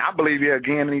 I mean, I believe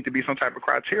again, it needs to be some type of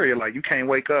criteria. Like you can't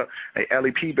wake up, hey,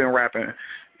 LEP been rapping,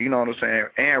 you know what I'm saying,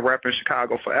 and rapping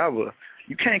Chicago forever.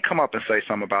 You can't come up and say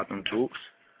something about them dudes,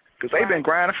 because they've been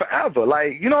grinding forever.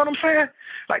 Like, you know what I'm saying?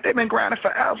 Like they've been grinding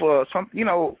forever.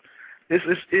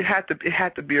 It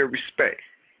had to be a respect.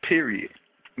 Period.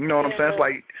 You know what I'm saying? It's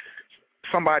like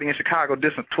somebody in Chicago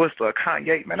dissing Twista or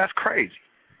Kanye. Man, that's crazy.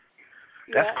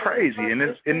 That's crazy. And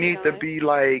it needs to be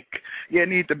like, it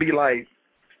needs to be like,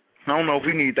 I don't know if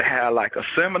we need to have like a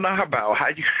seminar about how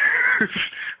you,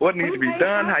 what needs to be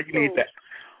done, how you need that.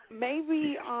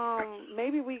 Maybe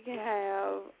we can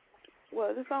have, well,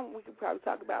 this is something we could probably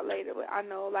talk about later, but I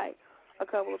know like a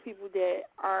couple of people that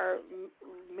are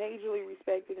majorly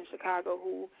respected in Chicago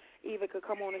who either could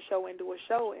come on a show and do a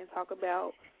show and talk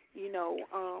about,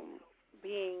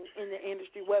 being in the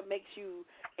industry, what makes you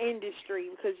industry,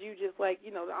 because you just like,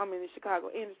 I'm in the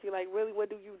Chicago industry, like really, what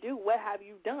do? What have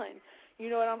you done? You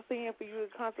know what I'm saying? For you to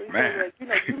constantly say, like,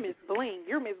 you Miss Bling,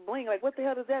 you're Miss Bling. Like, what the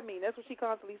hell does that mean? That's what she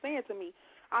constantly saying to me.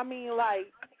 I mean,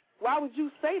 like, why would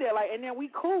you say that? Like, and then we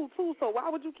cool too, so why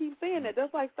would you keep saying that?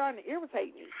 That's like starting to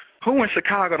irritate me. Who in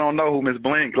Chicago don't know who Miss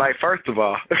Bling? Like, first of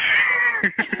all,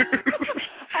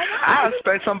 I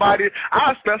expect somebody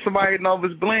to know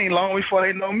Miss Bling long before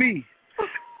they know me,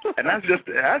 and that's just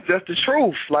the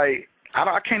truth. Like,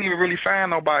 I can't even really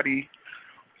find nobody.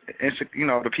 And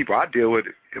the people I deal with,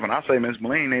 when I say Miss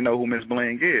Bling, they know who Miss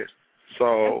Bling is.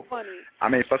 So, I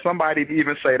mean, for somebody to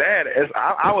even say that,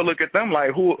 I would look at them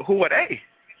like, who are they?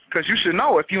 Because you should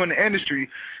know if you're in the industry.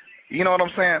 You know what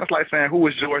I'm saying? It's like saying, who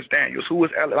is George Daniels? Who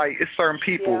is like? It's certain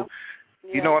people.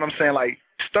 Yeah. You know what I'm saying? Like,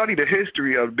 study the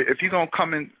history of. If you're gonna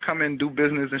come and do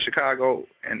business in Chicago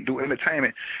and do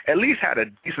entertainment, at least have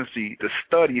the decency to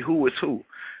study who is who,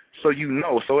 so you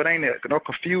know. So it ain't no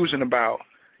confusion about.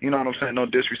 You know what I'm saying? No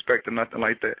disrespect or nothing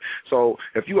like that. So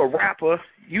if you a rapper,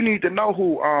 you need to know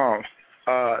who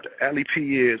LEP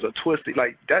is or Twisted.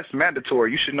 Like, that's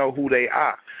mandatory. You should know who they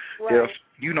are. Right. If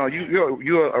you know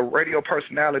you're a radio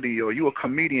personality or you're a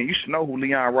comedian, you should know who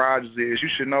Leon Rogers is. You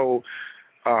should know.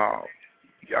 I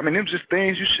mean, them just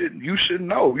things you should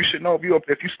know. You should know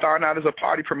if you starting out as a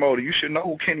party promoter, you should know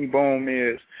who Kenny Boom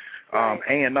is.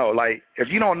 A&O. Like, if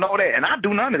you don't know that, and I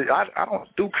do none of it. I don't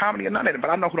do comedy or none of it,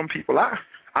 but I know who them people are.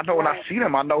 I know when I see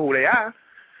them, I know who they are.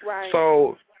 Right.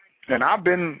 So, and I've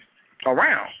been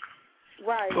around.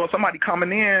 Right. So if somebody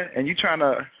coming in and you trying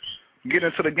to get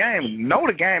into the game, know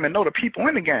the game and know the people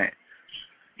in the game.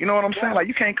 You know what I'm saying? Like,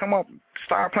 you can't come up,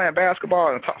 start playing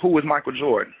basketball and talk, who is Michael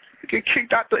Jordan? You get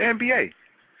kicked out the NBA.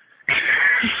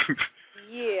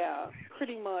 Yeah,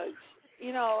 pretty much.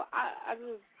 You know, I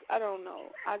don't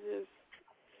know. I'm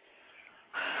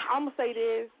going to say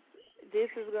this. This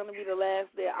is going to be the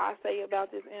last that I say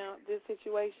about this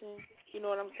situation. You know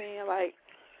what I'm saying? Like,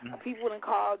 people done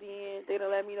called in. They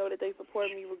done let me know that they support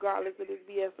me regardless of this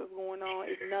BS that's going on.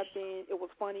 It's nothing. It was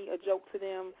funny, a joke to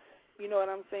them. You know what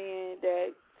I'm saying?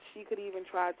 That she could even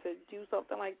try to do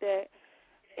something like that.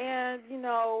 And, you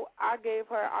know, I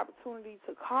gave her an opportunity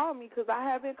to call me because I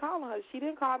have been calling her. She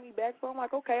didn't call me back, so I'm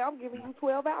like, okay, I'm giving you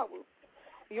 12 hours.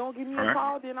 You don't give me a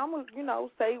call, then I'm going to,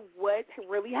 say what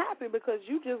really happened because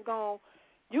you're going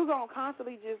to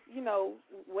constantly just,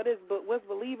 what's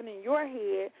believing in your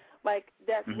head, like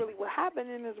that's really what happened,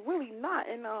 and it's really not.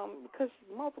 And because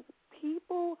multiple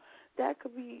people, that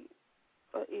could be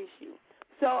an issue.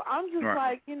 So I'm just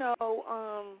like,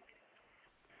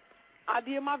 I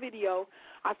did my video.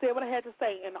 I said what I had to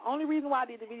say, and the only reason why I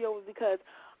did the video was because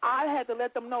I had to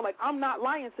let them know, like, I'm not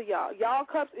lying to y'all. Y'all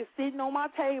cups is sitting on my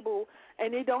table,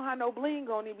 and they don't have no bling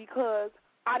on it because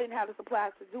I didn't have the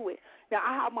supplies to do it. Now,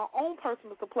 I have my own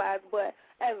personal supplies, but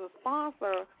as a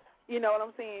sponsor, you know what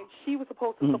I'm saying, she was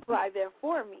supposed to supply that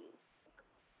for me.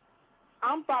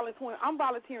 I'm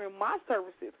volunteering my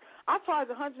services. I charge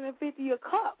 $150 a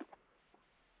cup.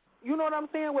 You know what I'm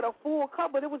saying, with a full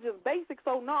cup, but it was just basic,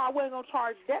 so no, I wasn't going to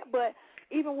charge that, but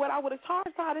even what I would have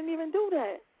charged, I didn't even do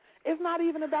that. It's not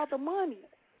even about the money.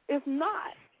 It's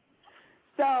not.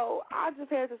 So I just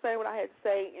had to say what I had to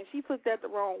say, and she took that the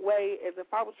wrong way, as if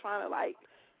I was trying to, like,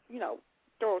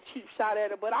 throw a cheap shot at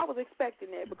her, but I was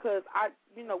expecting that because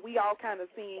we all kind of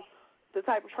seen the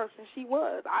type of person she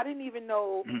was. I didn't even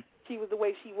know she was the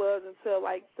way she was until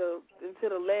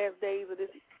the last days of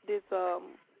this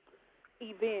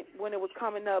event when it was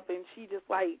coming up, and she just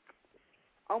like,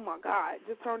 oh my God,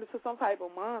 just turned into some type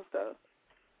of monster.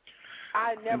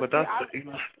 I never. But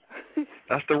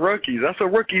that's the rookies. That's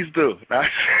what rookies do.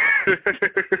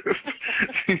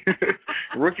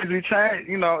 Rookies be changed.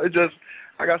 It just,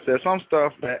 like I said, some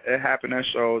stuff that it happened at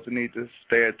shows that need to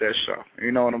stay at that show.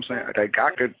 You know what I'm saying? Like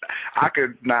I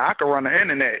could run the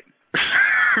internet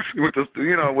with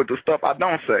the stuff I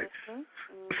don't say.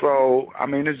 So I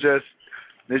mean, it's just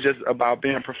about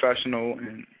being professional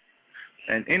and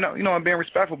and being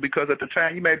respectful, because at the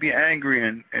time you may be angry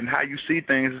and how you see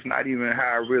things is not even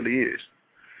how it really is.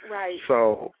 Right.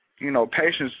 So,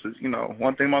 patience is,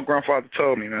 one thing my grandfather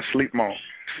told me, man, sleep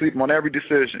on every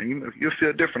decision. You'll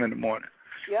feel different in the morning.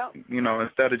 Yep.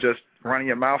 Instead of just running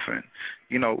your mouth and,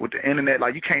 with the internet,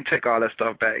 like, you can't take all that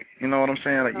stuff back. You know what I'm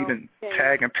saying? Like, even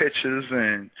tagging pictures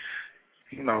and,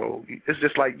 it's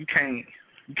just like you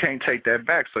can't take that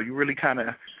back. So you really kind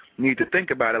of need to think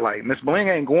about it. Like, Miss Bling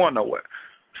ain't going nowhere.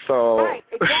 So right,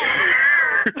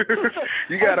 exactly.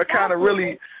 You got to kind of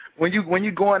really, when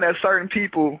you going at certain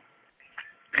people,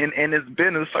 and it's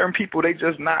business, certain people, they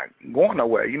just not going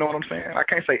nowhere. You know what I'm saying? I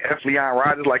can't say F. Leon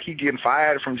Rogers like he getting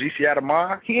fired from GCI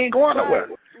tomorrow. He ain't going nowhere.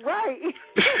 Right.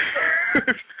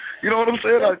 You know what I'm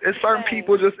saying? Like, it's certain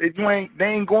people they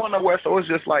ain't going nowhere. So it's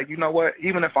just like, you know what?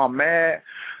 Even if I'm mad,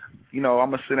 I'm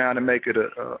gonna sit down and make it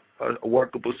a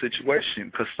workable situation,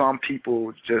 because some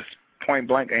people just point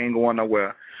blank ain't going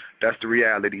nowhere. That's the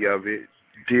reality of it.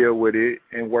 Deal with it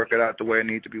and work it out the way it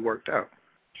needs to be worked out.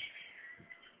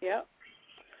 Yep.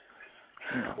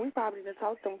 We probably done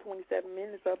talked them 27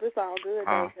 minutes up. It's all good.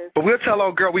 But we'll tell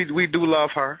old girl we do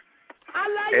love her. I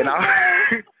love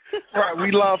you. Right,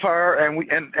 we love her,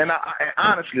 and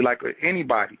honestly, like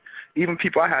anybody, even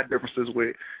people I had differences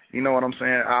with, you know what I'm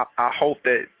saying? I hope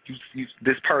that you,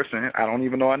 this person, I don't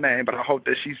even know her name, but I hope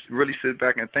that she really sits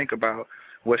back and think about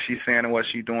what she's saying and what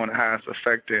she's doing and how it's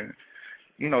affecting,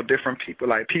 you know, different people.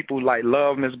 Like people like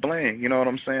love Miss Bling, you know what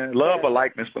I'm saying? Love or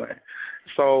like Miss Bling.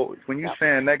 So when you're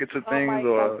saying negative things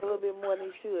or a little bit more than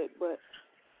you should, but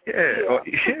or,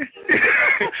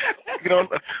 you know,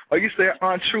 or you say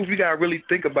untruth, you gotta really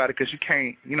think about it because you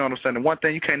can't, you know what I'm saying? The one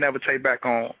thing you can't never take back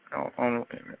on, or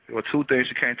two things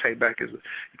you can't take back is you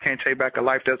can't take back a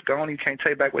life that's gone. You can't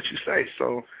take back what you say.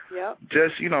 So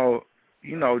just you know,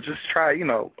 just try, you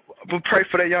know, but pray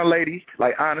for that young lady.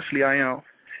 Like honestly, I am.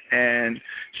 And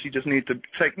she just needs to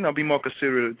take, you know, be more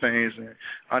considerate of things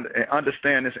and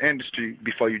understand this industry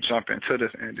before you jump into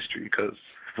this industry. Because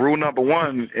rule number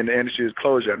one in the industry is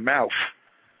close your mouth.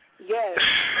 Yes.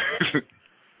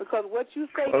 Because what you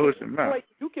say,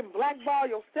 you can blackball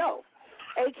yourself.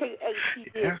 AKA, she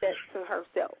did that to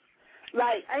herself.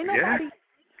 Like, ain't nobody.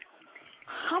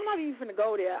 I'm not even gonna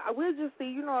go there. I will just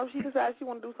see, you know, if she decides she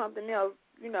want to do something else,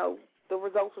 you know, the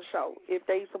results will show. If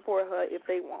they support her, if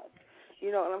they won't.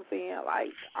 You know what I'm saying?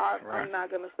 Like, I'm not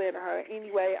going to say to her.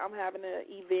 Anyway, I'm having an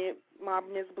event, my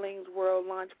Miss Bling's World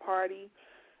Lunch Party,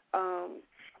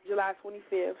 July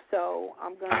 25th. So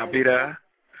I'm going to be there.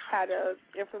 Have the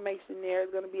information there.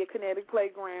 It's going to be a kinetic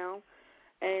playground.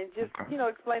 And just, you know,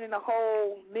 explaining the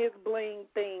whole Miss Bling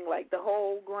thing, like the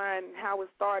whole grind and how it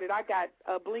started. I got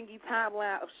a Blingy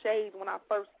timeline of shades when I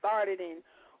first started and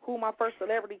who my first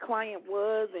celebrity client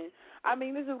was. And, I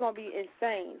mean, this is going to be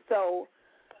insane. So,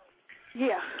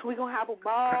 yeah, we're going to have a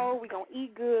ball, we're going to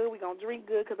eat good, we're going to drink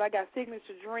good because I got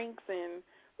signature drinks, and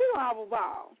we're going to have a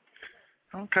ball.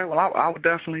 Okay, well, I will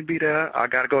definitely be there. I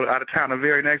got to go out of town the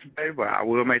very next day, but I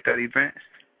will make that event.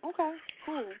 Okay,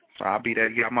 cool. So I'll be there.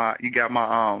 You got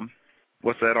my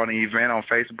what's that on the event on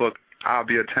Facebook? I'll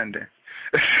be attending.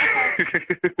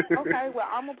 Okay, well,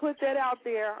 I'm going to put that out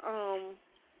there. I'm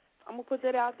going to put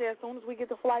that out there as soon as we get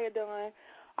the flyer done.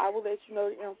 I will let you know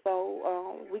the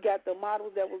info. We got the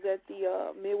models that was at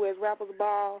the Midwest Rappers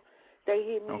Ball. They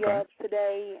hit me up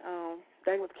today.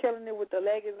 They was killing it with the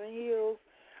leggings and heels.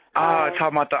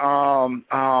 Talking about the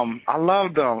I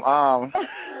love them.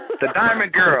 The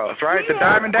Diamond Girls, right? The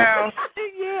Diamond Downs.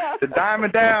 Yeah. The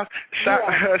Diamond Downs.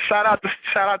 Shout out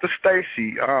to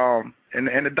Stacy.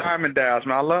 And the Diamond Downs,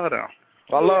 man. I love them.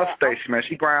 I love Stacy, man.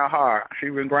 She grind hard. She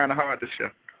been grinding hard this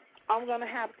year. I'm gonna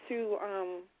have to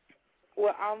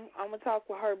well, I'm gonna talk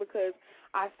with her because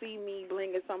I see me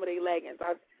blinging some of their leggings.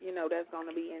 You know, that's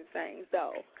gonna be insane.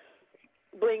 So,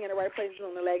 bling in the right places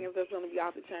on the leggings, that's gonna be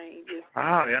off the chain.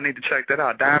 I need to check that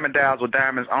out. Diamond Downs with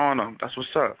diamonds on them. That's what's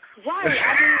up. Right.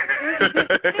 I mean,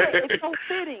 it's so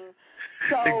fitting.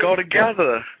 So they go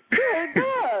together. Yeah, it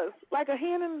does. Like a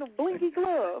hand in the blinky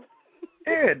glove.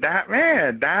 Yeah,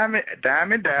 Diamond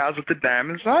Downs with the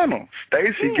diamonds on them.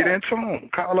 Stacy, get into them.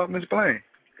 Call up Miss Bling.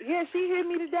 Yeah, she hit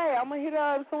me today. I'm going to hit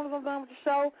her as soon as I'm done with the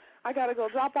show. I got to go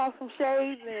drop off some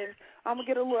shades, and I'm going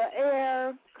to get a little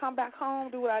air, come back home,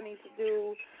 do what I need to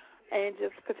do, and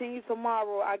just continue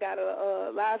tomorrow. I got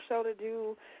a live show to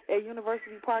do at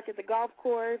University Park at the golf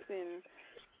course, and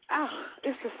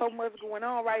it's just so much going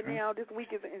on right now. This week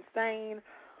is insane.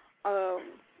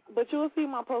 But you'll see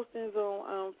my postings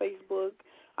on Facebook.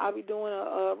 I'll be doing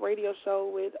a radio show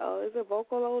with, is it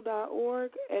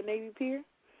Vocalo.org at Navy Pier?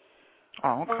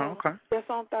 Oh, okay. That's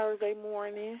on Thursday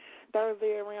morning,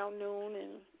 Thursday around noon,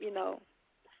 and, you know,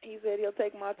 he said he'll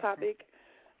take my topic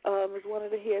as one of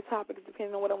the head topics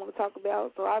depending on what I want to talk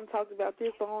about. So I've talked about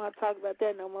this, so I don't have to talk about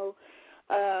that no more.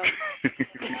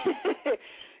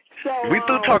 So we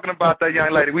still talking about that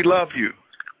young lady. We love you.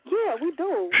 Yeah, we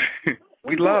do.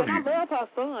 we love you. I love her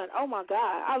son. Oh, my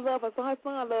God. I love her son. Her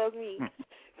son loves me.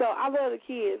 So I love the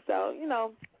kids. So, you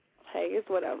know, hey, it's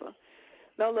whatever.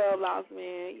 No love lost,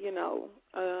 man. You know,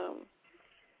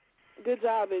 good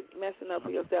job at messing up for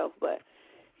yourself, but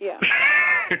yeah,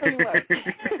 pretty much.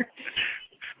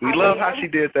 We love how she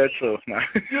did that too.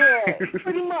 Yeah,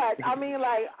 pretty much. I mean,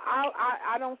 like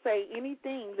I don't say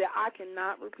anything that I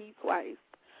cannot repeat twice.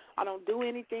 I don't do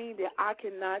anything that I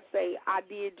cannot say I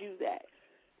did do that.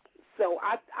 So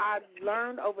I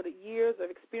learned over the years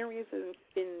of experiences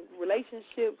in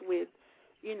relationships with,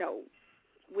 you know,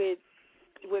 with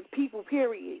people,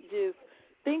 period, just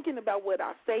thinking about what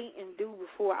I say and do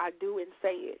before I do and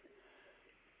say it.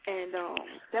 And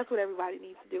that's what everybody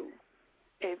needs to do.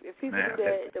 If people do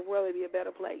that, the world would be a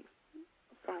better place.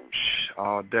 So,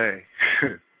 all day.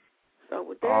 So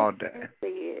with that all day.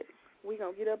 said, we're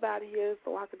going to get up out of here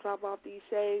so I can drop off these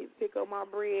shades, pick up my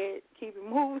bread, keep it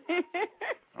moving.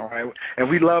 All right. And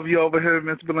we love you over here,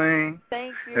 Miss Bling.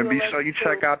 Thank you. And be sure you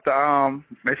check out the,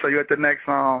 make sure you're at the next,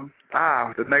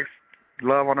 the next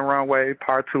Love on the Runway,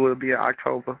 Part 2 will be in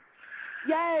October.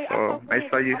 Yay. So make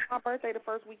sure you. It's my birthday the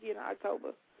first weekend in October.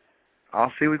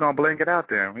 I'll see. We're going to bling it out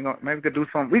there. Maybe we could do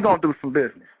some, we're going to do some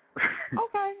business.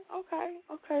 Okay.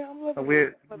 I'm looking.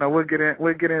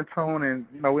 We'll get in tune and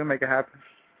we'll make it happen.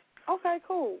 Okay,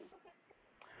 cool.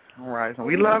 All right. So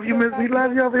we love you, Miss. We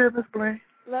love you over here, Miss Bling.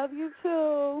 Love you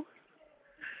too.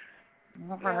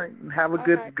 All right. Have a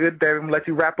good day. I'm gonna let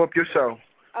you wrap up your show.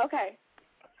 Okay.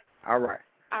 All right.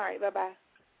 All right. Bye-bye.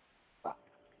 Bye.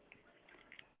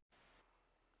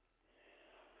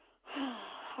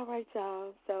 All right,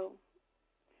 y'all. So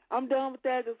I'm done with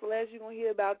that. Just the last you're gonna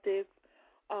hear about this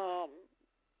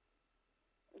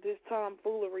this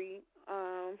tomfoolery.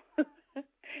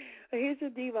 Here's your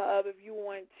diva up if you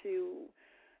want to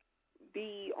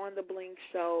be on the Bling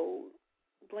show.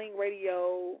 Bling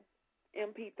Radio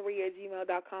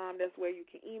mp3@gmail.com. That's where you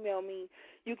can email me.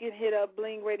 You can hit up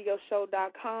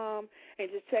blingradioshow.com and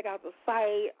just check out the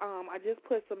site. I just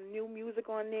put some new music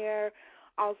on there.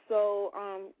 Also,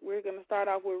 we're going to start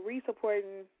off with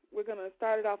re-supporting. We're going to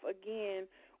start it off again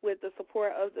with the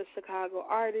support of the Chicago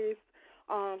artists.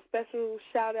 Special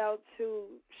shout-out to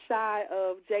Shy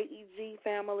of JEG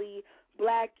family,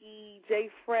 Blackie, J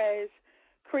Fresh,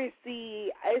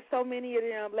 Chrissy. It's so many of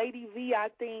them. Lady V, I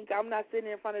think. I'm not sitting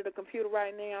in front of the computer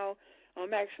right now.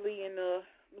 I'm actually in the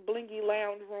Blingy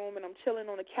lounge room, and I'm chilling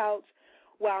on the couch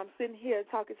while I'm sitting here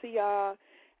talking to y'all.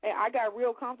 And I got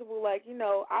real comfortable, like,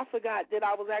 I forgot that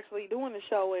I was actually doing the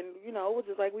show, and, it was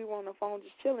just like we were on the phone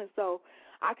just chilling. So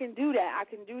I can do that. I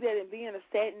can do that and be in a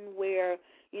setting where,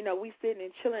 we sitting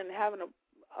and chilling and having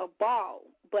a ball.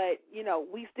 But,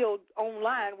 we still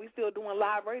online. We still doing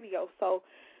live radio. So,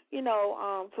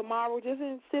 tomorrow, just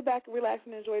sit back and relax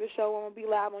and enjoy the show. I'm going to be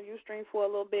live on Ustream for a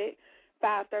little bit,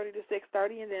 5:30 to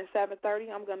 6:30, and then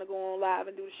 7:30 I'm going to go on live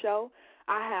and do the show.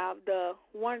 I have the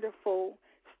wonderful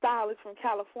stylist from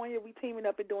California. We teaming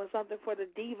up and doing something for the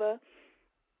diva,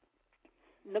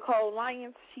 Nicole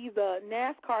Lyons. She's a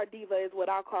NASCAR diva is what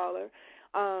I call her.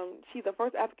 She's the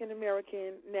first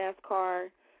African-American NASCAR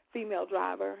female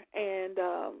driver, and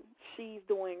she's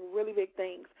doing really big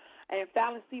things. And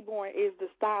Fallon Seaborn is the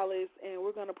stylist, and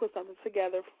we're going to put something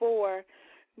together for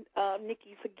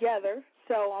Nikki together.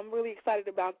 So I'm really excited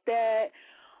about that.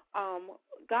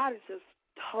 God is just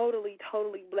totally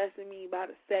blessing me by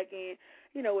the second.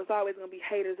 It's always going to be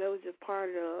haters. That was just part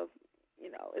of,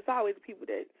 it's always people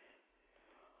that,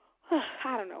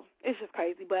 I don't know. It's just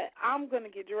crazy. But I'm going to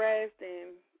get dressed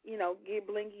and, get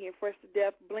blingy and fresh to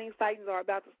death. Bling sightings are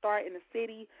about to start in the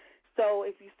city. So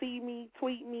if you see me,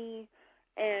 tweet me.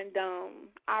 And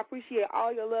I appreciate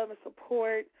all your love and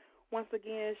support. Once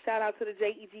again, shout out to the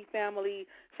JEG family.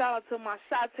 Shout out to my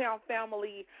Chi-Town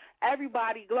family.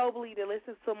 Everybody globally that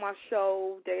listens to my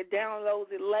show, that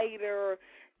downloads it later,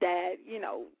 that,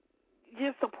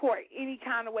 just support. Any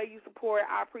kind of way you support,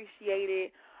 I appreciate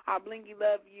it. I blingy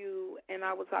love you, and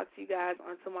I will talk to you guys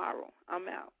on tomorrow. I'm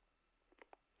out.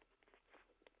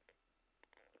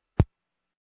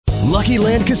 Lucky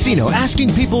Land Casino,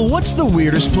 asking people, what's the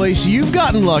weirdest place you've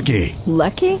gotten lucky?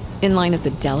 Lucky? In line at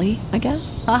the deli, I guess?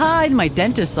 Aha, in my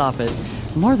dentist's office.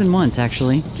 More than once,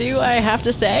 actually. Do I have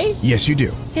to say? Yes, you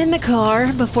do. In the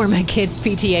car before my kids'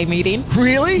 PTA meeting.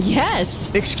 Really? Yes.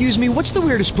 Excuse me, what's the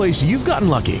weirdest place you've gotten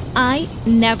lucky? I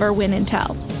never win and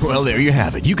tell. Well, there you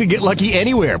have it. You can get lucky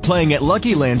anywhere, playing at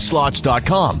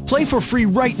LuckyLandSlots.com. Play for free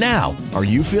right now. Are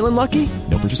you feeling lucky?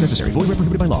 No purchase necessary. Void where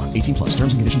prohibited by law. 18+.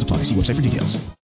 Terms and conditions apply. See website for details.